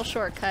gonna be a little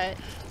shortcut.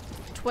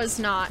 It was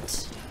not.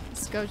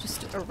 Let's go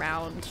just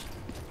around.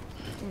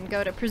 And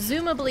go to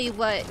presumably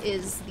what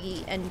is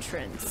the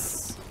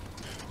entrance.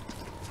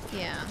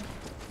 Yeah.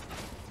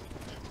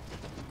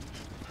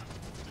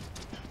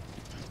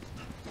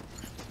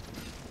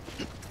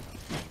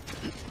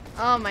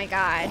 Oh my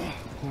god.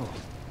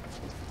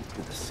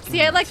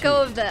 See, I let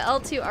go of the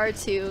L2,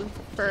 R2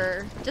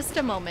 for just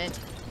a moment,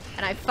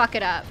 and I fuck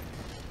it up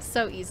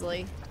so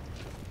easily.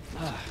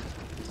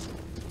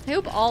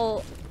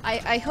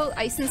 I hope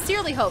I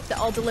sincerely hope that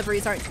all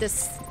deliveries aren't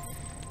this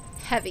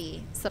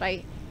heavy, so that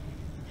I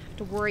have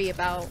to worry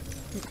about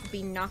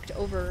being knocked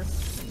over,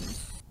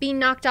 being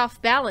knocked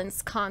off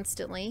balance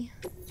constantly.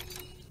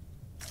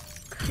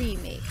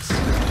 Cremate.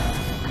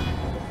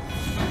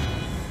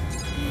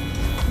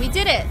 We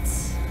did it!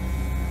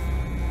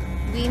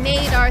 We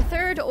made our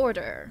third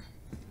order.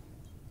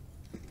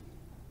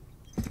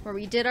 Or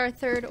we did our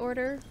third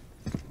order.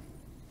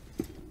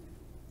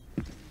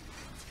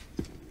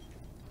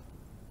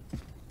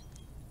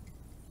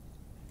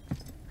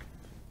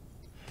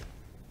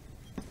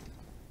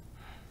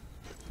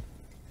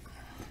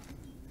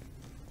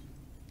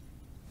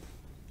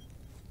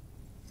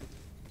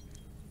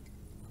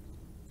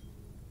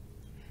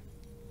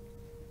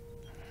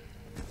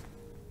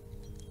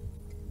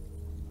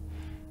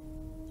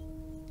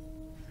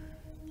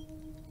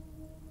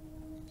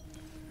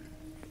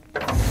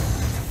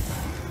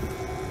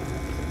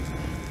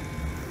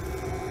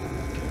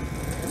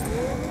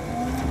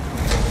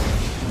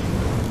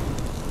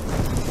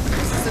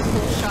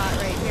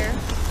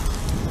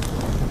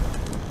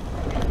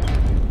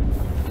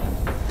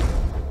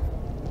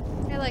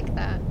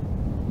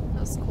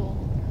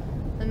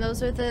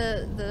 Those are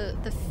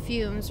the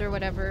fumes or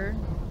whatever.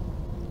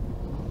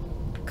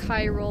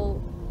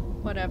 Chiral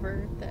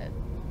whatever.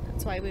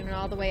 That's why we went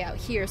all the way out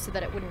here so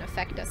that it wouldn't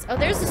affect us. Oh,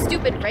 there's a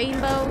stupid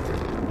rainbow.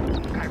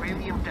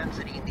 Chiralium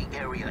density in the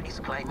area is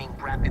climbing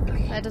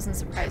rapidly. That doesn't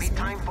surprise me.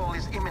 Heavy timefall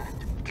is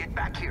imminent. Get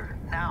back here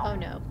now. Oh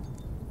no.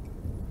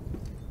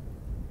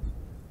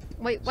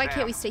 Wait, why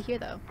can't we stay here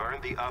though? Burn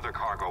the other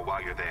cargo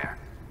while you're there.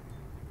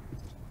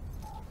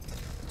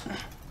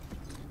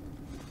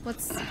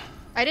 What's...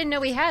 I didn't know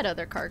we had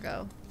other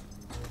cargo.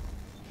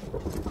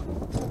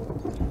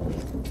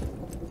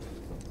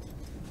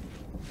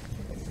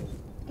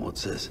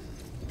 What's this?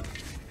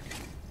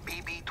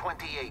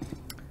 BB-28.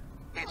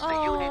 It's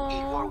the unit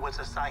Igor was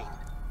assigned.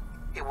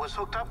 It was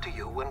hooked up to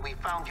you when we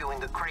found you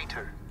in the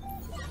crater.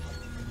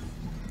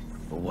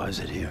 But why is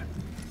it here?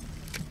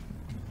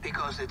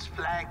 Because it's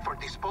flagged for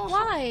disposal.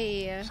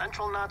 Why?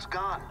 Central Knot's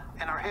gone,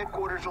 and our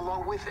headquarters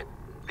along with it.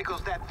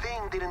 Because that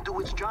thing didn't do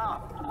its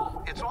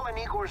job. It's all in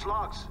Igor's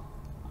logs.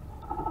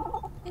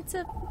 It's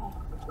a...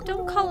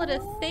 Don't call it a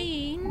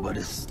thing. But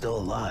it's still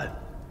alive.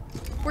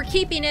 We're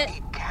keeping it.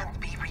 It can't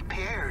be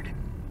repaired.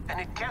 And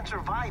it can't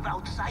survive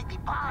outside the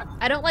pod.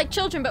 I don't like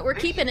children, but we're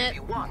keeping it. If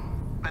you want,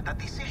 but the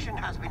decision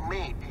has been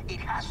made.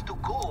 It has to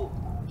go.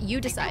 You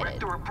decided. The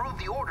director approved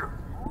the order.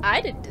 I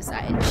didn't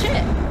decide.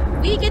 Shit.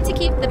 We get to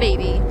keep the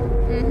baby.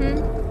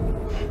 Mm-hmm.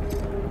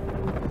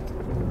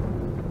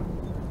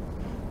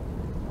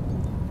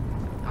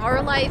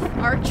 Our life,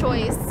 our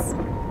choice.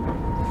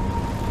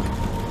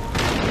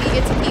 We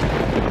get to keep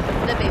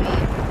the baby.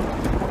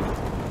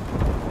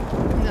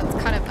 That's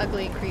kind of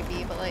ugly and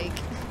creepy, but like,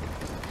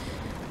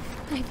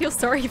 I feel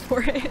sorry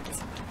for it.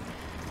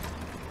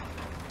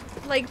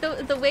 Like,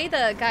 the way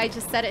the guy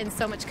just said it in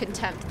so much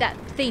contempt, that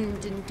thing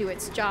didn't do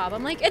its job.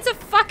 I'm like, it's a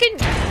fucking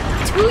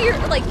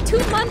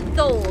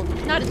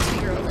 2-month-old. Not a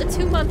 2-year-old, a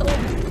 2-month-old.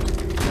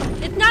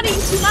 It's not even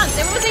 2 months.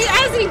 It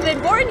hasn't even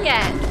been born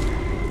yet.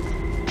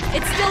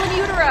 It's still in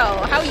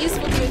utero. How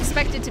useful do you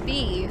expect it to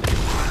be?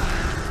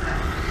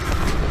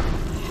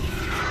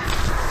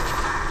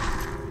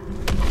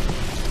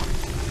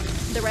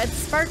 The red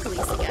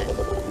sparklies again.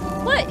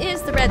 What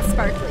is the red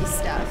sparkly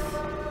stuff?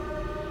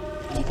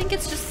 Do you think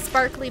it's just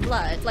sparkly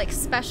blood, like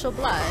special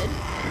blood?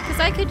 Because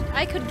I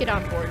could get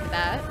on board with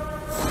that.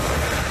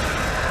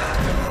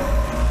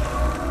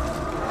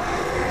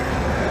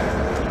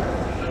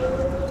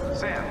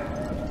 Sam,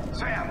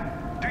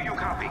 do you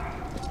copy?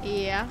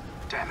 Yeah.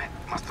 Damn it,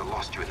 must have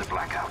lost you in the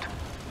blackout.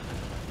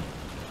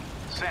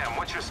 Sam,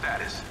 what's your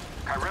status?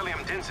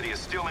 Chiralium density is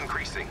still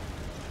increasing.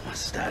 My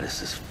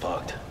status is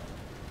fucked.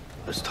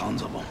 There's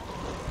tons of them.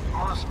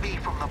 Must be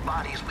from the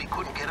bodies we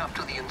couldn't get up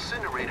to the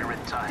incinerator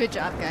in time. Good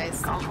job,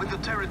 guys. Comes with the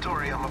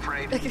territory, I'm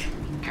afraid.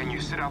 Can you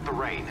sit out the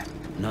rain?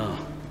 No.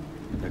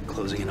 They're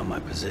closing in on my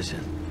position.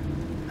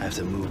 I have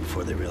to move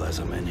before they realize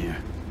I'm in here.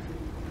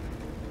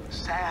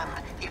 Sam,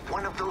 if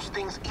one of those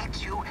things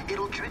eats you,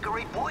 it'll trigger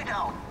a void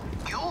out.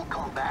 You'll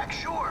come back,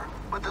 sure,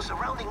 but the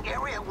surrounding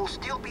area will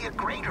still be a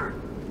crater.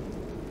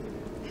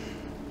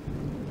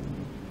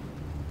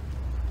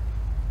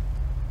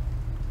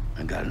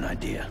 I got an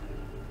idea.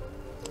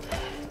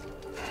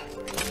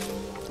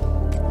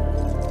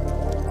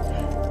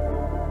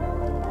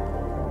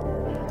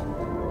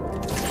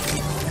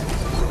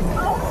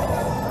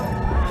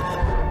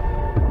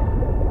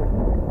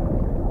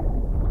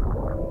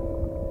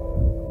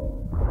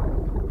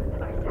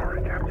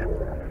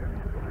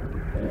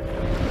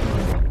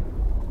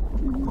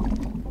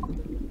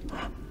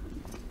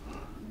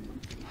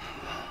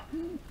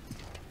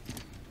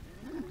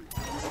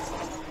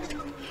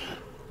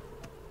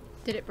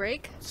 Did it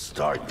break?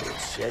 Start, you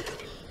shit.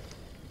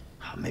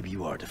 Maybe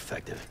you are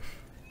defective.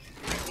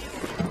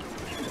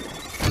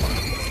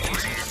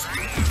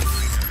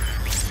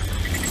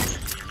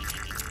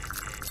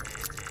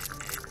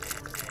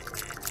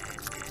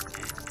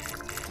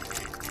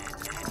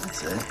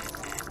 That's it.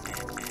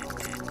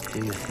 Do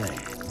your thing.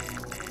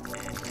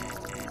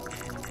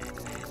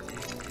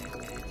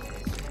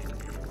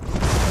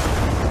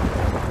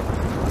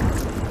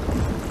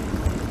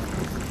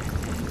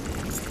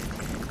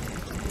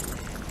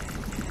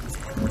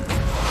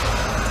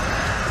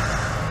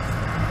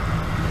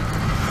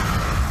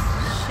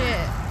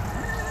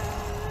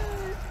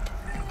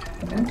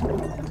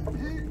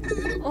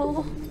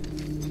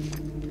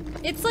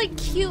 It's like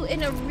cute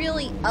in a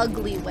really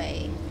ugly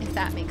way, if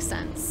that makes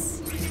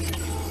sense.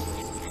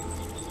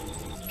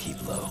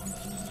 Keep low.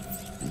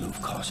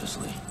 Move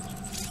cautiously.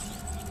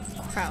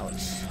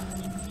 Crouch.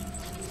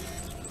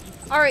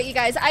 All right, you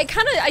guys. I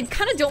kind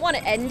of don't want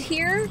to end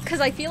here because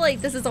I feel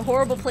like this is a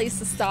horrible place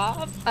to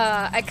stop.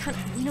 I kind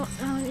of, you know,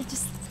 it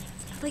just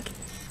like.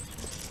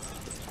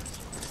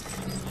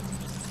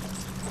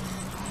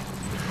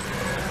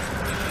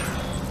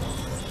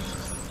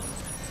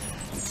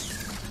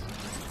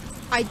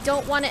 I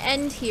don't want to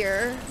end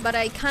here, but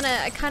I kind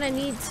of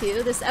need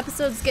to. This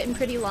episode's getting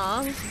pretty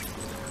long. A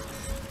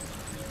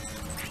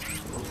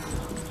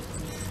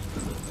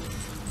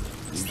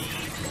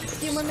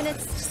few more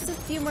minutes, just a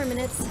few more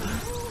minutes.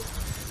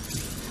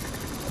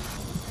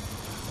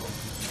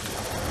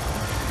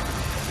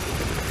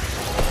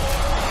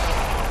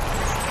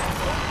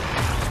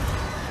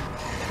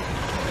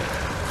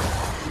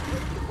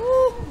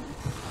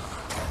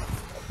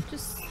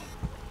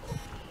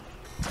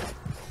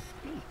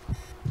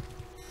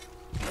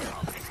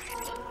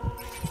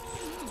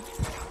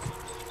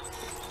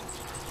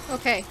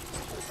 Okay.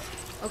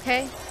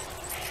 Okay.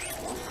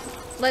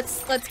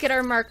 Let's get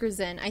our markers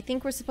in. I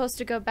think we're supposed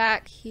to go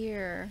back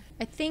here.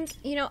 I think,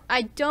 you know,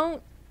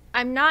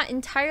 I'm not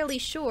entirely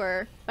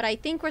sure, but I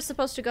think we're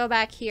supposed to go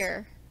back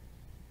here.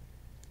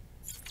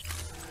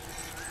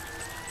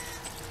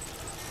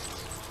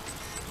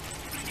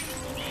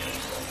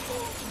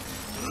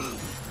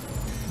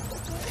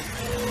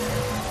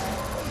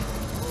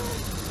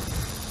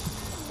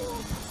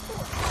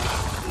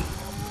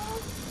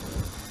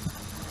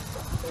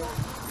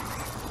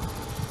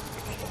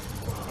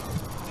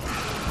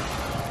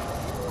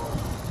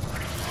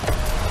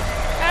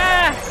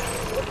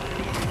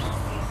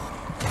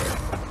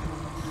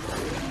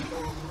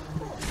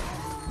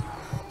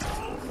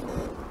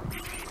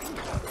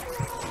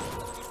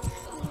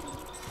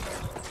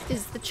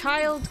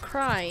 Child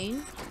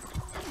crying.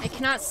 I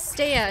cannot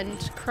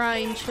stand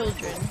crying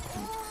children.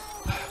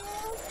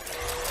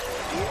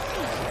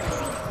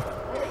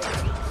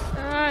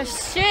 Ah,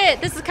 shit!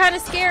 This is kind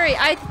of scary.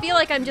 I feel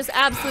like I'm just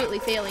absolutely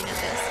failing at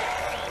this.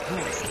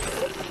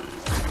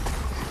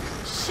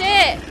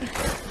 Shit!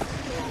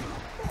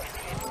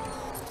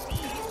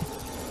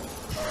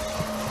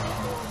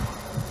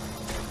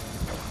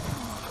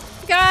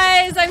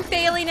 Guys, I'm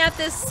failing at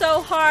this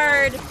so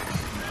hard.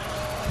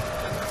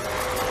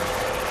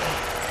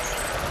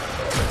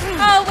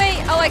 Oh,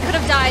 wait. Oh, I could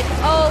have died.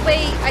 Oh,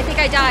 wait. I think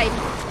I died.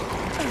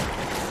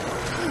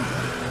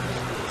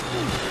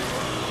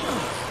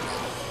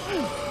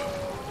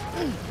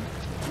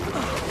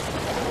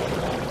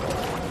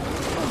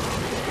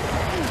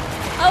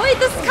 Wait,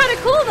 this is kind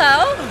of cool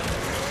though.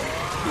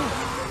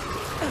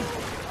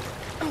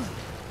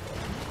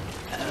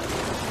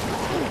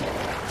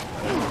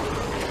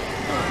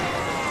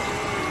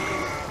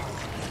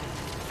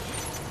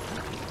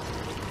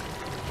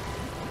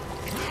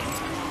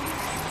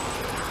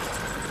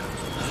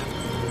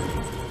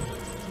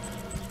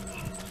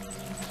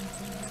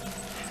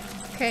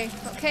 Okay,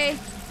 okay.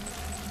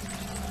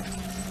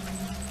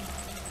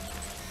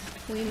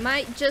 We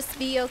might just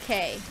be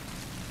okay.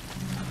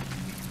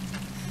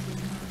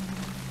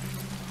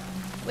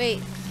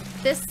 Wait,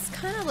 this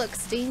kind of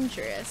looks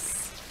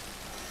dangerous.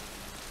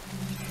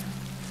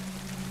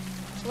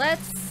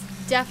 Let's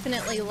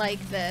definitely like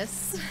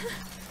this.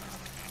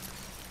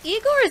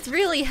 Igor is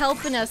really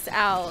helping us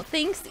out.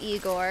 Thanks,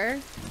 Igor.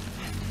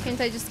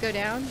 Can't I just go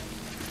down?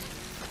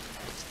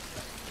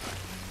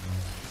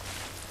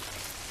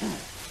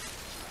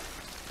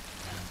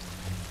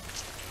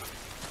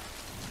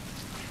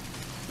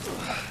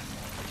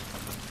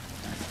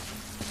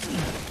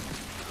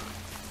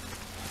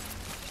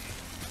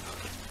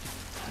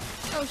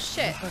 Oh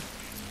shit.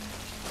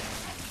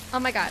 Oh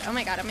my god, oh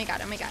my god, oh my god,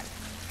 oh my god.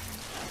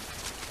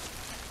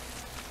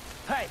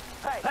 Hey,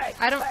 hey, hey.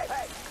 I don't...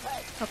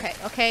 Okay,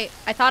 okay.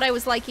 I thought I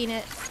was liking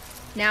it.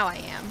 Now I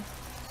am.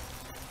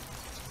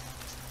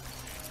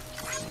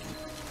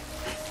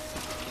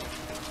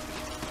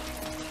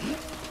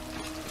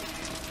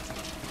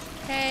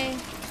 Okay.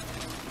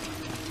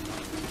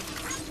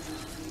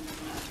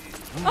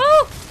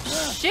 Oh!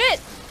 Shit!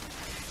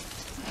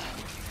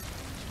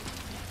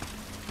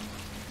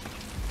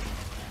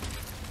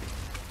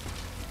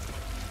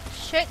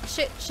 Shit,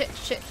 shit, shit,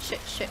 shit, shit,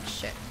 shit,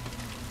 shit.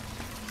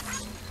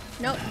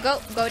 No,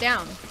 go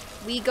down.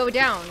 We go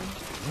down.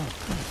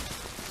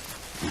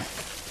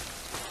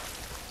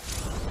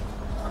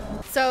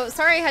 So,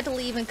 sorry I had to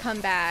leave and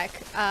come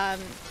back. I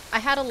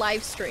had a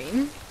live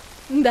stream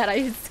that I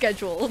had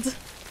scheduled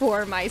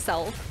for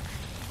myself.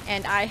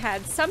 And I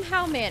had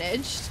somehow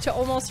managed to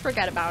almost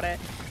forget about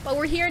it. But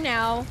we're here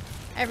now.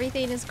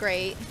 Everything is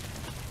great.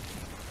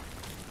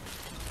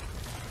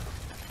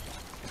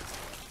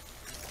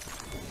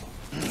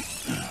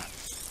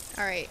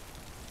 Alright.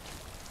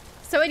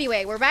 So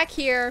anyway, we're back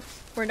here.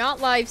 We're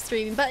not live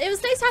streaming, but it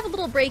was nice to have a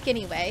little break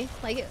anyway.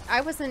 Like,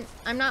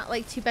 I'm not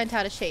like too bent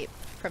out of shape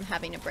from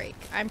having a break.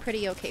 I'm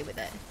pretty okay with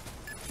it.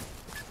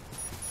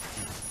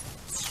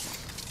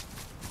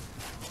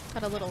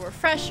 Got a little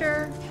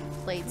refresher.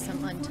 Played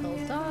some Until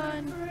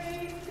Dawn.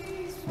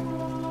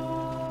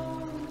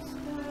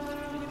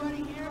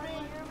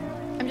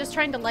 I'm just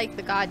trying to like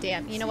the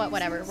goddamn... You know what?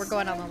 Whatever. We're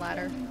going on the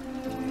ladder.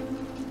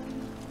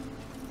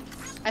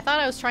 I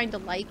thought I was trying to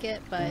like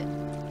it, but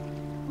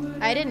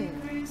I didn't.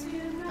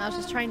 I was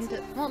just trying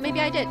to... Well, maybe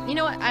I did. You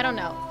know what? I don't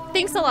know.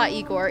 Thanks a lot,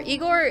 Igor.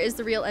 Igor is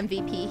the real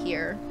MVP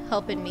here,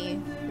 helping me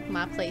with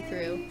my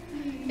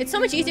playthrough. It's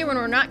so much easier when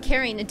we're not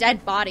carrying a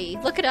dead body.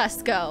 Look at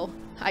us go,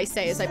 I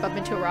say as I bump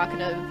into a rock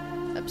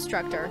and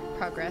obstruct our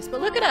progress.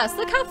 But look at us.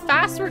 Look how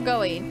fast we're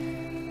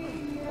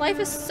going. Life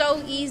is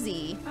so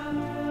easy.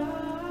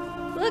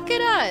 Look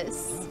at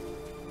us.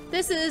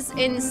 This is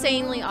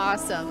insanely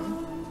awesome.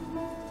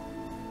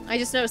 I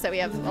just noticed that we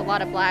have a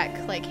lot of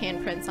black, like,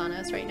 handprints on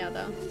us right now,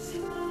 though.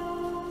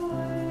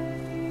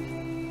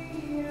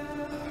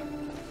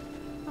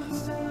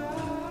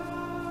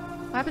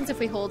 What happens if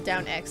we hold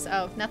down X?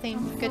 Oh,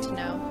 nothing. Good to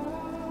know.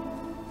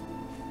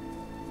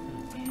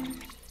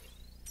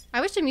 I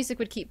wish the music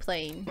would keep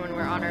playing when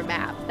we're on our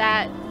map.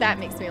 That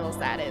makes me a little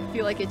sad. I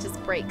feel like it just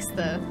breaks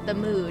the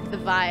mood, the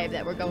vibe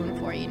that we're going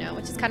for, you know,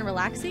 which is kind of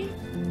relaxing.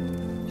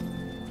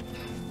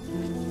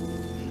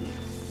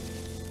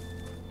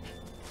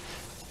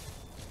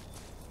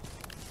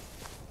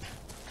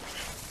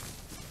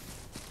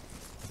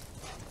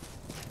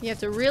 You have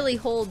to really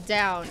hold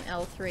down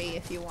L3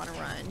 if you want to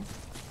run.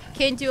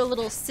 Can't do a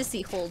little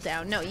sissy hold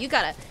down. No, you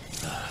gotta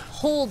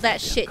hold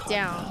that shit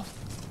down.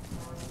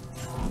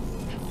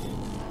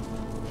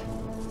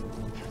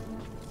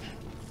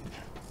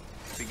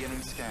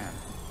 Beginning scan.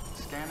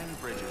 Scanning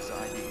bridges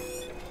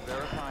ID.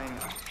 Verifying...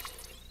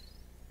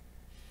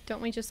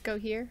 Don't we just go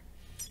here?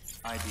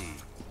 ID.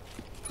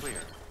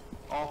 Clear.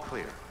 All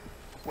clear.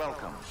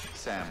 Welcome,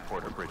 Sam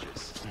Porter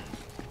Bridges.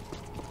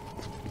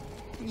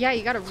 Yeah,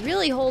 you gotta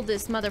really hold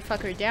this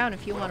motherfucker down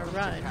if you want to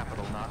run.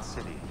 Capital, not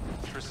city.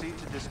 Proceed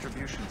to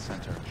distribution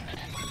center.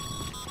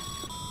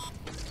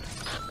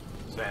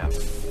 Sam,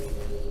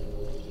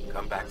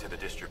 come back to the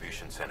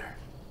distribution center.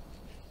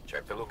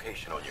 Check the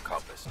location on your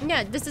compass.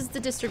 Yeah, this is the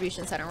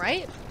distribution center,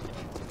 right?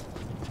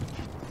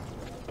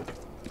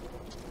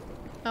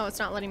 Oh, it's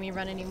not letting me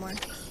run anymore.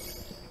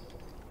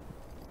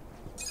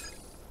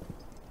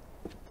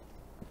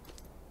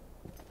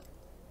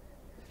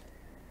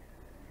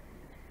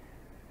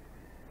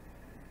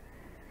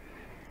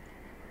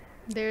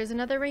 There's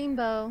another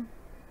rainbow.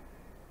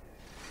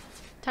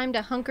 Time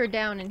to hunker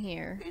down in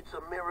here. It's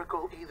a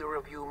miracle either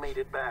of you made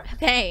it back.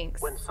 Thanks.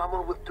 When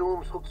someone with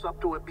dooms hooks up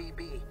to a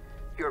BB,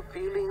 your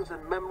feelings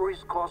and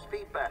memories cause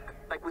feedback,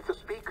 like with a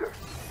speaker.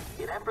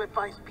 It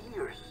amplifies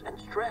fears and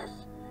stress,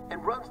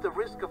 and runs the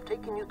risk of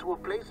taking you to a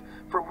place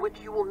from which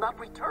you will not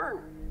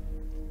return.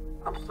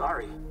 I'm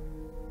sorry,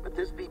 but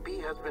this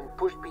BB has been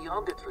pushed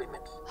beyond its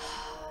limits.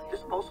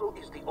 Disposal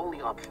is the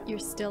only option. You're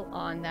still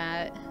on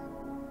that.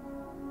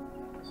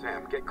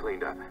 Sam, get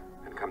cleaned up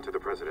and come to the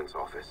president's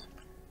office.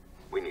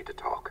 We need to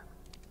talk.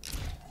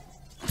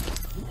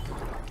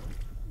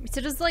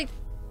 So does, like,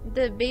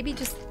 the baby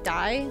just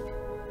die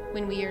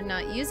when we are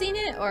not using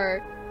it,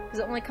 or does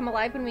it only come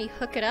alive when we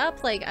hook it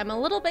up? Like, I'm a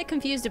little bit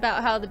confused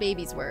about how the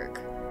babies work.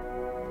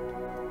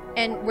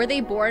 And were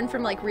they born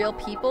from, like, real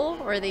people,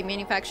 or are they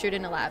manufactured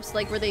in a lab? So,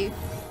 like, were they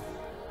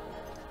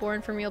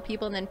born from real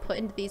people and then put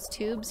into these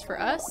tubes for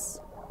us?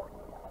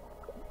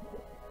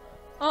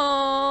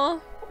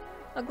 Aww.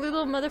 Ugly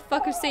little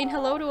motherfucker saying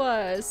hello to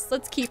us.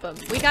 Let's keep him.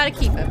 We gotta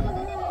keep him.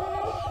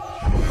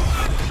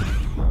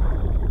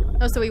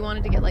 Oh, so we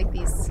wanted to get, like,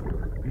 these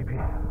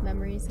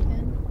memories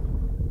again?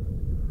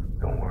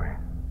 Don't worry.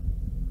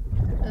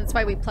 That's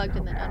why we plugged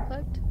and then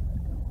unplugged?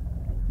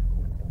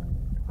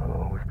 I'll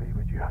always be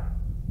with you.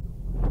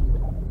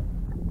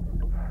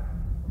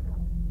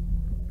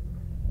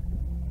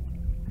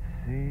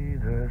 See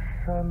the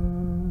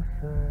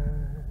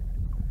sunset,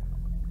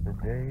 the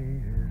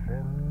day is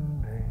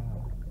ending.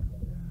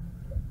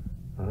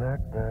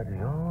 Let that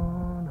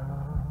yawn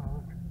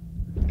out.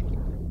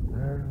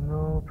 There's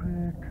no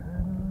pretending.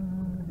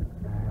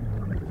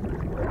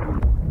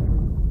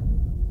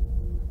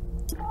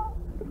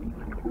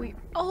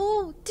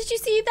 Oh, did you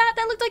see that?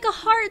 That looked like a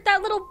heart.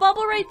 That little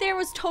bubble right there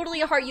was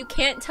totally a heart. You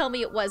can't tell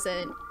me it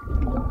wasn't.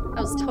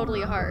 That was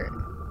totally a heart.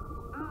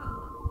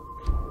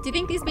 Do you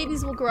think these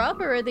babies will grow up,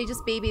 or are they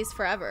just babies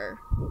forever?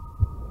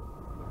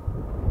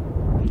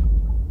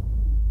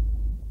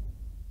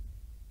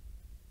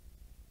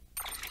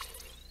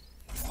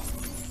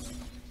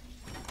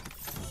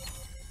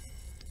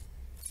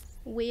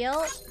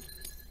 Well,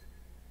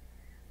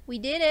 we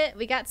did it.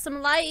 We got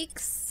some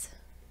likes.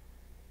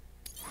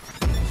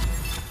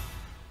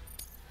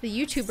 The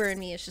YouTuber in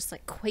me is just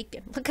like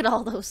quaking. Look at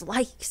all those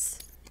likes.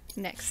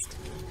 Next.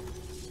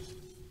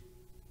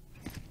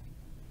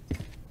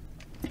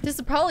 This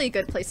is probably a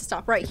good place to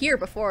stop right here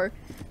before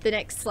the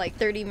next like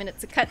 30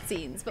 minutes of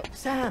cutscenes, but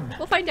Sam,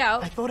 we'll find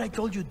out. I thought I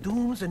told you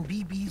dooms and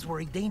BBs were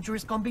a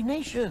dangerous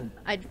combination.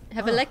 I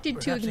have elected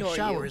to perhaps ignore a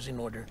shower you. is in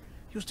order.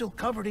 You're still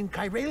covered in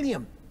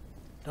chiralium.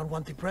 Don't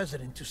want the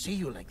president to see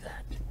you like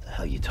that. The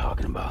hell you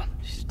talking about?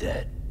 She's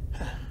dead.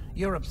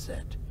 You're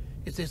upset.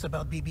 Is this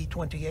about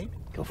BB-28?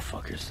 Go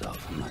fuck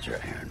yourself. I'm not your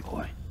errand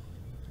boy.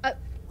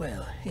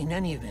 Well, in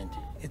any event,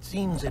 it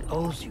seems it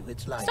owes you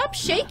its life. Stop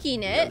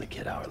shaking The it. other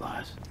kid our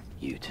lives.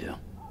 You too.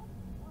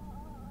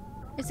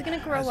 Is it gonna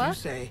grow As up? you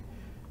say,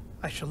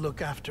 I shall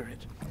look after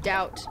it.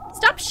 Doubt.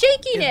 Stop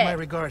shaking Give it. my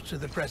regards to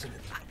the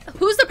president.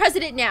 Who's the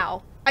president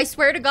now? I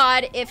swear to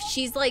God, if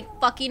she's like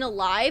fucking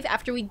alive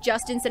after we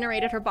just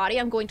incinerated her body,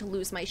 I'm going to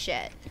lose my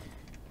shit.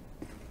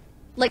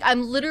 Like,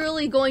 I'm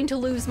literally going to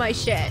lose my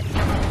shit.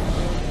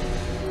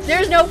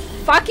 There's no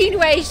fucking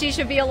way she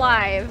should be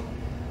alive.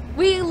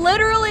 We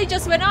literally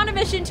just went on a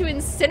mission to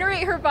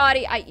incinerate her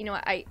body. You know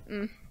what, I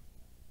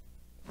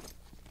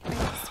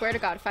swear to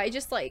God, if I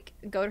just like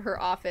go to her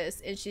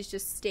office and she's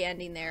just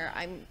standing there,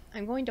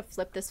 I'm going to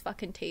flip this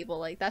fucking table.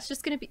 Like, that's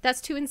just gonna be,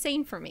 that's too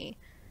insane for me.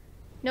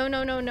 No,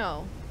 no, no,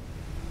 no.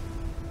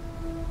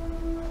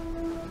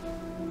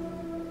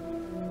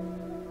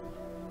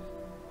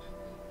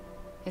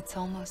 It's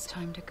almost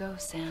time to go,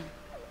 Sam.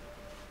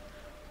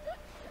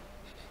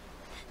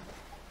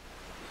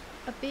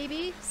 A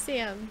baby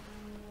Sam.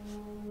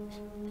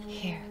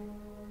 Here.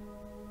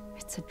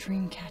 It's a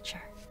dream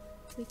catcher.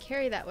 We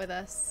carry that with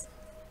us.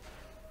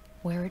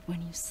 Wear it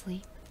when you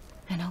sleep,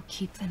 and I'll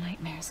keep the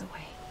nightmares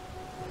away.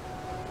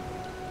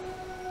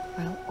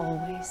 I'll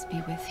always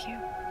be with you.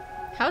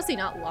 How's he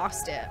not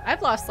lost it?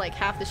 I've lost like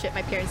half the shit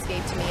my parents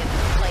gave to me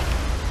at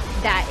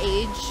like that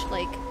age,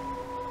 like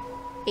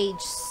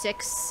age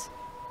 6,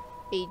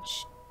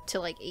 age to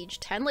like age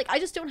 10. Like, I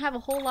just don't have a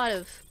whole lot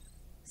of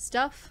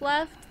stuff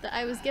left that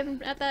I was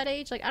given at that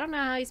age. Like, I don't know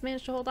how he's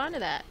managed to hold on to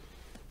that.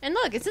 And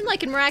look, it's in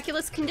like a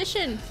miraculous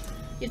condition.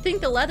 You'd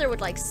think the leather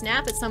would like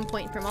snap at some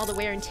point from all the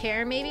wear and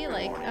tear, maybe?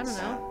 Like, I don't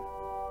know.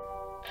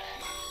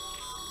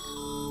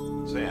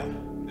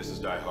 Sam, this is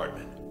Di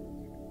Hartman.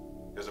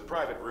 There's a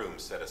private room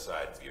set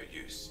aside for your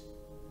use.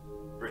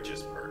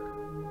 Bridges perk.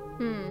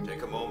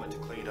 Take a moment to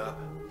clean up,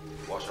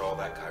 wash all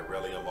that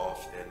chiralium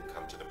off, then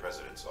come to the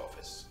president's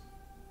office.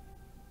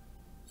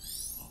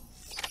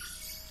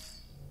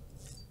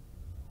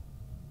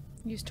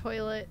 Use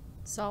toilet.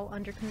 It's all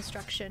under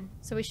construction.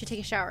 So we should take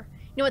a shower.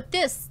 You know what?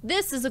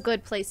 This is a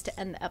good place to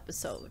end the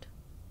episode.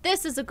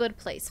 This is a good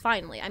place,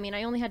 finally. I mean,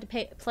 I only had to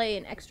play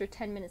an extra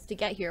 10 minutes to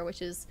get here,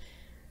 which is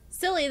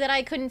silly that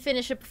I couldn't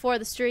finish it before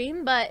the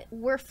stream, but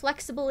we're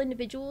flexible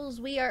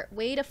individuals. We are...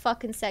 Wait a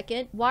fucking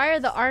second. Why are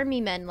the army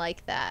men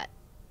like that?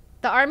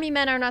 The army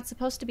men are not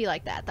supposed to be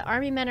like that. The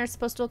army men are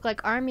supposed to look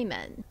like army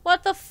men.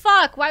 What the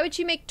fuck? Why would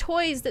you make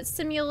toys that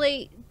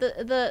simulate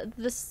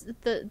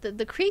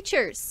the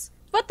creatures?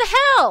 What the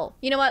hell?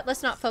 You know what?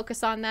 Let's not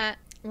focus on that.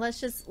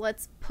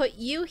 Let's put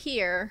you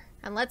here.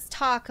 and let's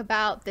talk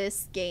about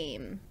this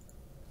game.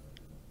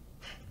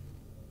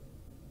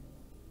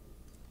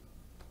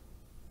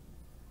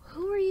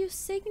 Who are you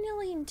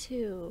signaling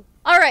to?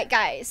 Alright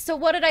guys, so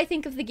what did I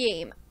think of the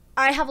game?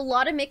 I have a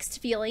lot of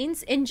mixed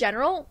feelings. In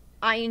general,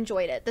 I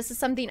enjoyed it. This is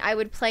something I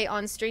would play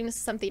on stream. This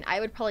is something I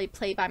would probably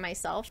play by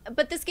myself.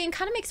 But this game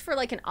kind of makes for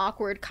like an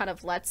awkward kind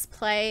of let's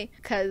play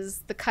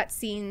because the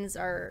cutscenes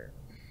are...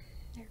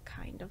 they're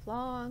kind of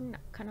long,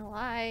 not gonna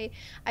lie.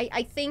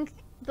 I think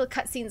the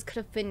cutscenes could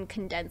have been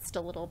condensed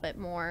a little bit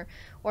more,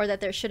 or that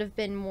there should have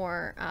been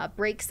more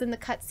breaks in the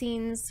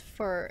cutscenes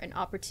for an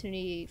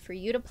opportunity for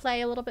you to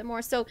play a little bit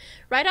more. So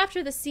right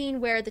after the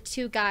scene where the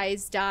two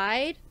guys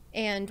died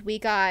and we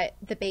got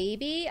the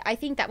baby, I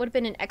think that would have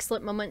been an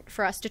excellent moment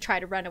for us to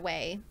try to run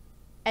away.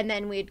 And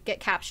then we'd get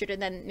captured,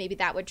 and then maybe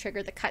that would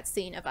trigger the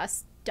cutscene of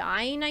us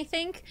dying, I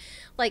think.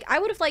 Like, I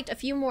would have liked a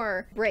few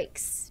more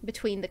breaks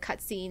between the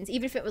cutscenes,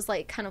 even if it was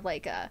like kind of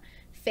like a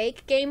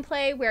fake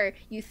gameplay where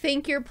you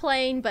think you're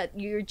playing, but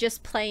you're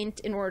just playing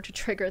in order to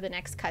trigger the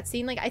next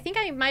cutscene. Like, I think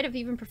I might have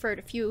even preferred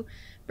a few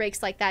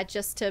breaks like that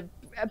just to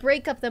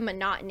break up the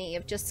monotony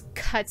of just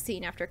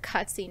cutscene after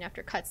cutscene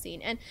after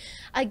cutscene. And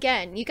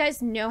again, you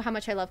guys know how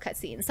much I love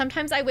cutscenes.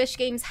 Sometimes I wish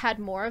games had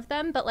more of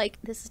them, but like,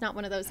 this is not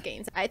one of those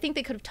games. I think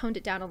they could have toned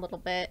it down a little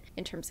bit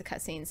in terms of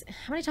cutscenes.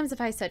 How many times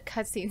have I said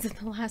cutscenes in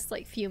the last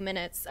like few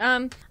minutes?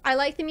 I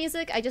like the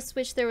music. I just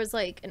wish there was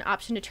like an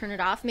option to turn it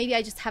off. Maybe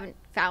I just haven't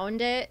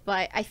found it,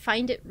 but I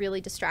find it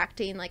really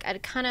distracting. Like,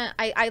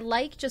 I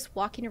like just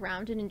walking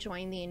around and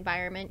enjoying the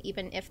environment,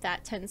 even if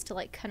that tends to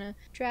like kind of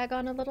drag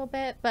on a little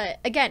bit. But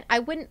again, I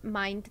wouldn't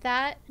mind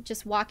that,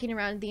 just walking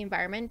around the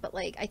environment, but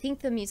like, I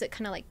think the music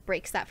kind of like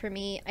breaks that for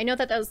me. I know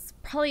that that was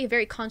probably a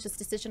very conscious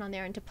decision on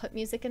there, and to put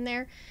music in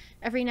there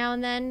every now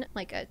and then,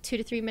 like a 2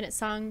 to 3 minute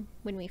song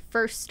when we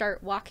first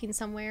start walking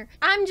somewhere.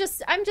 I'm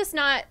just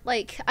not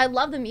like, I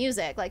love the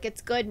music. Like,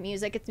 it's good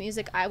music. It's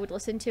music I would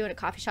listen to in a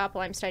coffee shop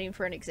while I'm studying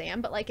for an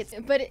exam, but like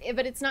but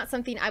it's not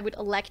something I would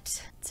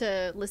elect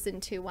to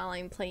listen to while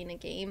I'm playing a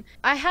game.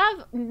 I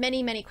have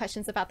many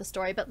questions about the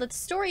story, but the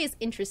story is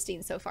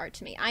interesting so far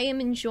to me. I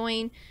am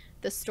enjoying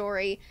the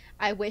story.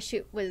 I wish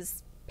it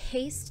was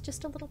paced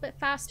just a little bit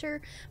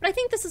faster, but I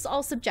think this is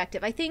all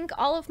subjective. I think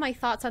all of my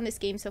thoughts on this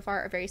game so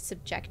far are very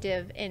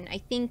subjective, and I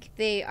think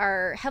they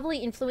are heavily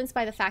influenced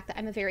by the fact that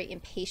I'm a very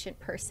impatient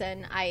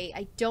person.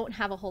 I don't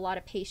have a whole lot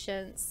of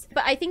patience,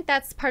 but I think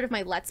that's part of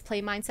my let's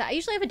play mindset. I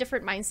usually have a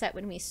different mindset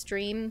when we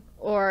stream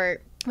or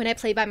when I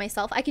play by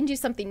myself. I can do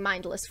something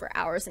mindless for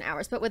hours and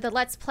hours, but with a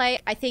let's play,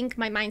 I think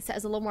my mindset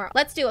is a little more,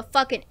 let's do a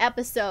fucking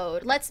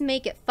episode, let's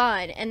make it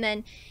fun. And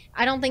then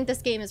I don't think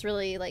this game is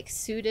really like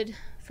suited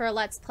for a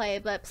let's play,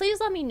 but please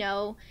let me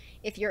know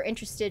if you're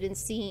interested in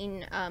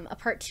seeing a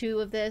part 2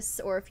 of this,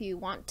 or if you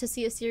want to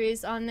see a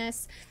series on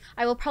this.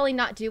 I will probably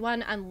not do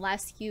one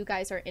unless you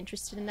guys are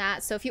interested in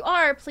that. So if you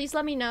are, please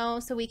let me know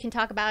so we can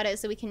talk about it,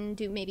 so we can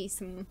do maybe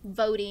some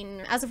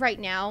voting. As of right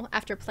now,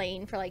 after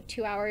playing for like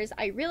 2 hours,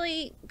 I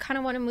really kind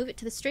of want to move it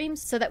to the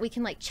streams so that we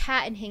can like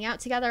chat and hang out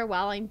together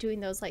while I'm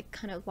doing those like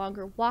kind of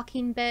longer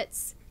walking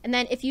bits. And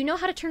then if you know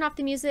how to turn off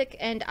the music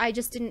and I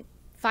just didn't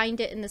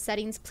find it in the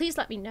settings, please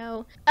let me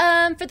know.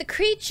 For the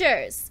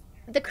creatures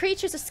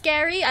are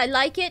scary. I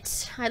like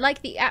it. I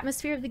like the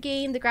atmosphere of the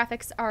game. The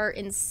graphics are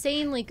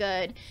insanely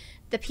good.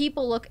 The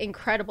people look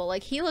incredible.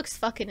 Like, he looks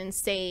fucking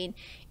insane.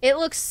 It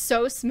looks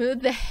so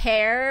smooth. The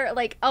hair,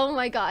 like, oh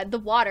my god. The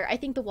water. I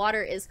think the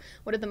water is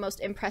one of the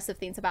most impressive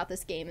things about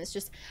this game, is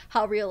just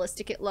how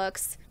realistic it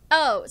looks.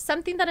 Oh,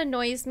 something that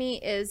annoys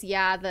me is,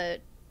 yeah,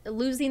 the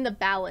losing the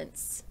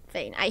balance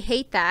thing. I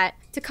hate that.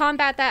 To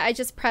combat that, I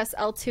just press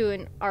L2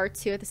 and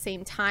R2 at the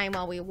same time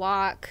while we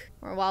walk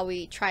or while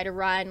we try to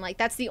run. Like,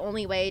 that's the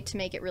only way to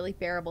make it really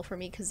bearable for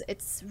me, because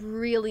it's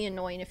really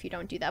annoying if you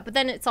don't do that. But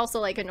then it's also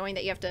like annoying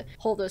that you have to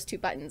hold those 2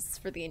 buttons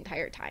for the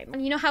entire time.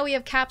 And you know how we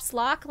have caps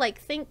lock? Like,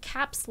 think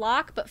caps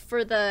lock, but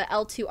for the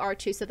L2,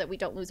 R2, so that we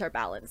don't lose our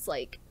balance.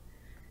 Like,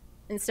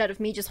 instead of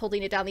me just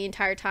holding it down the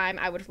entire time,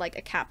 I would have like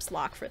a caps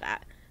lock for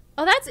that.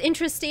 Oh, that's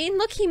interesting.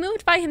 Look, he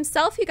moved by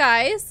himself, you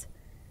guys.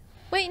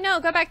 Wait, no,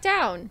 go back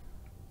down.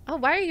 Oh,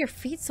 why are your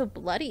feet so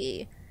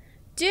bloody?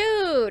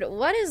 Dude,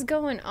 what is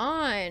going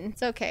on?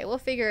 It's okay, we'll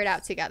figure it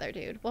out together,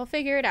 dude. We'll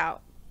figure it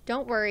out.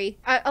 Don't worry.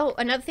 Oh,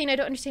 another thing I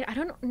don't understand.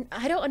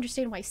 I don't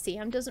understand why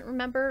Sam doesn't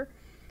remember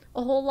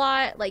a whole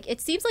lot. Like, it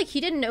seems like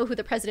he didn't know who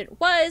the president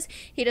was.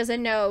 He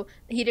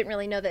didn't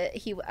really know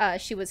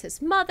that she was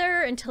his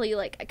mother until he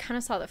like kind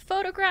of saw the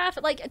photograph.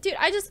 Like, dude,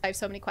 I have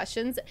so many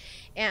questions,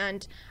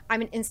 and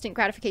I'm an instant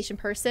gratification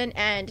person,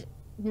 and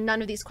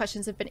none of these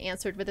questions have been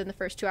answered within the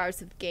first 2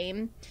 hours of the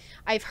game.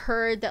 I've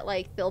heard that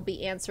like they'll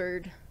be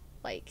answered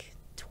like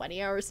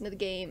 20 hours into the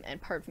game, and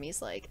part of me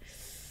is like,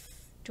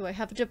 do I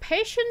have the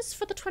patience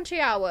for the 20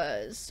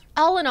 hours?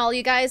 All in all,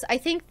 you guys, I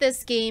think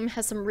this game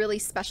has some really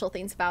special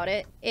things about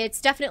it.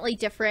 It's definitely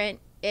different.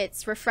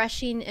 It's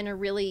refreshing in a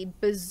really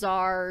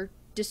bizarre,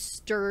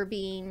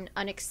 disturbing,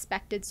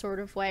 unexpected sort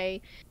of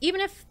way.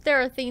 Even if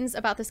there are things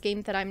about this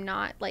game that I'm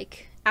not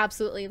like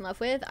absolutely in love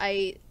with,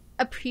 I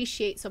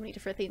appreciate so many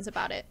different things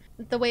about it.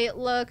 The way it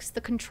looks,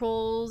 the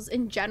controls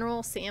in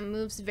general. Sam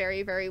moves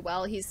very, very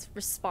well. He's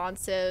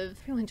responsive.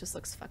 Everyone just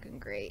looks fucking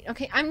great.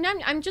 Okay,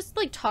 I'm just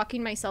like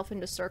talking myself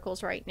into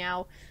circles right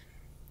now,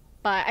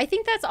 but I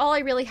think that's all I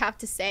really have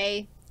to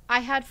say. I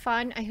had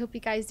fun. I hope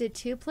you guys did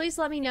too. Please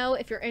let me know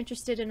if you're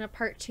interested in a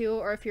part 2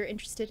 or if you're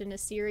interested in a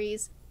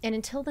series. And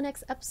until the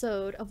next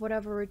episode of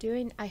whatever we're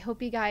doing, I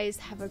hope you guys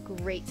have a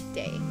great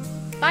day.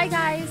 Bye,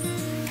 guys!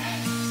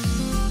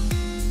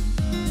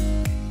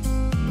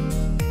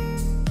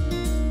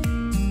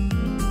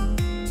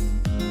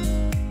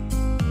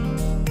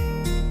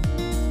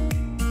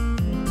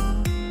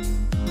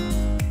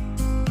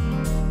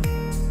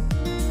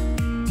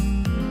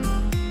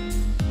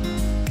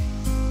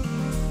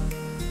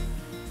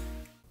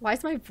 Why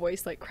is my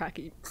voice like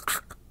cracking?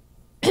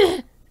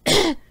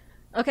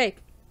 Okay,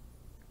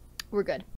 we're good.